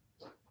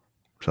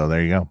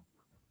there you go.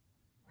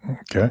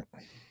 Okay.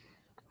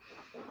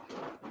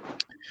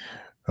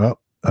 Oh,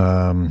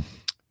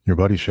 your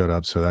buddy showed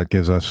up, so that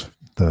gives us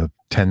the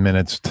 10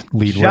 minutes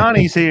lead.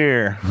 Johnny's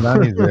here.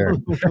 Johnny's there.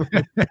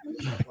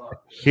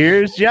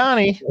 Here's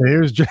Johnny.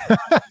 Here's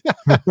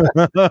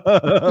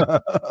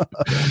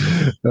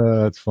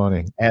that's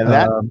funny. And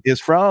that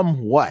is from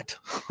what?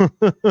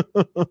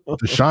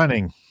 The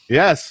Shining.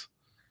 Yes.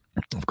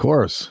 Of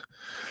course.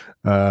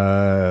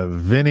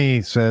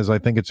 Vinny says, I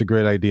think it's a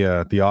great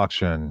idea at the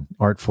auction.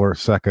 Art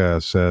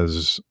Fonseca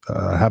says,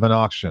 have an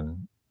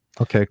auction.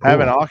 Okay, cool. Have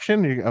an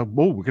auction?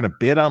 We're going to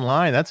bid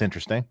online. That's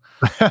interesting.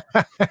 I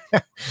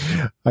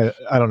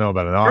don't know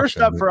about an auction. First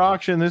up for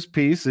auction, this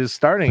piece is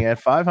starting at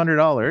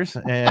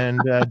 $500. And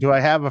do I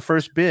have a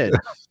first bid?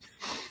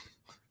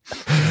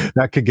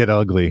 That could get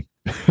ugly.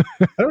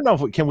 I don't know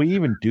can we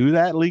even do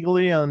that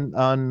legally on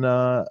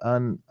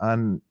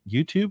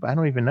YouTube? I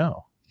don't even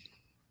know.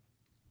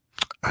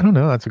 I don't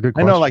know. That's a good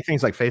question. I know like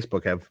things like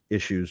Facebook have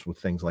issues with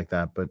things like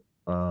that, but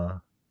yeah,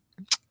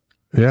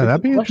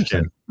 that'd be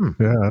interesting.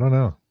 Yeah, I don't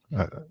know.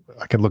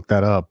 I could look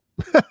that up.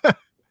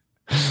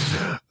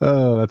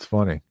 Oh, that's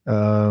funny.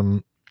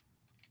 Let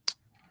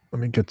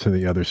me get to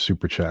the other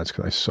super chats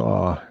because I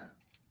saw.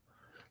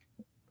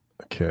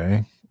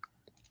 Okay.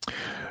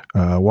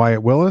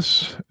 Wyatt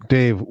Willis,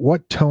 Dave,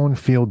 what tone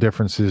feel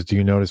differences do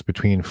you notice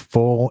between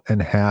full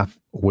and half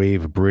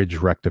wave bridge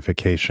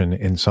rectification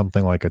in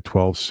something like a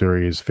 12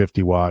 series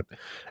 50 watt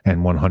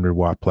and 100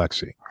 watt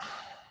plexi?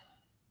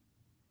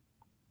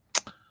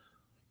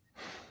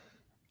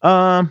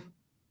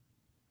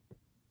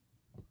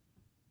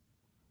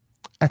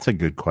 That's a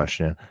good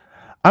question.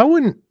 I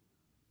wouldn't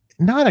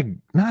not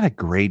a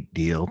great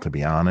deal, to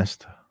be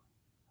honest.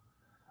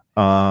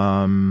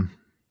 Not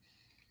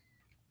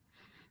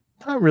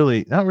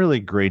really a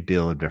great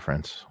deal of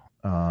difference.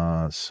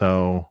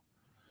 So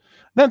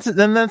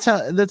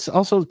that's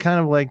also kind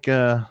of like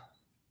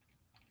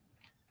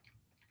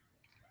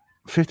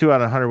 50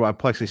 watt and 100 watt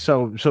plexi.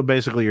 So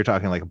basically you're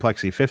talking like a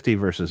plexi 50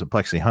 versus a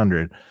plexi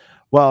 100.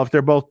 Well, if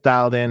they're both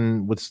dialed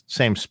in with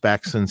same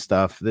specs and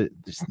stuff,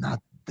 there's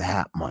not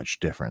that much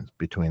difference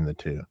between the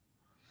two,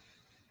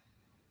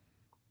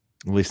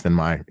 at least in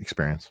my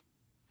experience.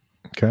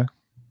 Okay.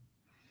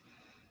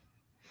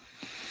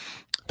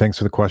 Thanks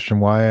for the question,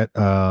 Wyatt.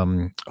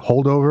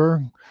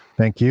 Holdover,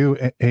 thank you.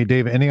 Hey,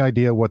 Dave, any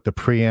idea what the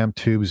preamp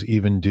tubes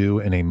even do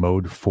in a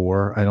mode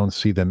 4? I don't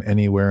see them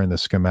anywhere in the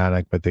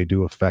schematic, but they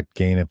do affect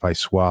gain if I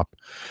swap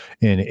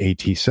in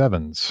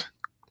AT7s.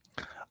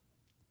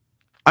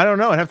 I don't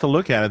know. I'd have to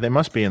look at it. They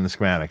must be in the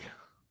schematic.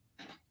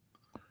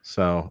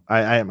 So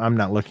I'm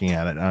not looking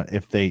at it.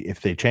 If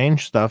they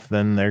change stuff,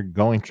 then they're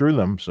going through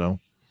them. So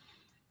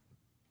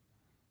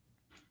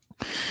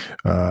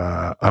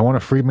I want a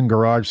Friedman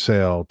garage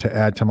sale to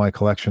add to my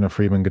collection of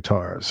Friedman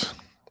guitars.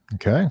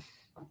 Okay,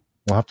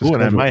 we'll have to.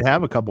 And I might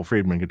have a couple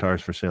Friedman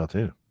guitars for sale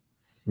too.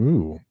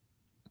 Ooh.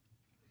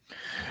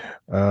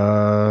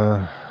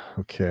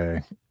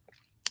 Okay.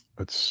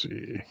 Let's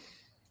see.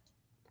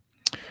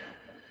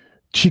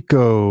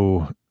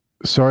 Chico,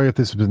 sorry if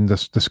this has been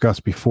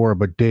discussed before,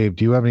 but Dave,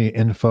 do you have any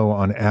info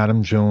on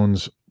Adam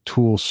Jones'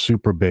 Tool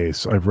Super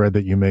Bass? I've read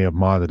that you may have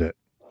modded it.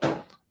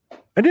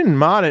 I didn't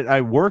mod it. I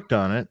worked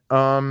on it.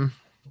 I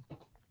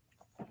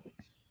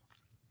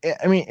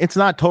mean, it's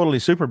not totally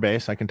super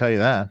bass. I can tell you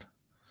that.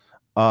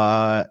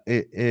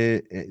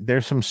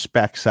 There's some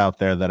specs out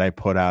there that I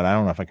put out. I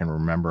don't know if I can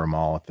remember them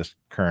all at this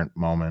current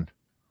moment.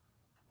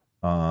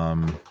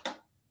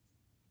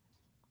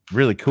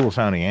 Really cool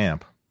sounding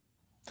amp.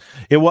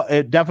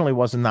 It definitely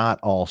was not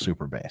all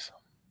super bass.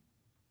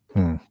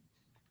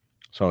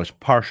 So it's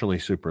partially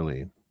super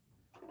lead.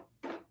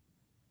 In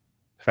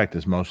fact,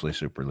 it's mostly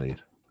super lead.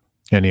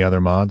 Any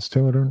other mods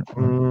to it?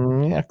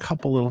 Or yeah, a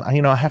couple little.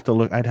 I'd have to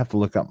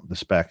look up the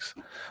specs.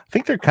 I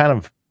think they're kind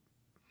of.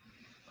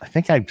 I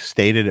think I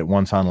stated it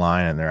once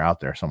online, and they're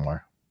out there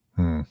somewhere.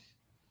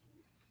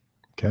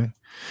 Okay.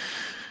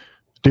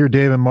 Dear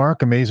Dave and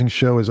Mark, amazing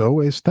show as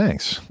always.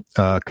 Thanks.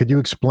 Could you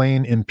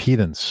explain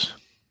impedance?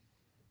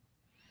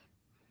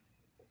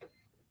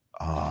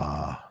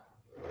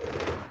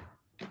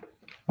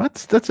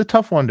 That's a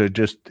tough one to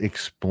just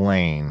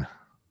explain.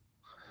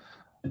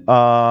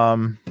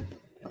 I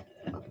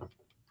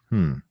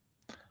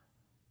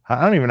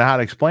don't even know how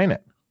to explain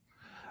it.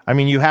 I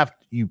mean, you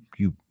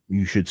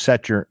should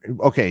set your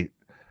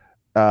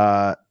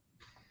an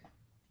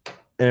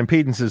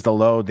impedance is the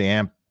load the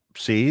amp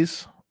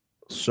sees.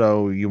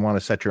 So you want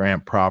to set your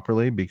amp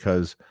properly,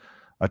 because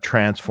a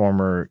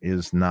transformer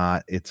is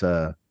not, if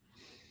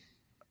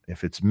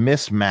it's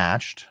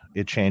mismatched,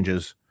 it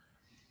changes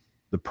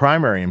the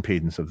primary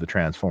impedance of the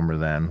transformer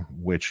then,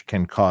 which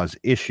can cause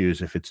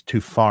issues if it's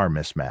too far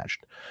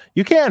mismatched.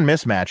 You can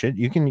mismatch it.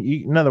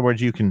 In other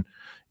words, you can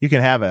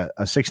have a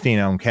 16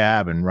 ohm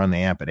cab and run the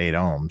amp at 8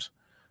 ohms.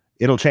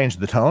 It'll change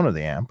the tone of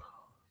the amp.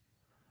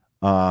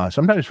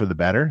 Sometimes for the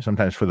better,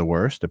 sometimes for the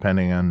worse,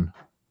 depending on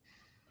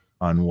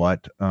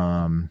what's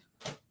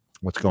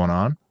going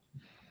on.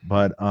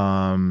 But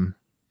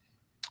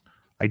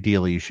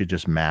ideally, you should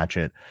just match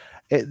it.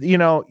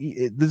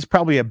 This is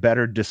probably a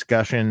better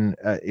discussion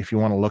if you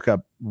want to look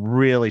up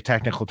really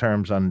technical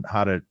terms on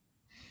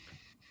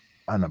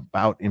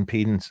about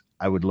impedance.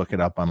 I would look it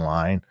up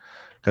online,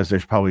 because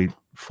there's probably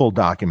full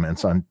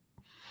documents on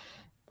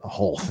the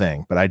whole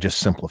thing, but I just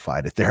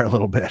simplified it there a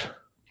little bit.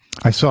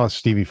 I saw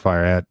Stevie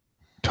Fire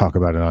talk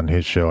about it on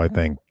his show, I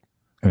think,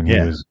 and he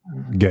was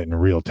getting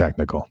real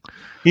technical.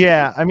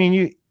 Yeah, I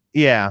mean,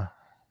 yeah.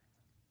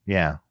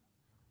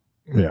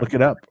 Look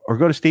it up, or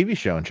go to Stevie's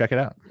show and check it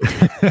out.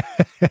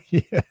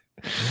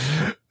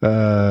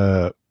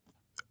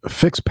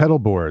 Fix pedal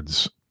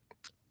boards.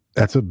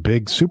 That's a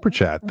big super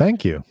chat.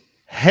 Thank you.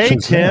 Hey,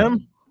 Shazam.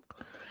 Tim.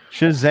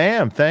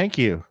 Shazam. Thank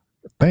you.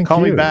 Call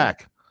me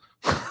back.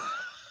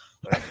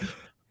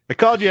 I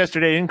called you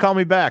yesterday. You didn't call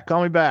me back.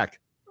 Call me back.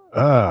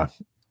 Did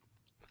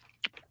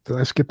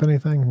I skip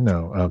anything?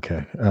 No.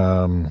 Okay.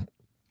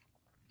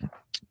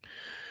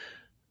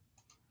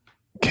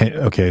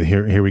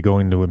 Here we go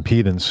into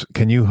impedance.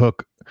 Can you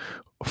hook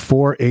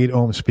 4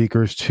 8-ohm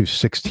speakers to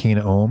 16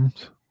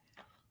 ohms?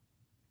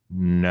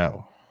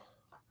 No.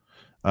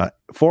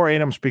 4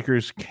 8-ohm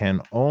speakers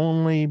can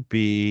only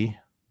be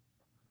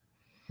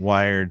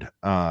wired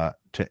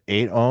to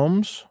 8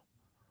 ohms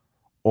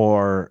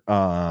or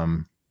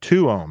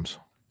 2 ohms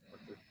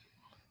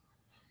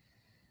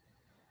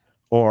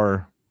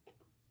or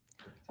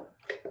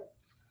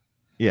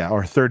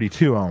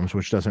 32 ohms,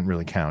 which doesn't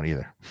really count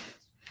either.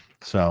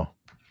 So,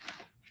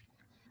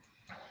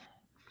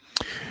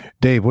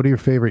 Dave, what are your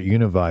favorite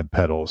Univibe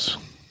pedals?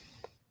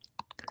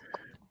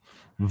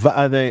 The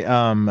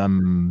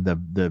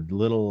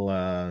little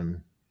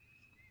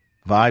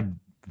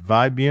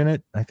Vibe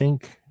unit, I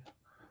think.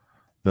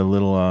 the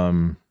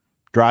little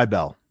dry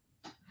bell.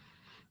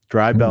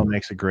 Dry bell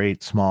makes a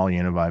great small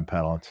univibe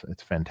pedal.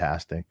 It's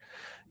fantastic.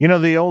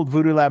 The old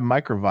Voodoo Lab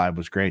Microvibe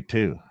was great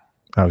too.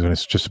 I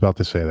was just about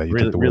to say that. You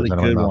took the really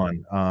good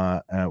one.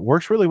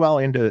 Works really well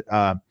into.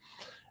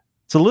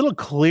 It's a little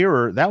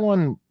clearer. That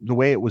one, the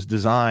way it was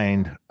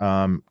designed,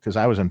 because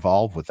I was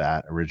involved with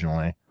that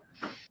originally,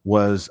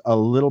 was a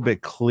little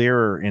bit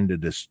clearer into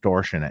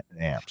distortion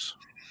amps.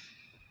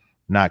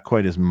 Not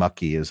quite as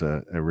mucky as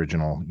a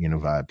original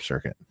Univibe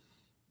circuit.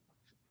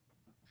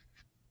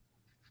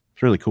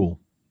 It's really cool.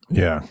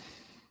 Yeah.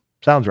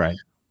 Sounds right.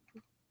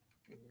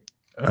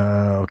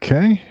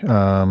 Okay.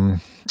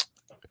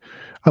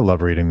 I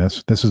love reading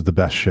this. This is the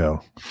best show.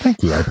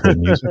 Thank you.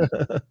 Music.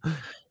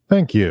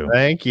 Thank you.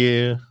 Thank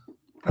you.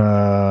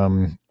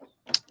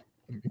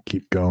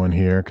 Keep going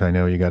here because I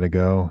know you got to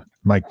go.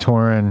 Mike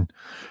Torin.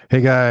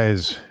 Hey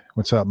guys,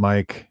 what's up,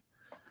 Mike?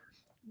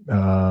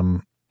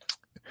 DMAC.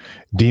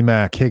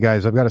 Hey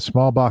guys, I've got a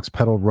small box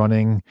pedal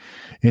running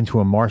into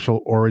a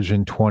Marshall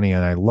Origin 20,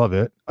 and I love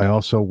it. I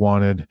always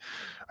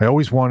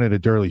wanted a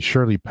Durley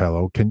Shirley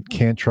pedal.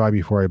 Can't try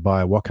before I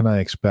buy. What can I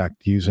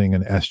expect using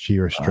an SG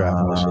or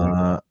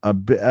Strat?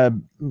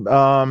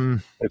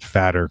 It's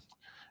fatter.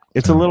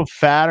 It's a little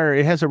fatter.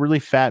 It has a really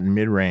fat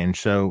mid-range.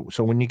 So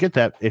when you get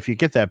that, if you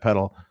get that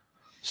pedal,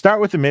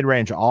 start with the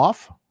mid-range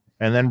off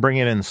and then bring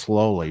it in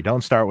slowly.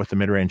 Don't start with the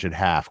mid-range at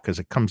half because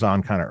it comes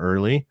on kind of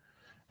early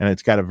and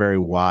it's got a very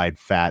wide,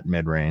 fat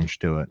mid-range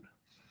to it.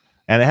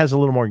 And it has a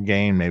little more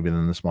gain maybe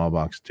than the small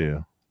box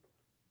too.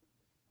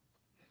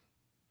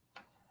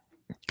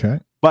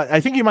 Okay. But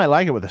I think you might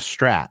like it with a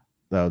Strat,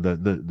 though.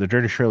 The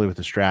Dirty Shirley with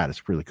the Strat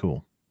is really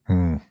cool.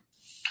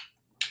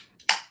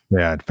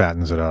 Yeah, it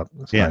fattens it up.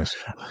 It's nice.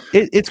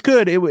 It's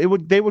good.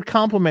 They would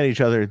complement each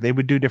other. They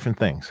would do different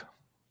things.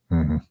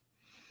 Mm-hmm.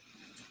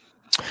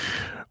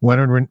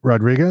 Leonard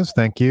Rodriguez,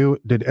 thank you.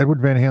 Did Edward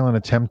Van Halen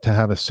attempt to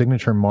have a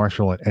signature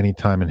Marshall at any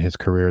time in his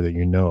career that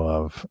you know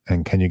of?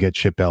 And can you get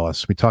Chip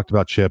Ellis? We talked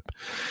about Chip.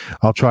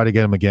 I'll try to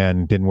get him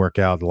again. Didn't work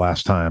out the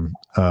last time.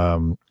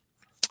 No,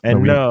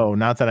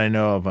 not that I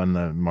know of on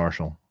the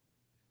Marshall.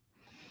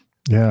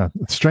 Yeah,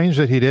 it's strange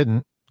that he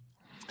didn't.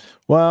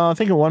 Well, I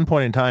think at one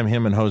point in time,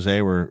 him and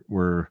Jose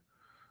were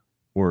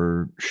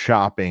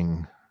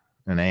shopping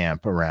an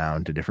amp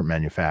around to different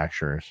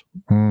manufacturers.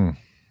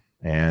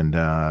 And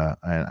I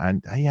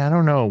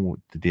don't know what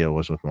the deal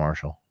was with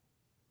Marshall.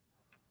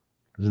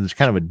 It's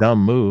kind of a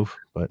dumb move,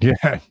 but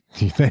yeah,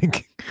 you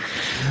think?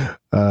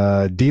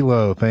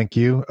 D-Lo, thank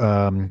you.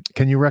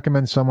 Can you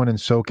recommend someone in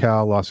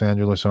SoCal, Los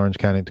Angeles, Orange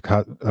County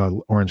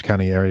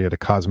area to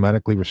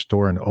cosmetically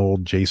restore an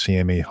old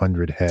JCM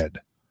 800 head?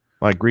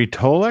 Like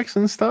Retolex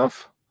and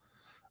stuff?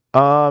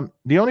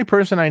 The only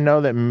person I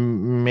know that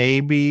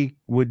maybe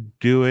would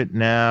do it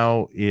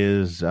now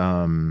is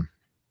there's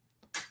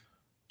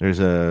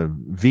a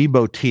V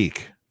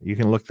Boutique. You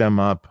can look them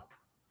up.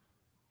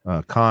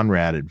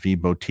 Conrad at V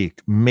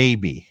Boutique.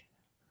 Maybe.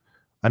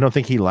 I don't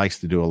think he likes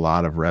to do a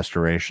lot of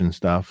restoration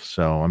stuff,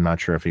 so I'm not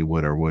sure if he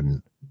would or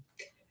wouldn't.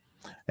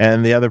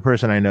 And the other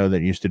person I know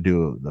that used to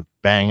do the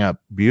bang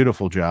up,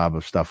 beautiful job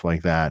of stuff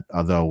like that,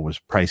 although it was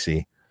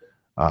pricey,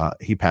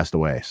 he passed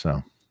away.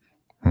 So,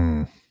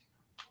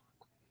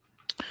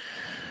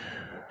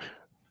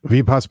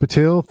 V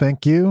Patil,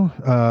 thank you.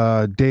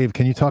 Dave,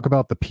 can you talk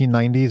about the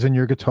P90s in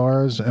your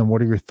guitars, and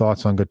what are your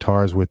thoughts on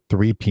guitars with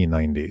 3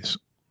 P90s?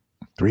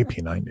 3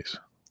 P90s.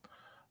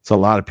 It's a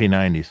lot of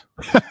P90s.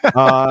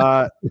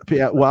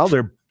 Well,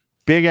 they're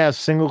big ass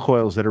single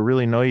coils that are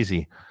really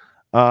noisy.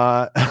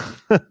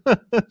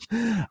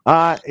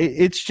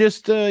 It's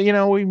just,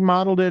 we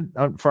modeled it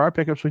for our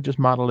pickups. We just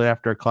modeled it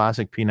after a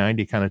classic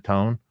P90 kind of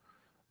tone.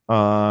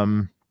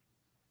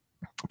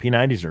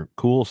 P90s are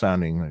cool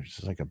sounding. They're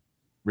just like a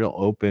real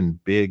open,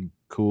 big,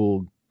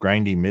 cool,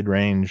 grindy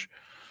mid-range.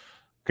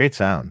 Great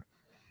sound,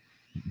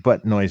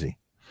 but noisy.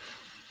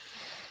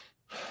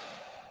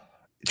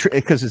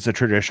 Because it's a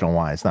traditional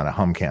Y, it's not a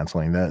hum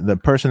canceling. The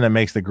person that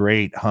makes the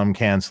great hum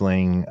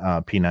canceling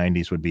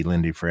P90s would be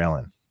Lindy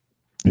Fralin.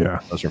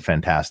 Yeah, those are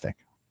fantastic.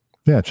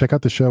 Yeah, check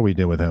out the show we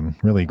did with him.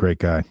 Really great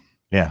guy.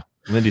 Yeah,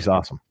 Lindy's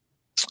awesome.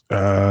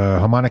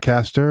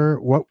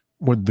 Harmonicaster, what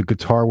would the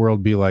guitar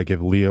world be like if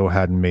Leo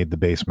hadn't made the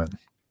Basement?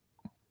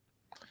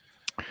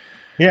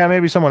 Yeah,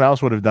 maybe someone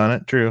else would have done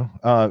it. True.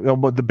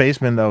 But the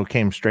Basement though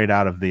came straight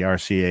out of the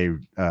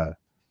RCA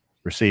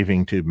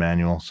receiving tube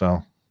manual,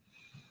 so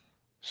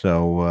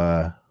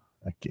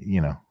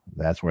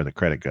that's where the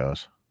credit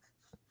goes.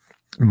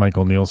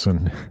 Michael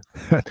Nielsen.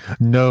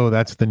 No,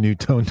 that's the new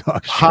Tone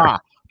Talk shirt. Ha!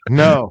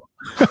 No.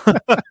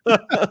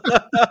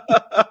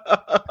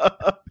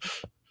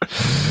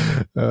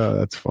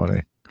 That's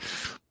funny.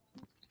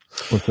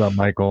 What's up,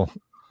 Michael?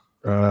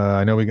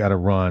 I know we got to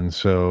run,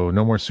 so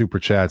no more super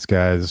chats,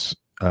 guys,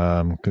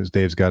 because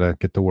Dave's got to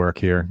get to work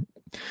here.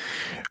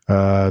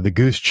 The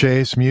Goose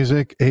Chase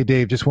music. Hey,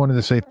 Dave, just wanted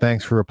to say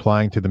thanks for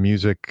replying to the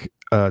music.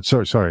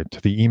 To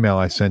the email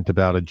I sent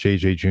about a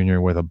JJ Jr.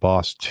 with a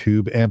Boss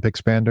tube amp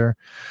expander.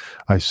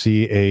 I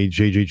see a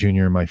JJ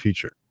Jr. in my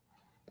future.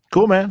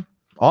 Cool, man.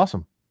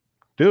 Awesome.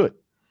 Do it.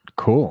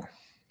 Cool.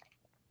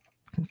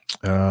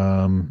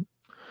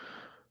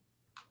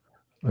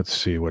 Let's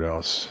see what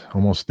else.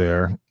 Almost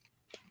there.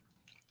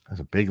 There's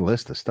a big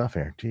list of stuff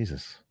here.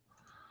 Jesus.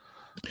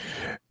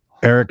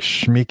 Eric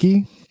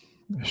Schmeike.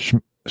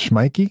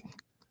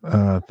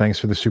 Thanks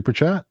for the super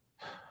chat.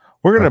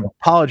 We're going to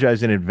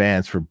apologize in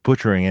advance for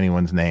butchering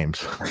anyone's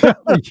names. Yeah,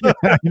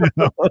 I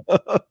know.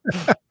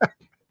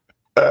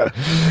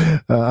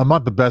 I'm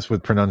not the best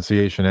with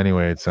pronunciation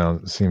anyway. It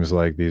seems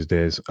like these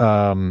days.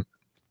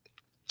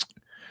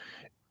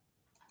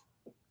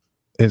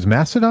 Is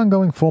Mastodon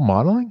going full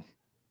modeling?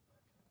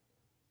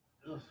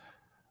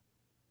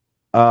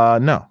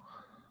 No.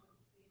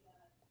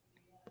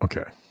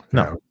 Okay.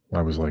 No. Yeah,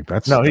 I was like,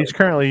 that's no. He's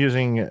currently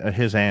using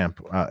his amp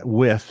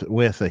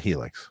with a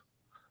Helix.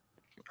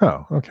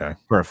 Oh, okay.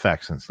 For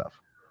effects and stuff.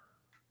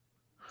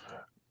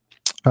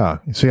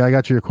 See, I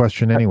got to your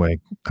question anyway,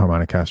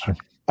 Harmonicaster.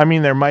 I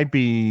mean, there might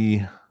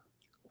be,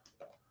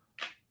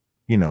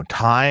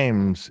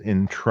 times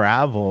in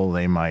travel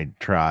they might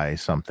try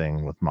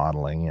something with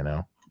modeling,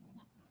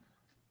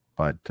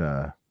 but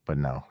no,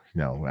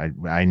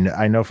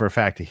 I know for a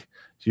fact he's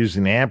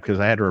using the amp because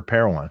I had to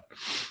repair one.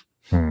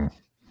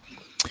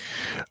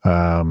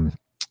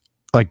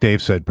 Like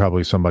Dave said,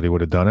 probably somebody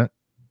would have done it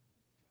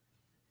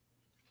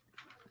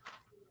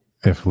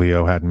if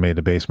Leo hadn't made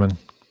the Bassman.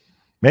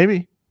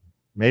 Maybe,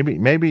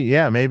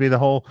 yeah, maybe the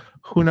whole,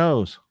 who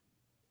knows?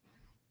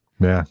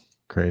 Yeah,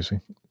 crazy.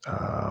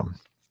 But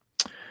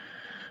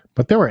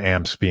there were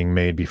amps being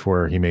made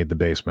before he made the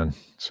Bassman,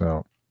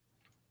 so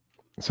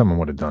someone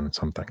would have done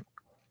something.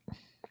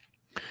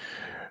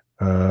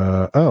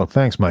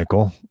 Thanks,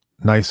 Michael.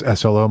 Nice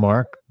SLO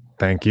mark.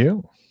 Thank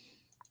you.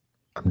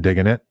 I'm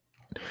digging it.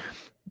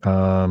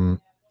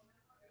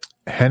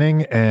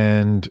 Henning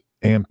and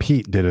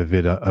Pete did a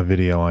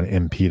video on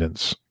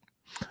impedance.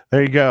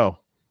 There you go.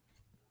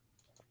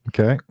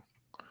 Okay.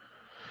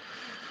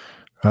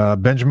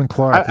 Benjamin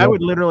Clark. I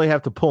would literally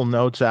have to pull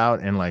notes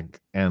out and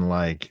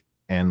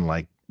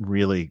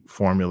really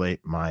formulate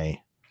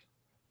my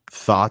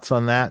thoughts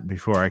on that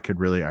before I could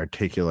really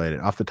articulate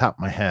it. Off the top of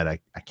my head, I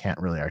can't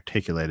really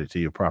articulate it to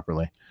you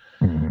properly.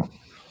 Mm-hmm.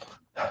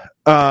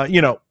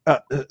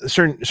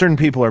 Certain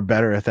people are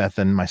better at that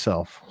than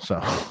myself.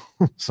 So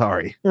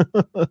sorry.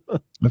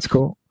 That's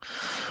cool.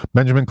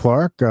 Benjamin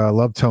Clark,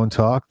 love Tone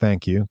Talk.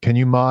 Thank you. Can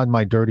you mod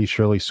my Dirty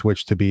Shirley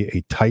switch to be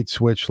a tight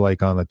switch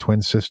like on the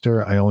Twin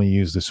Sister? I only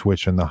use the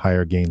switch in the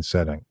higher gain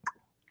setting.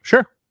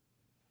 Sure.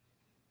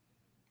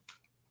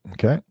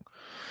 Okay.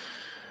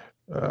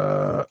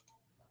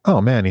 Oh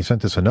man, he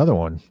sent us another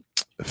one.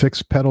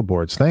 Fixed pedal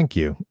boards. Thank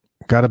you.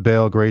 Got a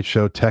bail. Great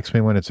show. Text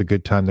me when it's a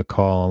good time to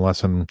call.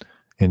 Unless I'm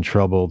in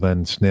trouble,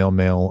 then snail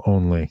mail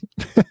only.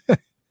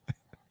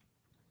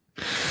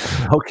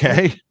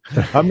 Okay.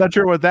 I'm not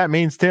sure what that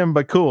means, Tim,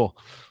 but cool.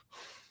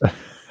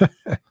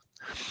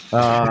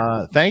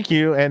 Thank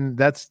you. And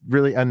that's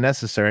really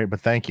unnecessary,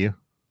 but thank you.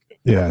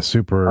 Yeah,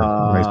 super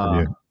nice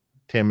of you.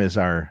 Tim is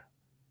our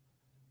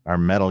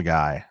metal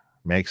guy.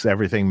 Makes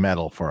everything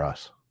metal for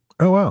us.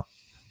 Oh, wow.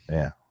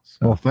 Yeah.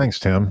 So, well, thanks,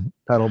 Tim.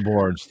 Pedal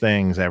boards,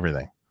 things,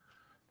 everything.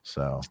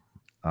 So,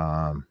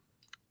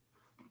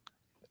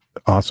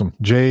 awesome.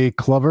 Jay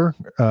Clover,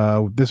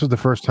 this is the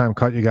first time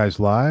caught you guys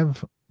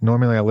live.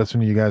 Normally I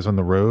listen to you guys on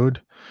the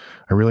road.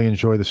 I really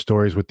enjoy the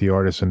stories with the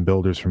artists and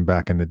builders from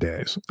back in the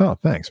days. Oh,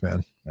 thanks,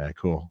 man. Yeah,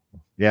 cool.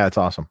 Yeah, it's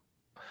awesome.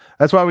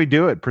 That's why we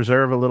do it.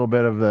 Preserve a little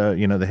bit of the,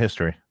 the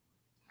history.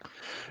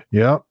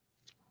 Yeah.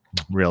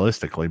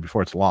 Realistically,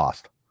 before it's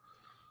lost.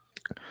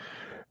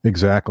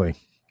 Exactly.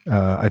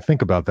 I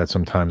think about that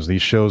sometimes.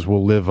 These shows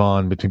will live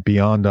on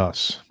beyond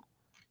us,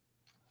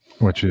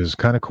 which is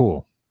kind of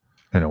cool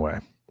in a way.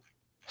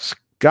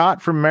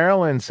 Scott from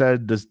Maryland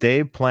said, does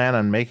Dave plan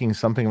on making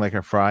something like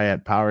a Fry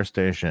at Power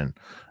Station?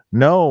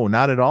 No,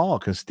 not at all,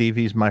 because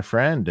Stevie's my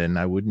friend, and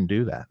I wouldn't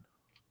do that.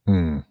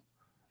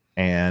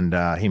 And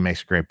he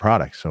makes a great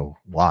product, so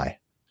why?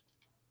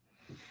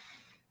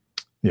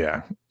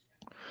 Yeah.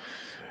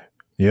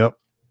 Yep.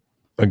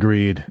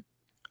 Agreed.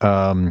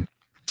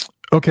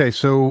 Okay,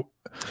 so...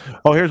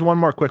 Oh, here's one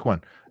more quick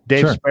one.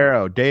 Dave Sure.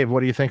 Sparrow. Dave, what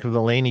do you think of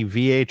the Laney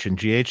VH and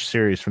GH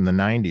series from the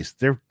 90s?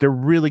 They're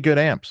really good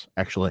amps,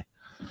 actually.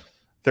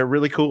 They're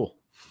really cool.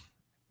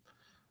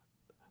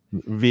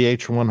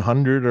 VH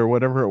 100 or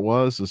whatever it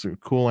was is a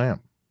cool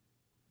amp.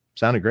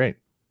 Sounded great.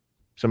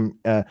 Some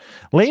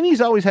Laney's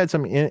always had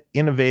some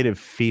innovative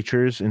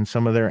features in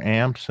some of their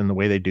amps and the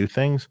way they do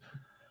things.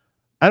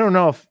 I don't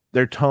know if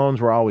their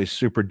tones were always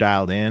super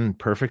dialed in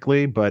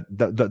perfectly, but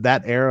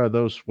that era,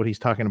 what he's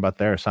talking about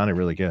there, sounded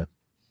really good.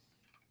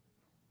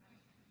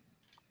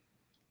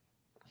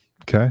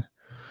 Okay.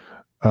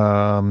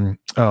 Oh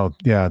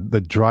yeah,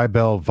 the Dry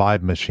Bell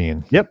Vibe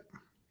Machine. Yep.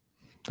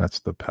 That's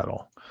the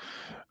pedal.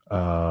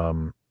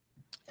 And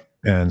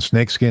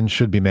snakeskin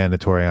should be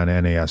mandatory on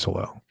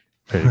NASLO.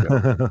 There you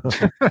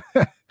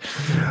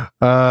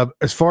go.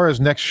 As far as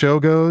next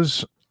show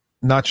goes,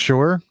 not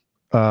sure.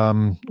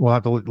 We'll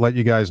have to let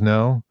you guys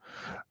know.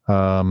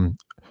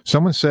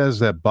 Someone says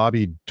that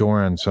Bobby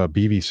Dorrance,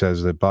 BV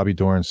says that Bobby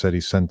Dorrance said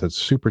he sent a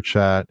super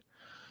chat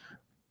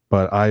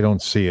but I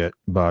don't see it,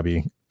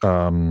 Bobby,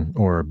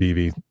 or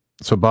BV.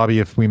 So, Bobby,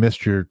 if we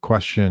missed your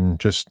question,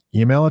 just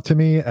email it to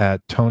me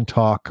at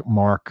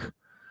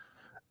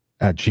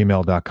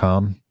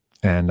tonetalkmark@gmail.com,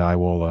 and I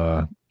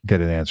will get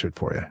it answered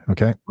for you.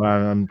 Okay? Well,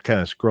 I'm kind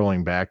of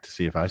scrolling back to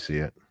see if I see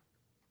it.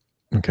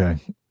 Okay.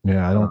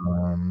 Yeah, I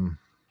don't.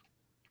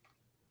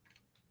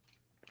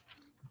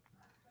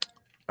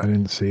 I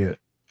didn't see it.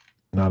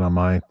 Not on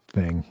my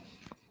thing.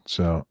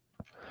 So,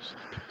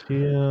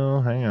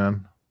 hang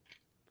on.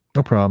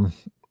 No problem.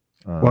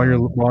 While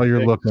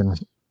you're looking,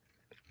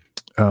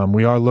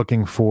 we are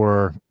looking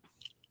for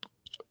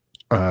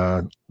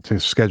to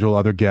schedule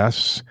other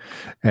guests,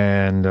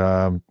 and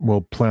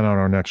we'll plan on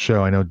our next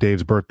show. I know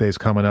Dave's birthday's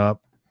coming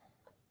up,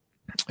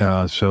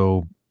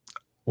 so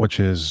which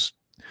is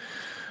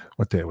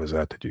what day was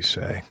that? Did you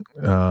say?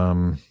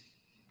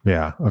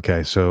 Yeah.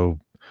 Okay. So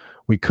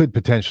we could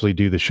potentially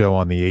do the show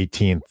on the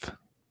 18th.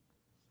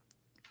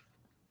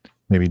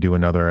 Maybe do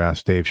another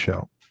Ask Dave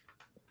show.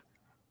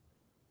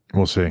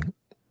 We'll see.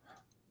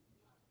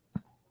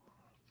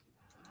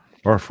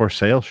 Or a for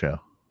sale show.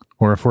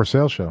 Or a for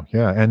sale show.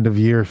 Yeah. End of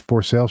year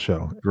for sale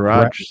show.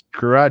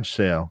 Garage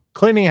sale.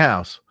 Cleaning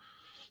house.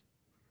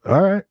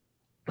 All right.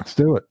 Let's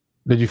do it.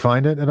 Did you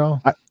find it at all?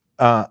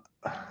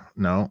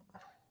 No.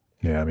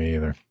 Yeah, me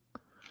either.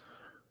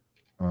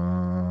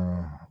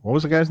 What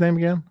was the guy's name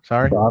again?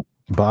 Sorry.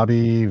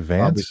 Bobby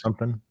Vance? Bobby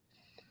something.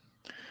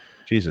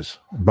 Jesus.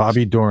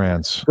 Bobby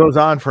Dorrance. Goes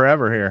on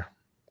forever here.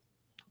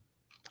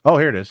 Oh,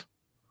 here it is.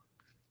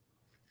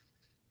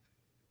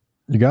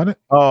 You got it?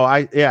 Oh,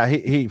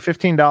 he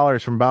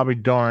 $15 from Bobby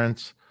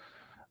Dorrance.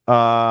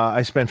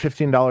 I spend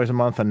 $15 a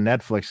month on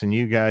Netflix, and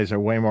you guys are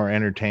way more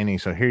entertaining.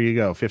 So here you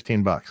go,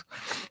 $15.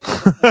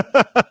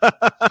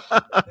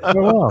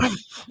 Oh, wow.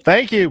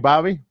 Thank you,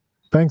 Bobby.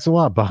 Thanks a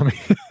lot, Bobby.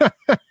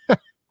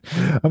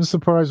 I'm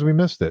surprised we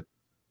missed it.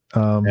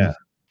 Yeah,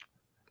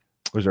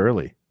 it was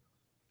early.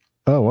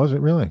 Oh, was it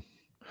really?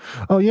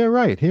 Oh, yeah,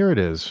 right. Here it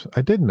is.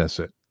 I did miss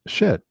it.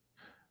 Shit.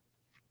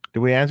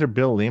 Did we answer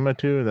Bill Lima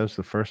too? That was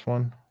the first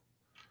one.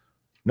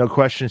 No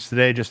questions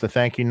today, just a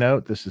thank you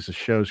note. This is a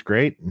show's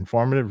great,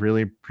 informative.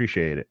 Really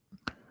appreciate it.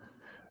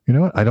 You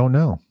know what? I don't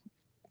know.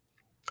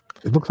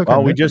 It looks like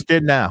we just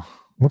did now.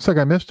 Looks like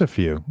I missed a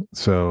few.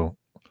 So,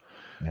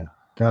 yeah.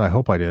 God, I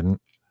hope I didn't.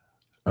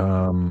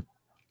 I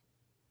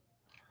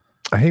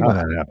hate when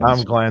that happens.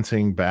 I'm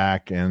glancing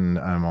back, and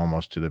I'm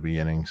almost to the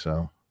beginning.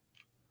 So,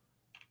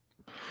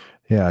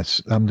 yeah,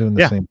 I'm doing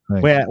the same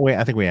thing.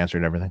 I think we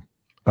answered everything.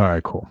 All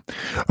right, cool.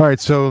 All right,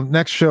 so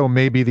next show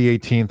may be the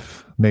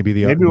 18th.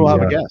 Maybe we'll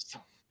have a guest.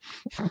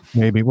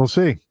 Maybe we'll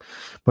see.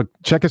 But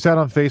check us out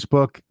on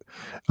Facebook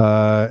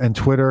and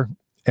Twitter,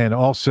 and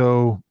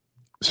also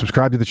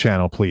subscribe to the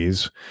channel,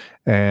 please.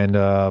 And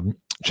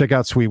check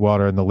out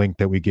Sweetwater and the link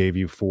that we gave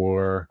you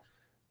for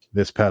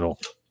this pedal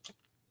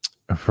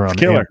from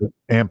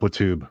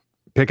Amplitube.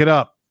 Pick it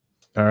up.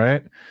 All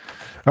right,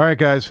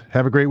 guys.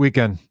 Have a great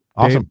weekend.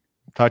 Awesome. Dave,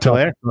 talk to you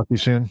later. Talk to you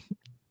soon.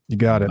 You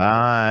got it.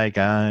 Bye,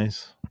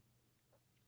 guys.